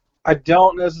 I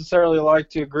don't necessarily like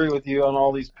to agree with you on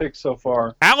all these picks so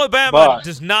far. Alabama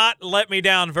does not let me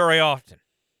down very often.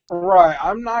 Right.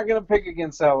 I'm not going to pick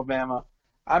against Alabama.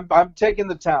 I'm taking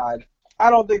the Tide. I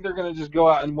don't think they're going to just go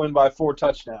out and win by 4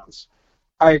 touchdowns.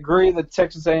 I agree that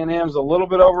Texas A&M is a little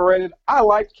bit overrated. I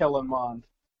like Kellen Mond.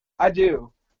 I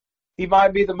do. He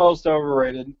might be the most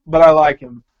overrated, but I like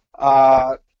him.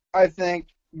 I think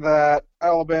that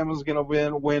Alabama's going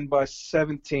to win by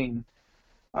 17.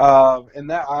 And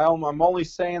that I'm only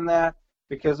saying that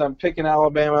because I'm picking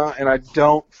Alabama, and I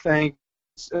don't think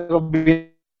it'll be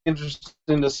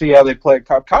interesting to see how they play.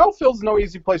 Kyle Field's no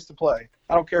easy place to play.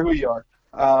 I don't care who you are.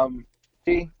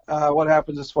 See what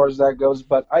happens as far as that goes,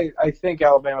 but I think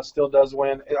Alabama still does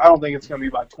win. I don't think it's going to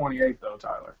be by 28, though,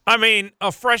 Tyler. I mean,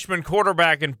 a freshman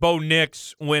quarterback in Bo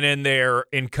Nix went in there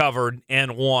and covered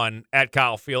and won at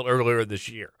Kyle Field earlier this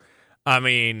year. I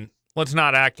mean, let's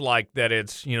not act like that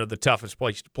it's, the toughest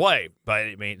place to play by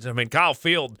any means. I mean, Kyle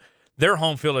Field, their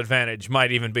home field advantage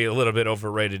might even be a little bit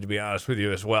overrated, to be honest with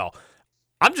you as well.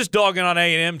 I'm just dogging on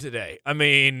A&M today. I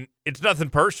mean, it's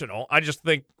nothing personal. I just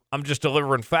think I'm just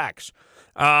delivering facts.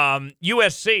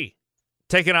 USC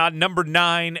taking on number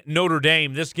 9 Notre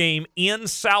Dame. This game in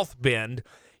South Bend.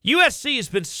 USC has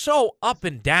been so up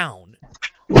and down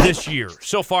this year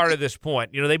so far to this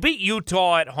point. They beat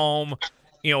Utah at home,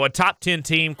 a top 10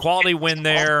 team, quality win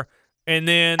there, and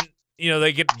then,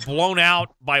 they get blown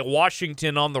out by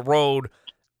Washington on the road.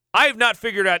 I have not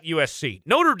figured out USC.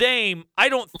 Notre Dame, I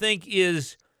don't think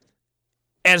is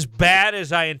as bad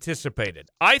as I anticipated.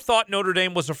 I thought Notre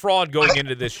Dame was a fraud going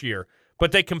into this year,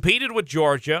 but they competed with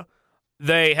Georgia.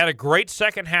 They had a great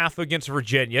second half against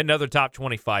Virginia, another top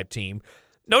 25 team.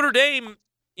 Notre Dame,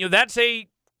 that's a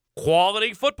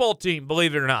quality football team,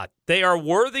 believe it or not. They are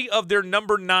worthy of their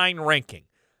number 9 ranking.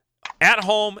 At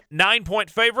home,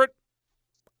 9-point favorite.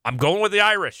 I'm going with the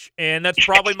Irish, and that's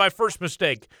probably my first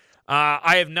mistake.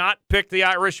 I have not picked the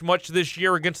Irish much this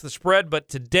year against the spread, but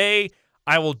today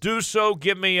I will do so.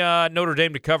 Give me Notre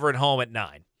Dame to cover at home at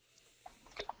 9.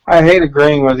 I hate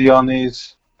agreeing with you on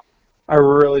these. I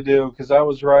really do, because I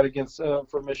was right against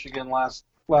for Michigan last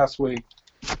week.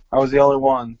 I was the only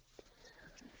one.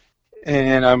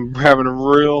 And I'm having a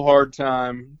real hard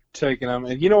time taking them.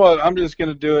 And you know what? I'm just going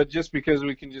to do it just because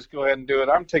we can just go ahead and do it.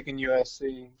 I'm taking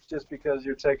USC just because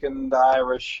you're taking the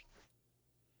Irish.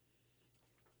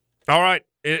 All right.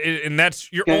 And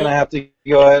that's your going to have to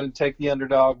go ahead and take the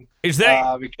underdog. Is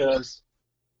that because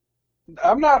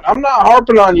I'm not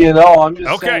harping on you at all. I'm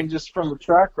just saying, just from the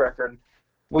track record,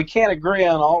 we can't agree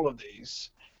on all of these.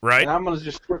 Right. And I'm going to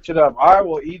just switch it up. I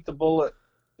will eat the bullet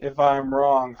if I'm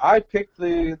wrong. I picked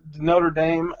the Notre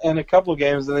Dame in a couple of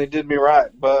games, and they did me right.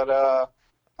 But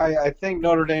I think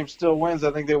Notre Dame still wins.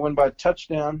 I think they win by a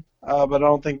touchdown, but I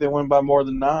don't think they win by more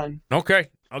than 9. Okay.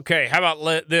 How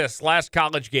about this last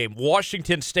college game?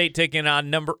 Washington State taking on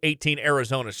number 18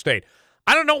 Arizona State.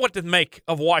 I don't know what to make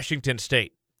of Washington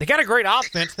State. They got a great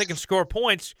offense. They can score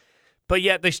points, but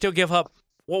yet they still give up,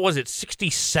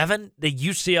 67 to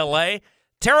UCLA?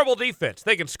 Terrible defense.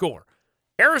 They can score.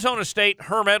 Arizona State,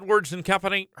 Herm Edwards and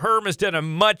company, Herm has done a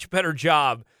much better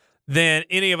job than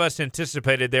any of us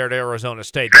anticipated there at Arizona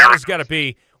State. That has got to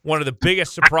be one of the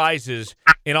biggest surprises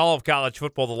in all of college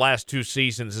football the last 2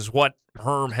 seasons is what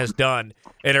Herm has done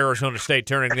at Arizona State,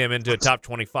 turning them into a top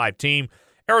 25 team.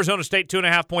 Arizona State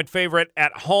 2.5-point favorite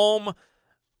at home.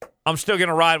 I'm still going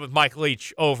to ride with Mike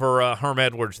Leach over Herm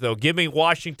Edwards, though. Give me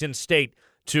Washington State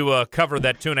to cover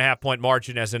that 2.5-point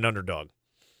margin as an underdog.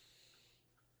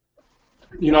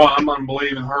 I'm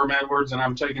unbelieving Herm Edwards, and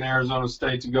I'm taking Arizona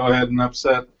State to go ahead and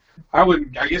upset. I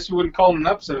guess you wouldn't call it an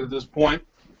upset at this point.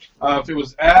 If it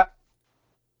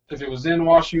was in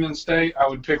Washington State, I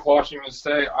would pick Washington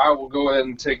State. I will go ahead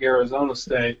and take Arizona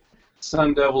State.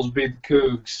 Sun Devils beat the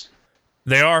Cougs.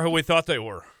 They are who we thought they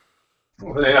were.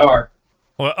 They are.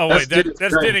 Well, that's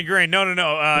Denny Green.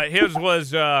 No. His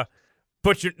was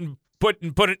put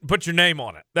your name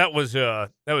on it. That was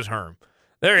Herm.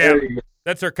 There you go.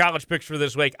 That's our college picks for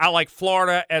this week. I like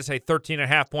Florida as a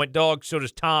 13.5-point dog. So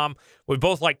does Tom. We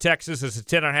both like Texas as a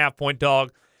 10.5-point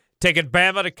dog. Taking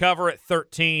Bama to cover at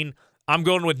 13. I'm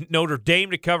going with Notre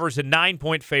Dame to cover as a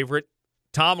 9-point favorite.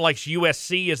 Tom likes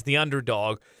USC as the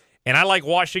underdog. And I like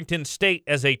Washington State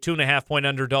as a 2.5-point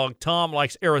underdog. Tom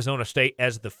likes Arizona State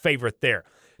as the favorite there.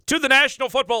 To the National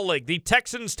Football League, the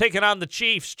Texans taking on the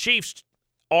Chiefs. Chiefs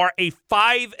are a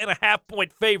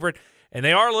 5.5-point favorite, and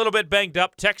they are a little bit banged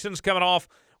up. Texans coming off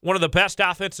one of the best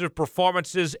offensive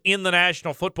performances in the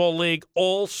National Football League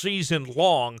all season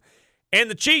long. And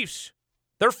the Chiefs,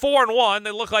 they're 4-1.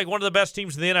 They look like one of the best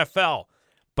teams in the NFL,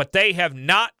 but they have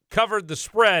not covered the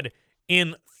spread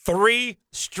in 3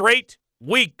 straight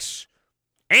weeks,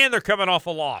 and they're coming off a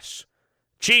loss.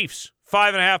 Chiefs,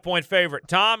 5.5-point favorite.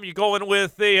 Tom, you going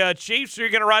with the Chiefs, or you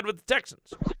going to ride with the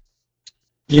Texans?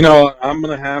 I'm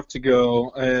going to have to go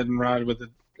ahead and ride with it.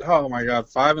 Oh, my God,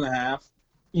 5.5.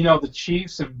 The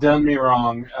Chiefs have done me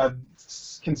wrong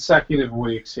consecutive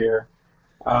weeks here.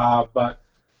 But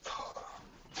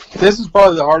this is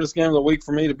probably the hardest game of the week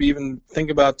for me to even think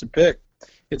about to pick.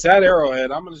 It's at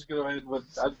Arrowhead. I'm just going to go ahead with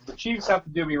the Chiefs have to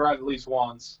do me right at least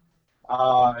once.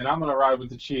 And I'm going to ride with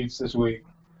the Chiefs this week.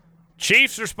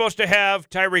 Chiefs are supposed to have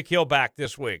Tyreek Hill back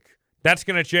this week. That's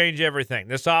going to change everything.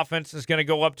 This offense is going to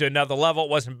go up to another level. It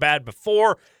wasn't bad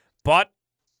before, but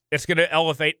it's going to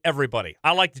elevate everybody.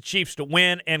 I like the Chiefs to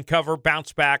win and cover,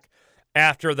 bounce back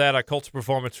after that Colts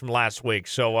performance from last week.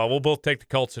 So we'll both take the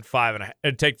Colts at 5.5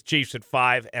 and take the Chiefs at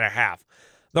 5.5.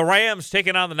 The Rams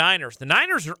taking on the Niners. The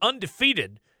Niners are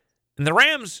undefeated, and the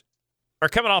Rams are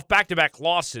coming off back-to-back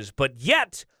losses, but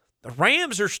yet the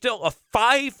Rams are still a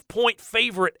 5-point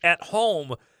favorite at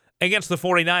home against the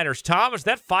 49ers. Tom, is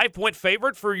that 5-point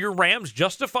favorite for your Rams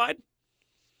justified?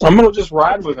 I'm going to just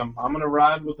ride with them. I'm going to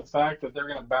ride with the fact that they're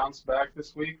going to bounce back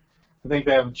this week. I think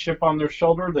they have a chip on their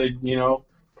shoulder. They,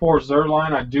 poor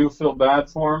Zerline. I do feel bad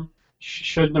for them.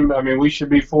 We should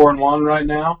be 4-1 right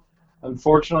now.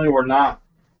 Unfortunately, we're not.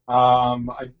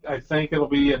 I think it'll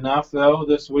be enough, though,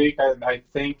 this week. I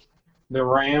think the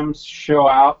Rams show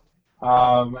out,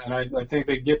 and I think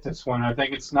they get this one. I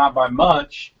think it's not by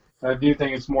much. I do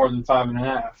think it's more than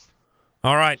 5.5.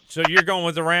 All right, so you're going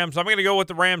with the Rams. I'm going to go with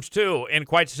the Rams, too. And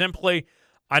quite simply,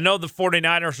 I know the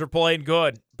 49ers are playing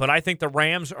good, but I think the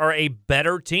Rams are a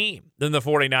better team than the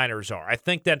 49ers are. I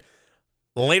think that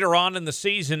later on in the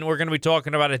season, we're going to be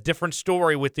talking about a different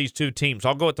story with these two teams.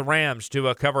 I'll go with the Rams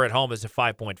to cover at home as a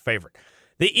 5-point favorite.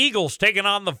 The Eagles taking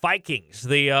on the Vikings.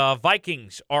 The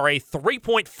Vikings are a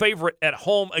 3-point favorite at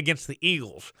home against the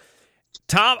Eagles.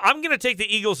 Tom, I'm going to take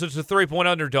the Eagles as a 3-point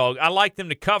underdog. I like them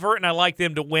to cover, and I like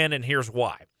them to win, and here's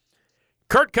why.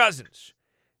 Kirk Cousins,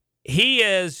 he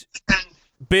has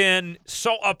been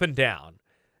so up and down,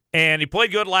 and he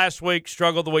played good last week,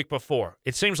 struggled the week before.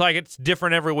 It seems like it's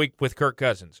different every week with Kirk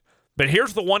Cousins. But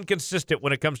here's the one consistent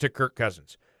when it comes to Kirk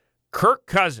Cousins. Kirk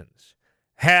Cousins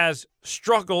has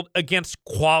struggled against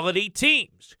quality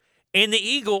teams. And the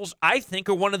Eagles, I think,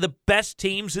 are one of the best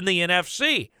teams in the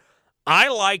NFC. I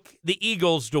like the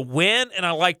Eagles to win, and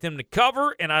I like them to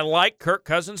cover, and I like Kirk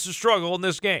Cousins to struggle in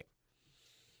this game.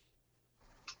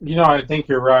 I think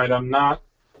you're right. I'm not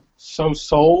so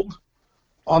sold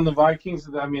on the Vikings.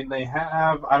 They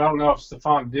have, I don't know if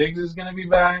Stephon Diggs is going to be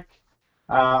back.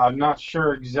 I'm not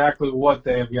sure exactly what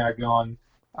they have got going.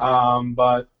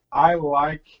 But I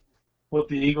like what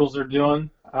the Eagles are doing,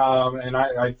 and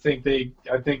I think they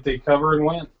cover and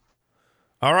win.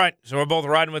 All right, so we're both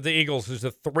riding with the Eagles as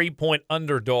a 3-point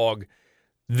underdog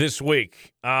this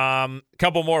week.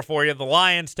 Couple more for you. The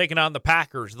Lions taking on the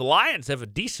Packers. The Lions have a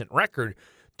decent record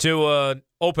to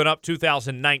open up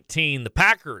 2019. The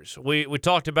Packers, we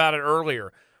talked about it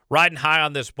earlier, riding high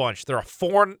on this bunch. They're a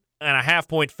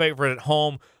 4.5-point favorite at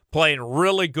home, playing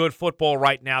really good football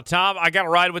right now. Tom, I got to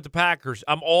ride with the Packers.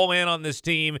 I'm all in on this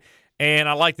team, and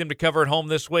I like them to cover at home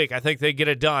this week. I think they get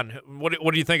it done. What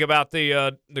do you think about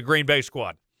the Green Bay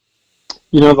squad?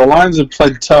 You know, the Lions have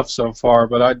played tough so far,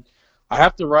 but I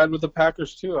have to ride with the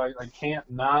Packers too. I can't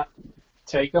not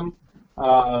take them.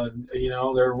 You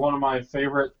know, they're one of my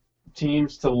favorite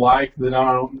teams to like that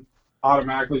I don't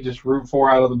automatically just root for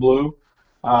out of the blue.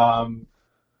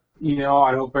 You know,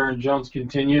 I hope Aaron Jones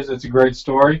continues. It's a great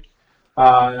story.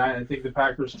 And I think the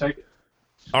Packers take it.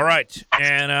 All right,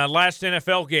 and last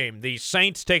NFL game, the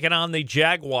Saints taking on the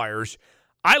Jaguars.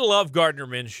 I love Gardner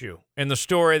Minshew and the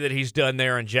story that he's done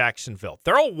there in Jacksonville.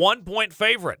 They're a 1-point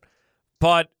favorite,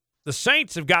 but the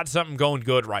Saints have got something going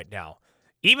good right now.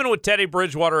 Even with Teddy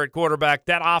Bridgewater at quarterback,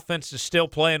 that offense is still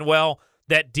playing well.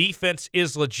 That defense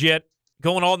is legit.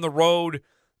 Going on the road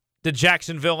to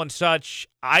Jacksonville and such,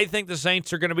 I think the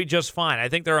Saints are going to be just fine. I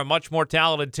think they're a much more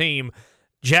talented team.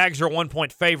 Jags are a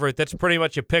 1-point favorite. That's pretty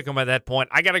much a pick 'em at that point.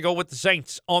 I got to go with the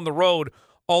Saints on the road,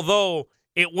 although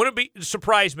it wouldn't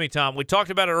surprise me, Tom. We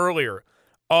talked about it earlier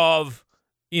of,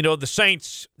 you know, the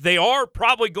Saints. They are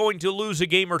probably going to lose a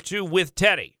game or two with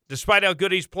Teddy, despite how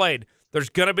good he's played.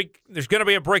 There's gonna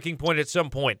be a breaking point at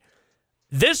some point.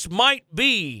 This might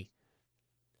be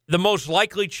the most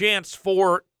likely chance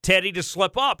for Teddy to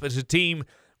slip up as a team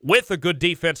with a good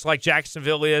defense like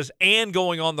Jacksonville is, and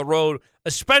going on the road,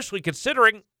 especially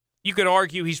considering you could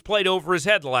argue he's played over his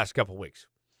head the last couple of weeks.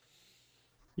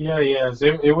 Yeah, yes.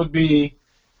 It would be.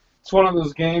 It's one of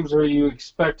those games where you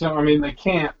expect them. I mean, they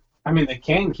can't. I mean, they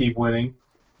can keep winning.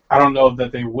 I don't know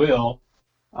that they will.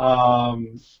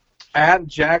 At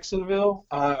Jacksonville,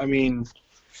 I mean,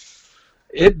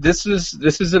 this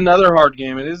is another hard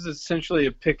game. It is essentially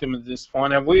a pick 'em at this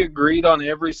point. Have we agreed on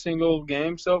every single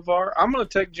game so far? I'm going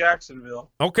to take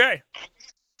Jacksonville. Okay.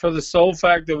 For the sole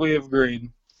fact that we have agreed.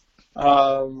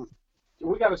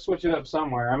 We got to switch it up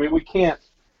somewhere. I mean, we can't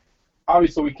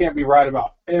be right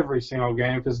about every single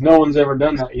game because no one's ever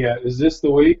done that yet. Is this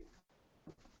the week?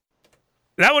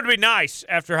 That would be nice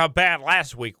after how bad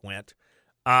last week went.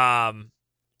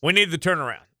 We need the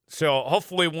turnaround. So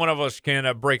hopefully one of us can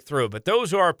break through. But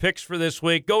those are our picks for this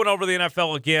week. Going over the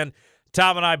NFL again,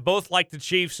 Tom and I both like the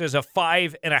Chiefs as a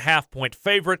 5.5-point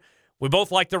favorite. We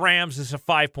both like the Rams as a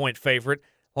 5-point favorite.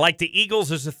 Like the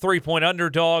Eagles as a 3-point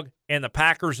underdog, and the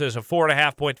Packers as a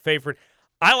 4.5-point favorite.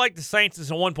 I like the Saints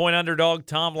as a 1-point underdog.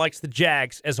 Tom likes the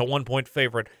Jags as a 1-point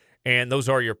favorite. And those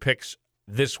are your picks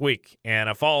this week.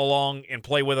 And follow along and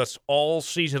play with us all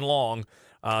season long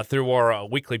through our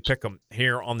weekly pick'em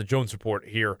here on the Jones Report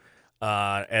here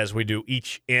as we do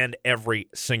each and every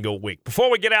single week. Before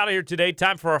we get out of here today,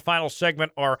 time for our final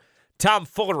segment, our Tom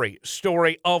Foolery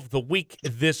story of the week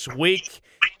this week.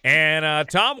 And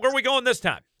Tom, where are we going this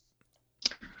time?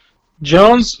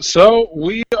 Jones, so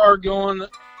we are going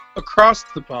across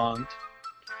the pond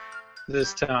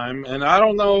this time, and I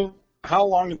don't know how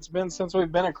long it's been since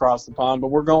we've been across the pond, but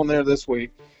we're going there this week.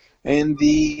 And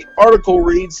the article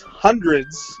reads,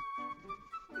 hundreds,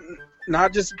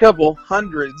 not just a couple,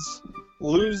 hundreds,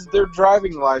 lose their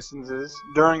driving licenses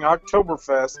during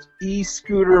Oktoberfest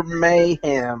e-scooter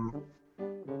mayhem.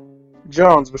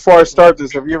 Jones, before I start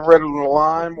this, have you ever read of a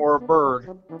lime or a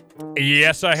bird?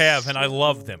 Yes, I have, and I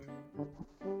love them.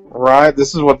 Right,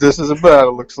 this is what this is about,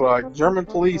 it looks like. German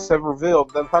police have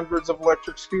revealed that hundreds of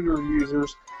electric scooter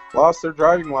users lost their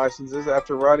driving licenses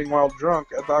after riding while drunk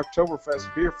at the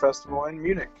Oktoberfest beer festival in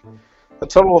Munich. A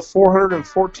total of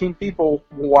 414 people,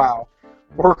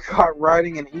 were caught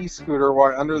riding an e-scooter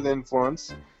while under the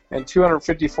influence, and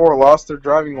 254 lost their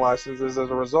driving licenses as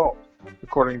a result,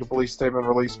 according to police statement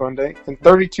released Monday. In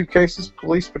 32 cases,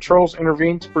 police patrols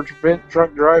intervened to prevent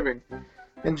drunk driving.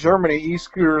 In Germany,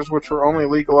 e-scooters, which were only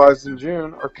legalized in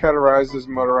June, are categorized as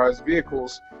motorized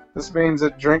vehicles. This means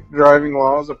that drink driving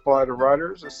laws apply to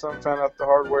riders, as some found out the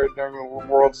hard way during the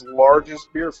world's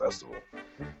largest beer festival.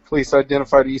 Police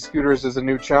identified e-scooters as a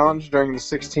new challenge during the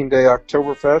 16-day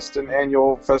Oktoberfest, an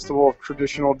annual festival of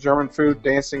traditional German food,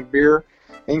 dancing, beer,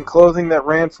 and clothing that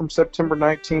ran from September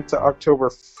 19th to October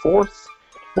 4th,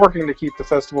 working to keep the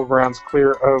festival grounds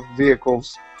clear of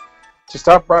vehicles. To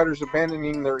stop riders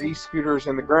abandoning their e-scooters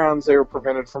in the grounds, they were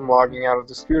prevented from logging out of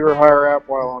the scooter hire app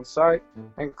while on site,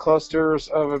 and clusters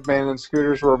of abandoned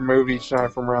scooters were removed each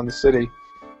night from around the city.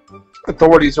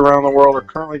 Authorities around the world are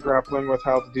currently grappling with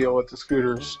how to deal with the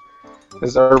scooters.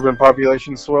 As urban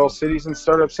populations swell, cities and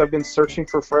startups have been searching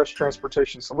for fresh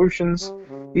transportation solutions.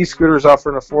 E-scooters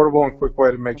offer an affordable and quick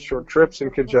way to make short trips in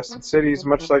congested cities,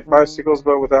 much like bicycles,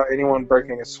 but without anyone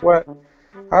breaking a sweat.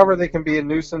 However, they can be a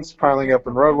nuisance, piling up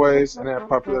in roadways and at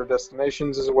popular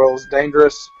destinations, as well as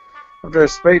dangerous. After a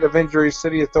spate of injuries,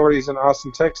 city authorities in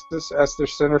Austin, Texas, asked their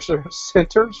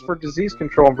Centers for Disease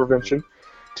Control and Prevention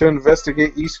to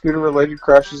investigate e-scooter-related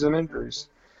crashes and injuries.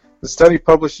 The study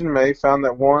published in May found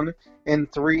that 1 in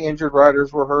 3 injured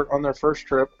riders were hurt on their first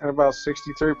trip, and about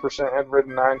 63% had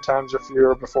ridden 9 times or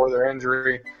fewer before their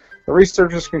injury. The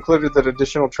researchers concluded that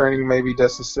additional training may be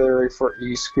necessary for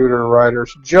e-scooter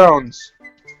riders. Jones,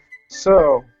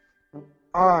 so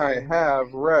I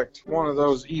have wrecked one of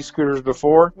those e-scooters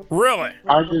before. Really?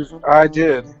 I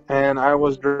did, and I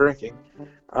was drinking.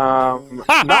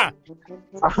 Not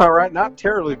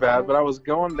terribly bad, but I was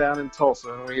going down in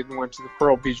Tulsa, and we went to the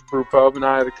Pearl Beach Brew Pub, and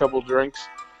I had a couple drinks.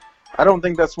 I don't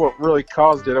think that's what really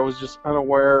caused it. I was just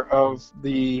unaware of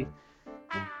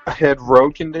I had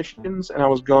road conditions, and I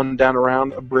was going down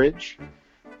around a bridge,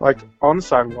 like on the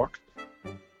sidewalk,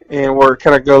 and where it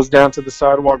kind of goes down to the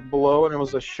sidewalk below, and it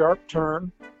was a sharp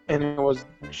turn, and it was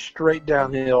straight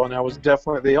downhill, and I was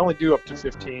they only do up to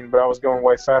 15, but I was going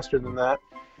way faster than that,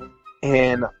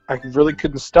 and I really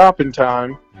couldn't stop in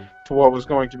time to what was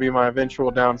going to be my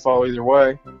eventual downfall either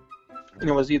way, and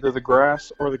it was either the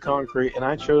grass or the concrete, and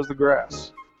I chose the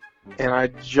grass. And I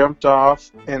jumped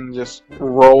off and just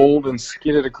rolled and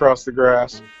skidded across the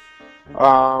grass.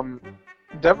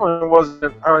 Definitely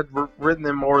wasn't. I had ridden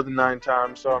them more than 9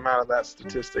 times, so I'm out of that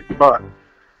statistic. But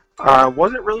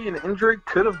wasn't really an injury.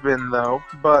 Could have been though.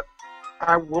 But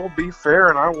I will be fair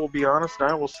and I will be honest.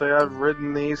 And I will say I've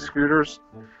ridden these scooters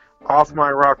off my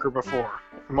rocker before.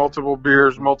 Multiple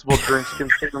beers, multiple drinks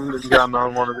consumed, and gotten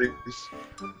on one of these.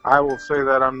 I will say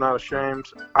that I'm not ashamed.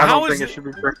 I don't think it should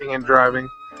be drinking and driving.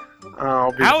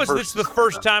 How is this the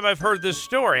first time I've heard this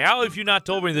story? How have you not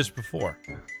told me this before?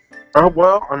 Oh,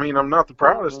 well, I mean, I'm not the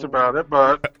proudest about it,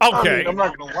 but okay. I mean, I'm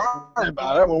not going to lie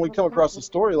about it. When we come across a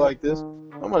story like this,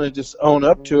 I'm going to just own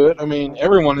up to it. I mean,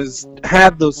 everyone has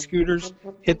had those scooters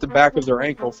hit the back of their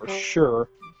ankle for sure.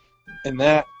 And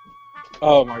that,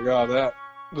 oh my God, that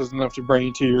was enough to bring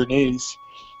you to your knees.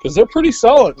 Because they're pretty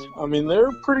solid. I mean,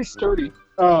 they're pretty sturdy.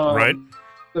 Right.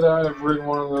 That I have ridden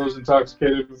one of those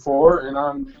intoxicated before, and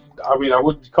I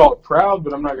wouldn't call it proud,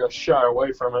 but I'm not going to shy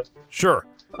away from it. Sure.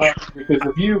 Because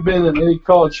if you've been in any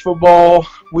college football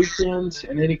weekends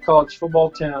in any college football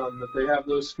town that they have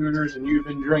those scooters and you've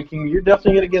been drinking, you're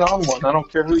definitely going to get on one. I don't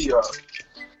care who you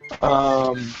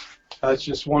are. That's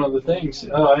just one of the things.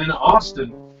 In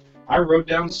Austin, I rode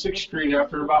down 6th Street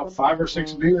after about 5 or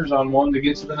 6 beers on one to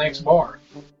get to the next bar.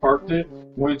 Parked it,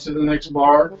 went to the next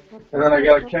bar, and then I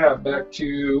got a cab back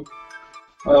to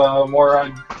where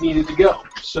I needed to go.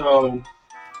 So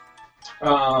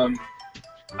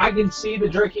I can see the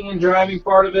drinking and driving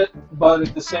part of it, but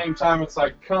at the same time, it's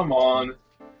like, come on.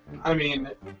 I mean,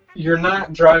 you're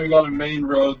not driving on a main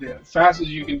road. The fastest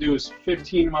you can do is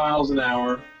 15 miles an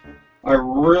hour.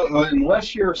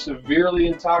 Unless you're severely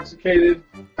intoxicated,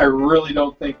 I really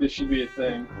don't think this should be a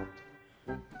thing.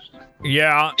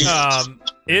 Yeah,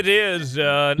 it is.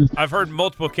 I've heard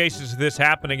multiple cases of this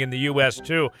happening in the U.S.,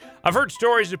 too. I've heard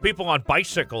stories of people on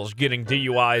bicycles getting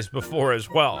DUIs before as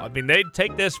well. I mean, they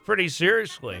take this pretty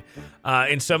seriously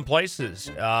in some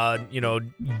places,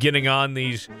 getting on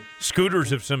these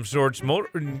scooters of some sorts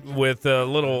with a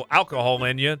little alcohol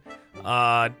in you.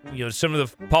 Some of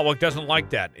the public doesn't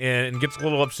like that and gets a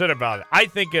little upset about it. I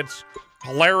think it's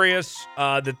hilarious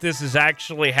that this is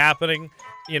actually happening.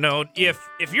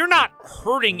 If you're not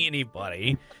hurting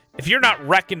anybody, if you're not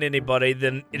wrecking anybody,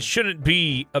 then it shouldn't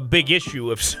be a big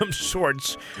issue of some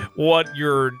sorts what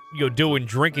you're doing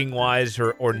drinking wise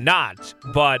or not.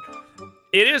 But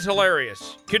it is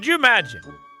hilarious. Could you imagine?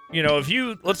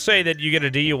 If let's say that you get a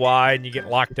DUI and you get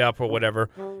locked up or whatever,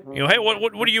 hey,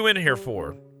 what are you in here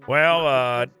for? Well,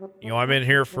 I'm in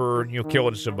here for,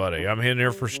 killing somebody. I'm in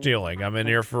here for stealing. I'm in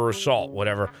here for assault,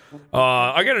 whatever.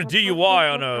 I got a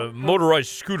DUI on a motorized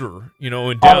scooter, in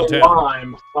downtown.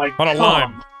 On a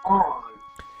lime. On.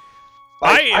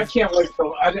 I can't wait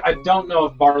till, I don't know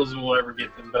if bars will ever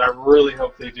get them, but I really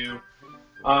hope they do.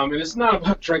 And it's not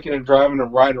about drinking and driving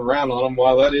and riding around on them,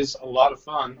 while that is a lot of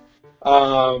fun.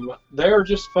 They're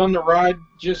just fun to ride,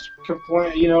 just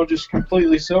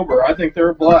completely sober. I think they're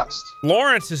a blast.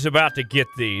 Lawrence is about to get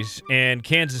these, and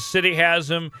Kansas City has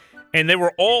them, and they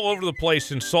were all over the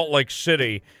place in Salt Lake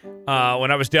City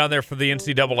when I was down there for the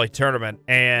NCAA tournament.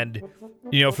 And,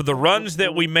 for the runs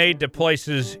that we made to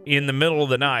places in the middle of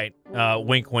the night,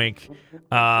 wink, wink,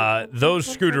 those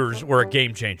scooters were a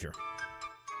game changer.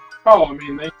 Oh, I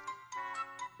mean, they,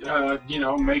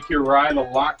 make your ride a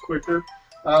lot quicker.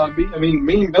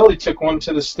 Me and Billy took one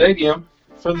to the stadium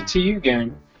for the TU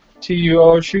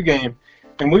OSU game,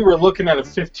 and we were looking at a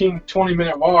 15-20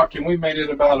 minute walk, and we made it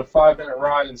about a 5-minute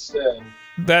ride instead.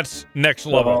 That's next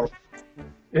level.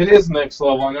 It is next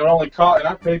level, and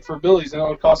I paid for Billy's, and it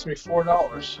only cost me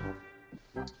 $4.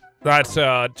 That's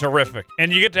terrific.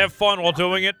 And you get to have fun while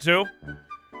doing it, too?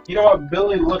 You know what?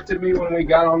 Billy looked at me when we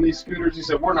got on these scooters. He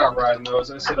said, "We're not riding those."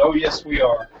 I said, "Oh, yes, we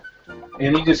are."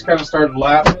 And he just kind of started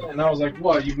laughing. And I was like,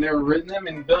 "What, you've never ridden them?"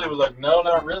 And Billy was like, "No,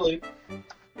 not really."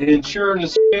 And sure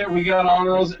as shit, we got on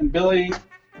those, and Billy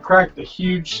cracked a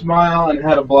huge smile and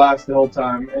had a blast the whole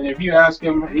time. And if you ask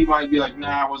him, he might be like,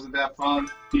 "Nah, wasn't that fun?"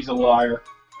 He's a liar.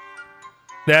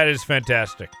 That is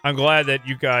fantastic. I'm glad that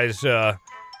you guys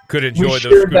could enjoy We those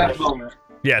shared scooters. that moment.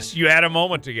 Yes, you had a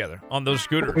moment together on those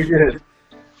scooters. We did.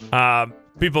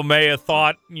 People may have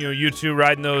thought, you two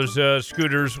riding those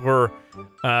scooters were,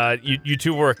 you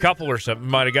two were a couple or something.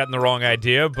 Might have gotten the wrong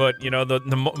idea, but,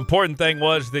 the important thing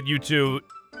was that you two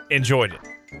enjoyed it.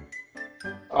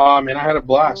 I had a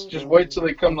blast. Just wait till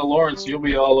they come to Lawrence. You'll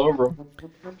be all over them.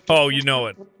 Oh, you know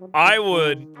it. I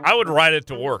would ride it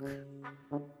to work.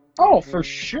 Oh, for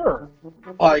sure.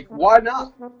 Like, why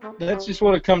not? That's just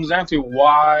what it comes down to.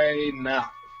 Why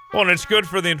not? Well, and it's good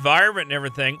for the environment and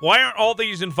everything. Why aren't all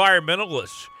these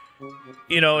environmentalists,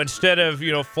 instead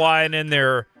of, flying in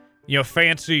their,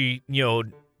 fancy,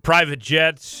 private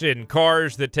jets and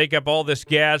cars that take up all this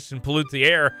gas and pollute the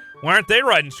air, why aren't they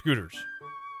riding scooters?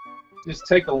 Just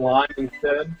take a line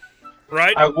instead.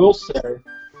 Right? I will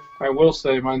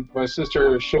say, my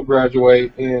sister, she'll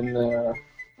graduate in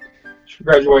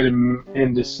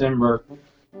December.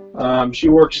 She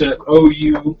works at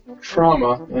OU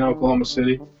Trauma in Oklahoma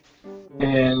City.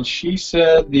 And she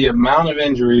said the amount of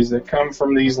injuries that come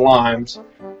from these limes,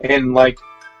 and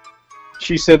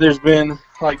she said there's been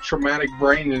traumatic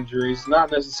brain injuries,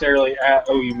 not necessarily at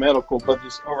OU Medical, but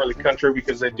just over the country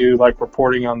because they do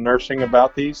reporting on nursing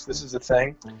about these. This is a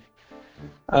thing.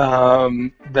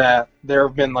 That there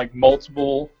have been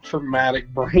multiple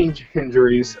traumatic brain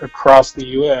injuries across the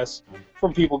U.S.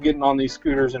 from people getting on these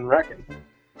scooters and wrecking.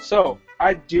 So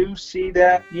I do see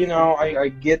that, I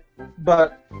get,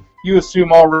 but you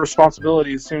assume all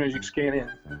responsibility as soon as you scan in.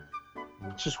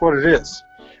 It's just what it is.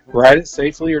 Ride it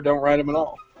safely or don't ride them at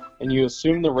all. And you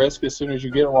assume the risk as soon as you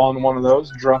get on one of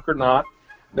those, drunk or not.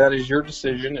 That is your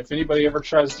decision. If anybody ever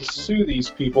tries to sue these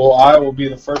people, I will be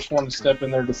the first one to step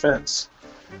in their defense.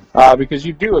 Because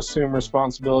you do assume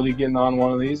responsibility getting on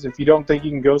one of these. If you don't think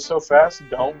you can go so fast,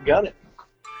 don't gun it.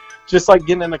 Just like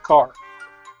getting in a car.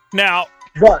 Now,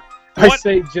 but I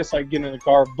say just like getting in a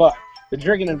car, but the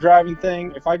drinking and driving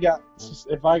thing, if I got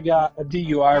a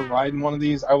DUI riding one of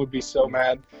these, I would be so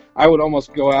mad. I would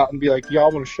almost go out and be like,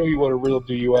 "Y'all want to show you what a real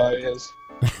DUI is."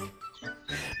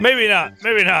 Maybe not,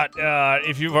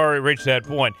 if you've already reached that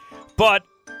point. But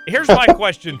here's my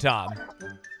question, Tom,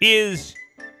 is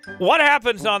what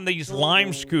happens on these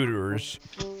Lime scooters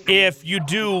if you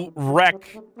do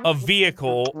wreck a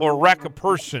vehicle or wreck a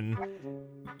person?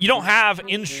 You don't have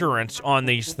insurance on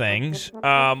these things.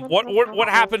 What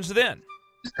happens then?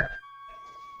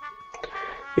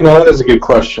 That is a good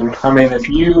question. If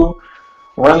you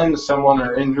run into someone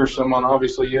or injure someone,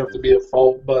 obviously you have to be at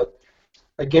fault, but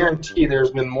I guarantee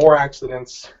there's been more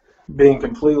accidents being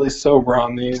completely sober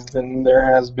on these than there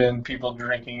has been people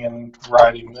drinking and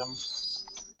riding them.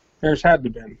 There's had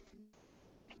to been.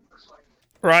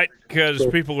 Right, because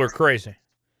people are crazy.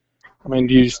 Do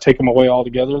you just take them away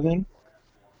altogether then?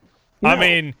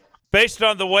 No. Based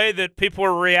on the way that people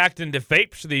are reacting to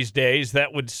vapes these days,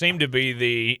 that would seem to be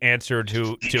the answer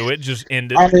to it. Just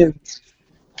end it.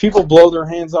 People blow their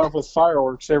hands off with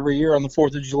fireworks every year on the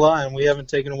 4th of July, and we haven't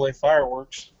taken away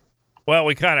fireworks. Well,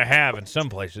 we kind of have in some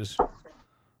places.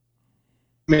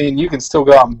 You can still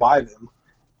go out and buy them.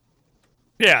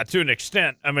 Yeah, to an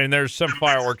extent. There's some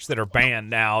fireworks that are banned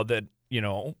now that,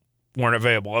 weren't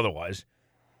available otherwise.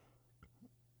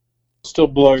 Still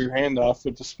blow your hand off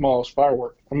with the smallest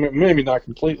firework. Maybe not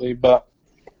completely, but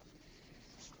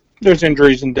there's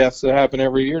injuries and deaths that happen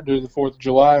every year due to the 4th of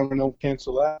July, and we don't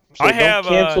cancel that. So don't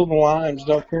cancel the limes,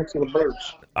 don't cancel the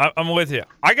birds. I'm with you.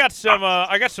 I got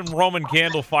some Roman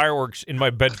candle fireworks in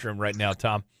my bedroom right now,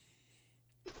 Tom.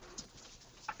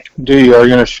 Do you? Are you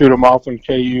going to shoot them off when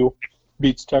KU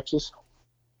beats Texas?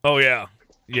 Oh, yeah.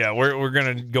 Yeah, we're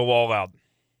going to go all out.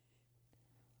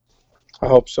 I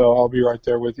hope so. I'll be right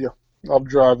there with you. I'll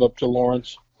drive up to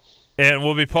Lawrence. And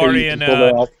we'll be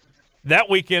partying.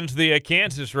 That weekend's the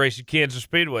Kansas race at Kansas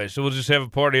Speedway, so we'll just have a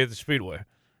party at the Speedway.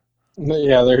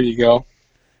 Yeah, there you go.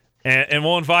 And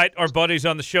we'll invite our buddies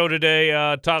on the show today,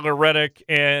 Tyler Reddick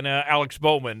and Alex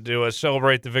Bowman, to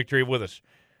celebrate the victory with us.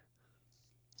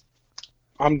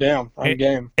 I'm down. I'm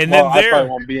game. And I then probably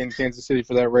won't be in Kansas City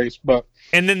for that race, but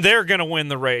and then they're going to win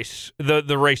the race,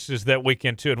 the races that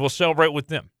weekend too, and we'll celebrate with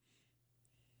them.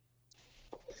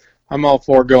 I'm all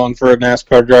for going for a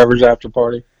NASCAR driver's after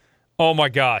party. Oh my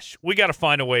gosh, we got to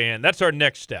find a way in. That's our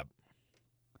next step.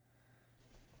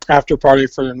 after party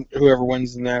for whoever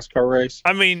wins the NASCAR race.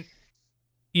 I mean,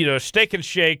 Steak and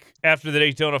Shake after the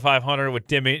Daytona 500 with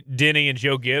Denny and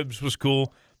Joe Gibbs was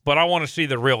cool, but I want to see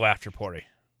the real after party.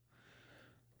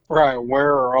 Right,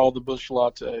 where are all the Busch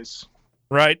Lattes?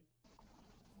 Right?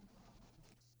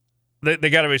 They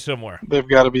got to be somewhere. They've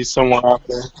got to be somewhere out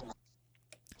there.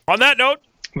 On that note,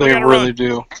 they really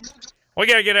do. We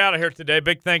got to get out of here today.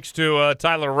 Big thanks to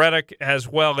Tyler Reddick as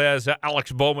well as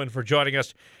Alex Bowman for joining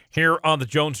us here on the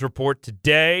Jones Report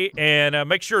today. And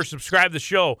make sure to subscribe to the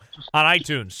show on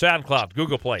iTunes, SoundCloud,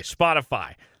 Google Play,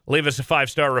 Spotify. Leave us a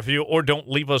 5-star review or don't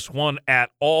leave us one at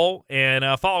all. And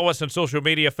follow us on social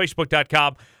media,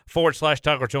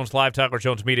 Facebook.com/Tyler Jones Live, Tyler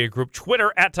Jones Media Group,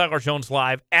 Twitter @Tyler Jones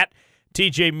Live,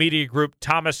 @TJ Media Group,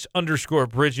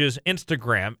 Thomas_Bridges,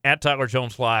 Instagram @Tyler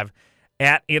Jones Live,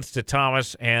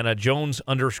 @InstaThomas, and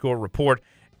Jones_Report.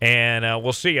 And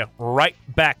we'll see you right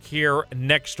back here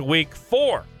next week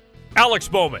for Alex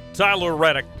Bowman, Tyler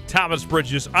Reddick, Thomas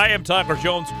Bridges. I am Tyler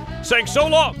Jones saying so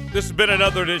long. This has been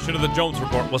another edition of the Jones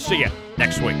Report. We'll see you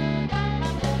next week.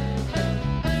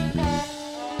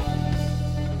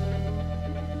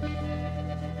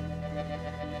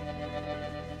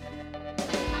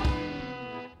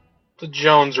 The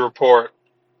Jones Report.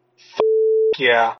 Yeah.